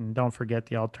doing it. And don't forget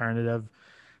the alternative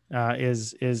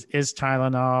is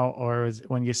Tylenol, or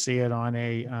when you see it on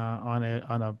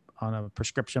a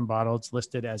prescription bottle, it's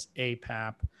listed as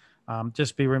APAP.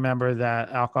 Just remember that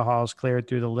alcohol is cleared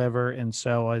through the liver, and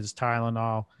so is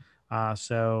Tylenol.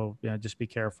 So, just be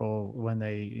careful when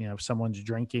if someone's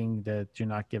drinking, that you're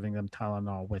not giving them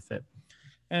Tylenol with it.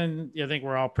 And I think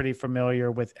we're all pretty familiar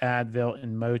with Advil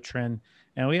and Motrin.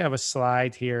 And we have a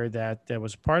slide here that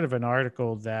was part of an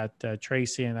article that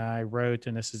Tracy and I wrote,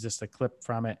 and this is just a clip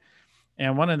from it.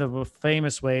 And one of the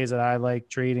famous ways that I like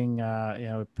treating,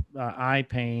 eye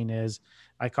pain is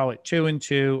I call it 2 and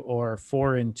 2 or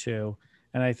 4 and 2.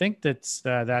 And I think that's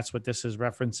what this is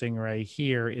referencing right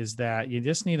here, is that you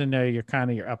just need to know your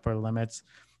upper limits.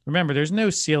 Remember, there's no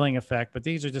ceiling effect, but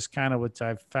these are just kind of what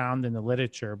I've found in the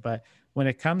literature. But when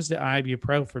it comes to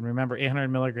ibuprofen, remember 800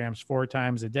 milligrams 4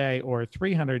 times a day, or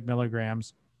 300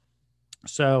 milligrams.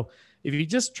 So if you're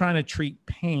just trying to treat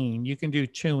pain, you can do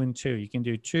 2 and 2. You can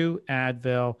do 2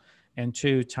 Advil and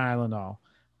 2 Tylenol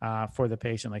for the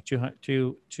patient, like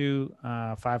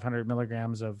 500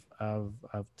 milligrams of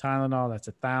Tylenol. That's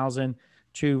 1,000.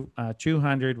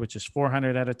 200, which is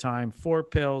 400 at a time. 4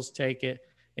 pills, take it.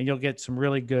 and you'll get some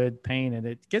really good pain. And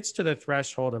it gets to the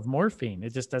threshold of morphine.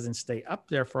 It just doesn't stay up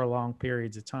there for long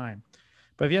periods of time.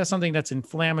 But if you have something that's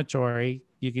inflammatory,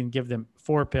 you can give them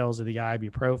 4 pills of the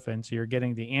ibuprofen. So you're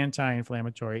getting the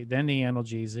anti-inflammatory, then the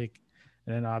analgesic,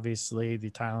 and then obviously the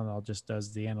Tylenol just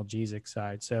does the analgesic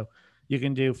side. So you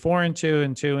can do 4 and 2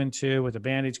 and 2 and 2 with a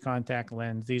bandage contact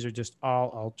lens. These are just all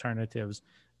alternatives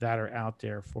that are out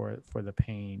there for the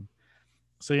pain.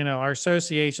 So, our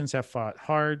associations have fought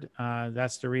hard.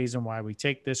 That's the reason why we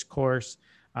take this course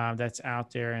that's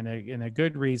out there, and a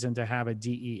good reason to have a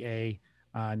DEA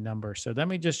number. So let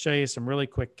me just show you some really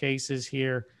quick cases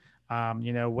here.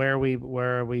 Where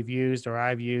we've used, or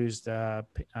I've used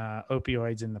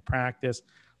opioids in the practice: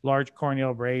 large corneal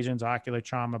abrasions, ocular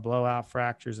trauma, blowout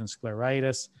fractures, and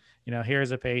scleritis. Here's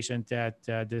a patient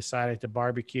that decided to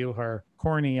barbecue her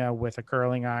cornea with a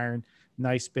curling iron.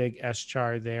 Nice big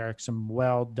S-char there, some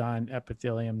well done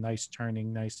epithelium, nice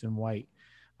turning, nice and white.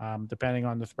 Depending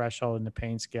on the threshold and the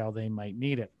pain scale, they might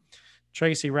need it.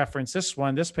 Tracy referenced this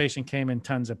one. This patient came in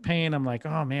tons of pain. I'm like,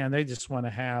 oh man, they just want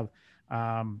to have,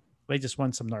 they just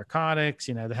want some narcotics.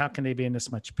 How can they be in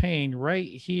this much pain? Right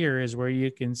here is where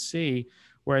you can see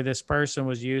where this person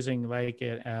was using like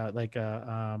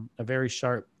a very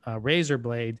sharp razor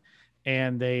blade,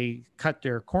 and they cut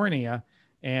their cornea.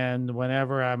 And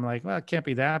whenever I'm like, well, it can't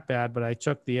be that bad, but I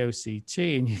took the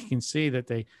OCT, and you can see that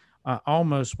they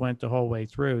almost went the whole way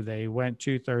through. They went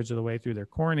 2/3 of the way through their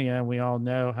cornea, and we all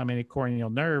know how many corneal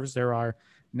nerves there are.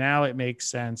 Now it makes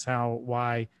sense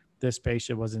why this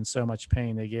patient was in so much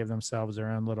pain. They gave themselves their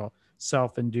own little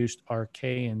self-induced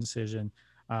RK incision,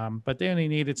 but they only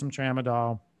needed some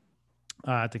tramadol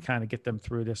to kind of get them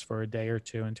through this for a day or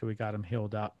two until we got them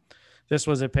healed up. This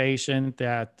was a patient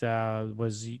that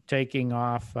was taking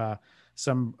off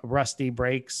some rusty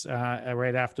brakes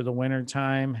right after the winter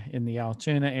time in the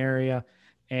Altoona area,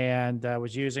 and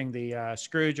was using the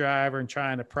screwdriver and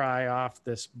trying to pry off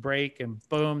this brake, and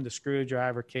boom, the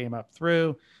screwdriver came up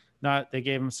through. They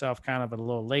gave himself kind of a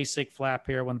little LASIK flap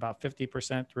here, went about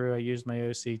 50% through. I used my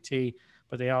OCT,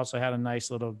 but they also had a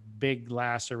nice little big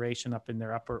laceration up in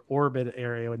their upper orbit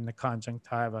area in the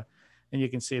conjunctiva. And you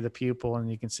can see the pupil,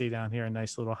 and you can see down here a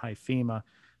nice little hyphema.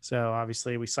 So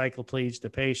obviously we cyclopleged the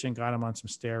patient, got him on some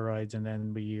steroids, and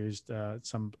then we used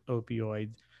some opioid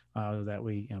that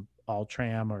we,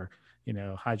 Ultram or,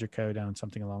 hydrocodone,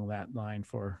 something along that line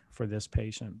for this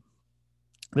patient.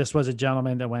 This was a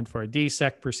gentleman that went for a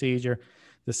DSEC procedure,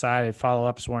 decided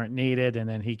follow-ups weren't needed, and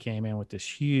then he came in with this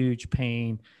huge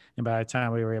pain. And by the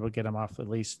time we were able to get him off at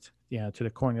least, to the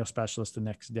corneal specialist the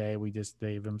next day, we just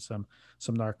gave him some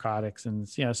narcotics and,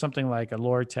 something like a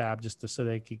Lortab just so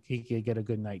that he could get a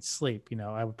good night's sleep.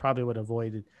 I probably would have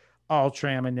avoided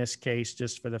Ultram in this case,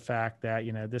 just for the fact that,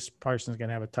 this person's going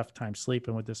to have a tough time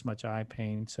sleeping with this much eye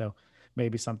pain. So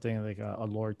maybe something like a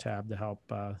Lortab to help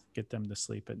get them to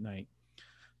sleep at night.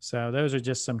 So those are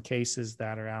just some cases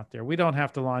that are out there. We don't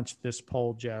have to launch this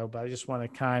poll, Joe, but I just want to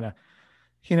kind of,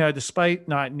 despite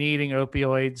not needing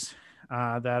opioids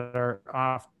that are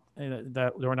off,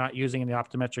 that we're not using in the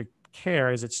optometric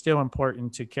care, is it still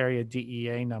important to carry a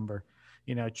DEA number?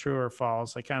 True or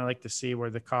false? I kind of like to see where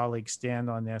the colleagues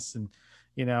stand on this. And,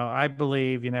 I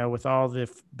believe, with all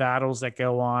the battles that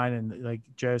go on, and like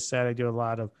Joe said, I do a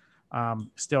lot of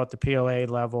still at the POA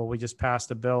level. We just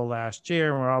passed a bill last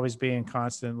year, and we're always being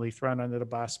constantly thrown under the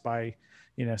bus by,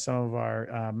 some of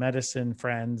our medicine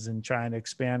friends, and trying to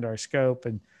expand our scope.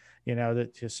 And,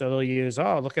 so they'll use,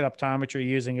 look at optometry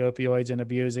using opioids and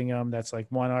abusing them. That's like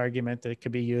one argument that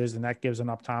could be used. And that gives an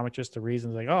optometrist a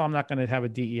reason, like, I'm not going to have a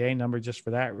DEA number just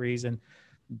for that reason.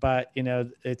 But,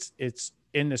 it's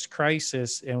in this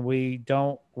crisis, and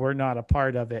we're not a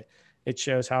part of it. It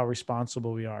shows how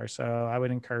responsible we are. So I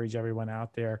would encourage everyone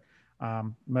out there.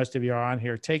 Most of you are on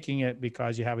here taking it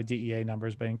because you have a DEA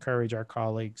numbers, but encourage our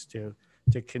colleagues to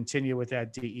continue with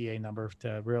that DEA number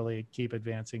to really keep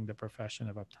advancing the profession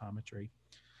of optometry.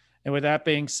 And with that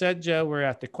being said, Joe, we're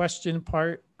at the question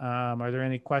part. Are there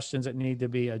any questions that need to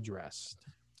be addressed?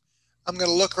 I'm going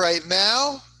to look right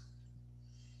now.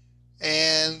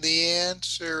 And the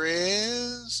answer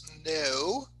is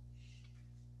no.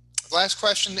 The last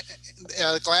question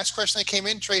that came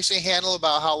in, Tracy handled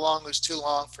about how long was too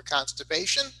long for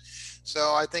constipation.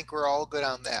 So I think we're all good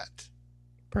on that.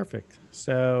 Perfect.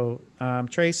 So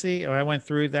Tracy, I went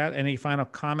through that. Any final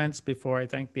comments before I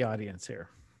thank the audience here?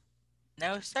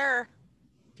 No, sir.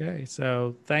 Okay.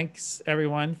 So thanks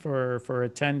everyone for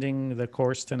attending the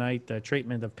course tonight, the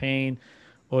treatment of pain,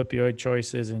 opioid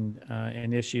choices,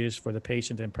 and issues for the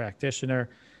patient and practitioner.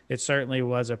 it certainly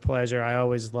was a pleasure. I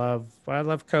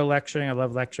love co-lecturing. I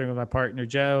love lecturing with my partner,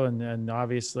 Joe. And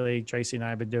obviously Tracy and I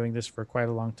have been doing this for quite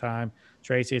a long time.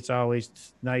 Tracy, it's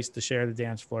always nice to share the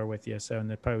dance floor with you. So, in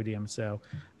the podium. So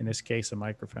in this case, a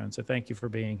microphone. So thank you for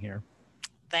being here.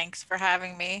 Thanks for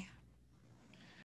having me.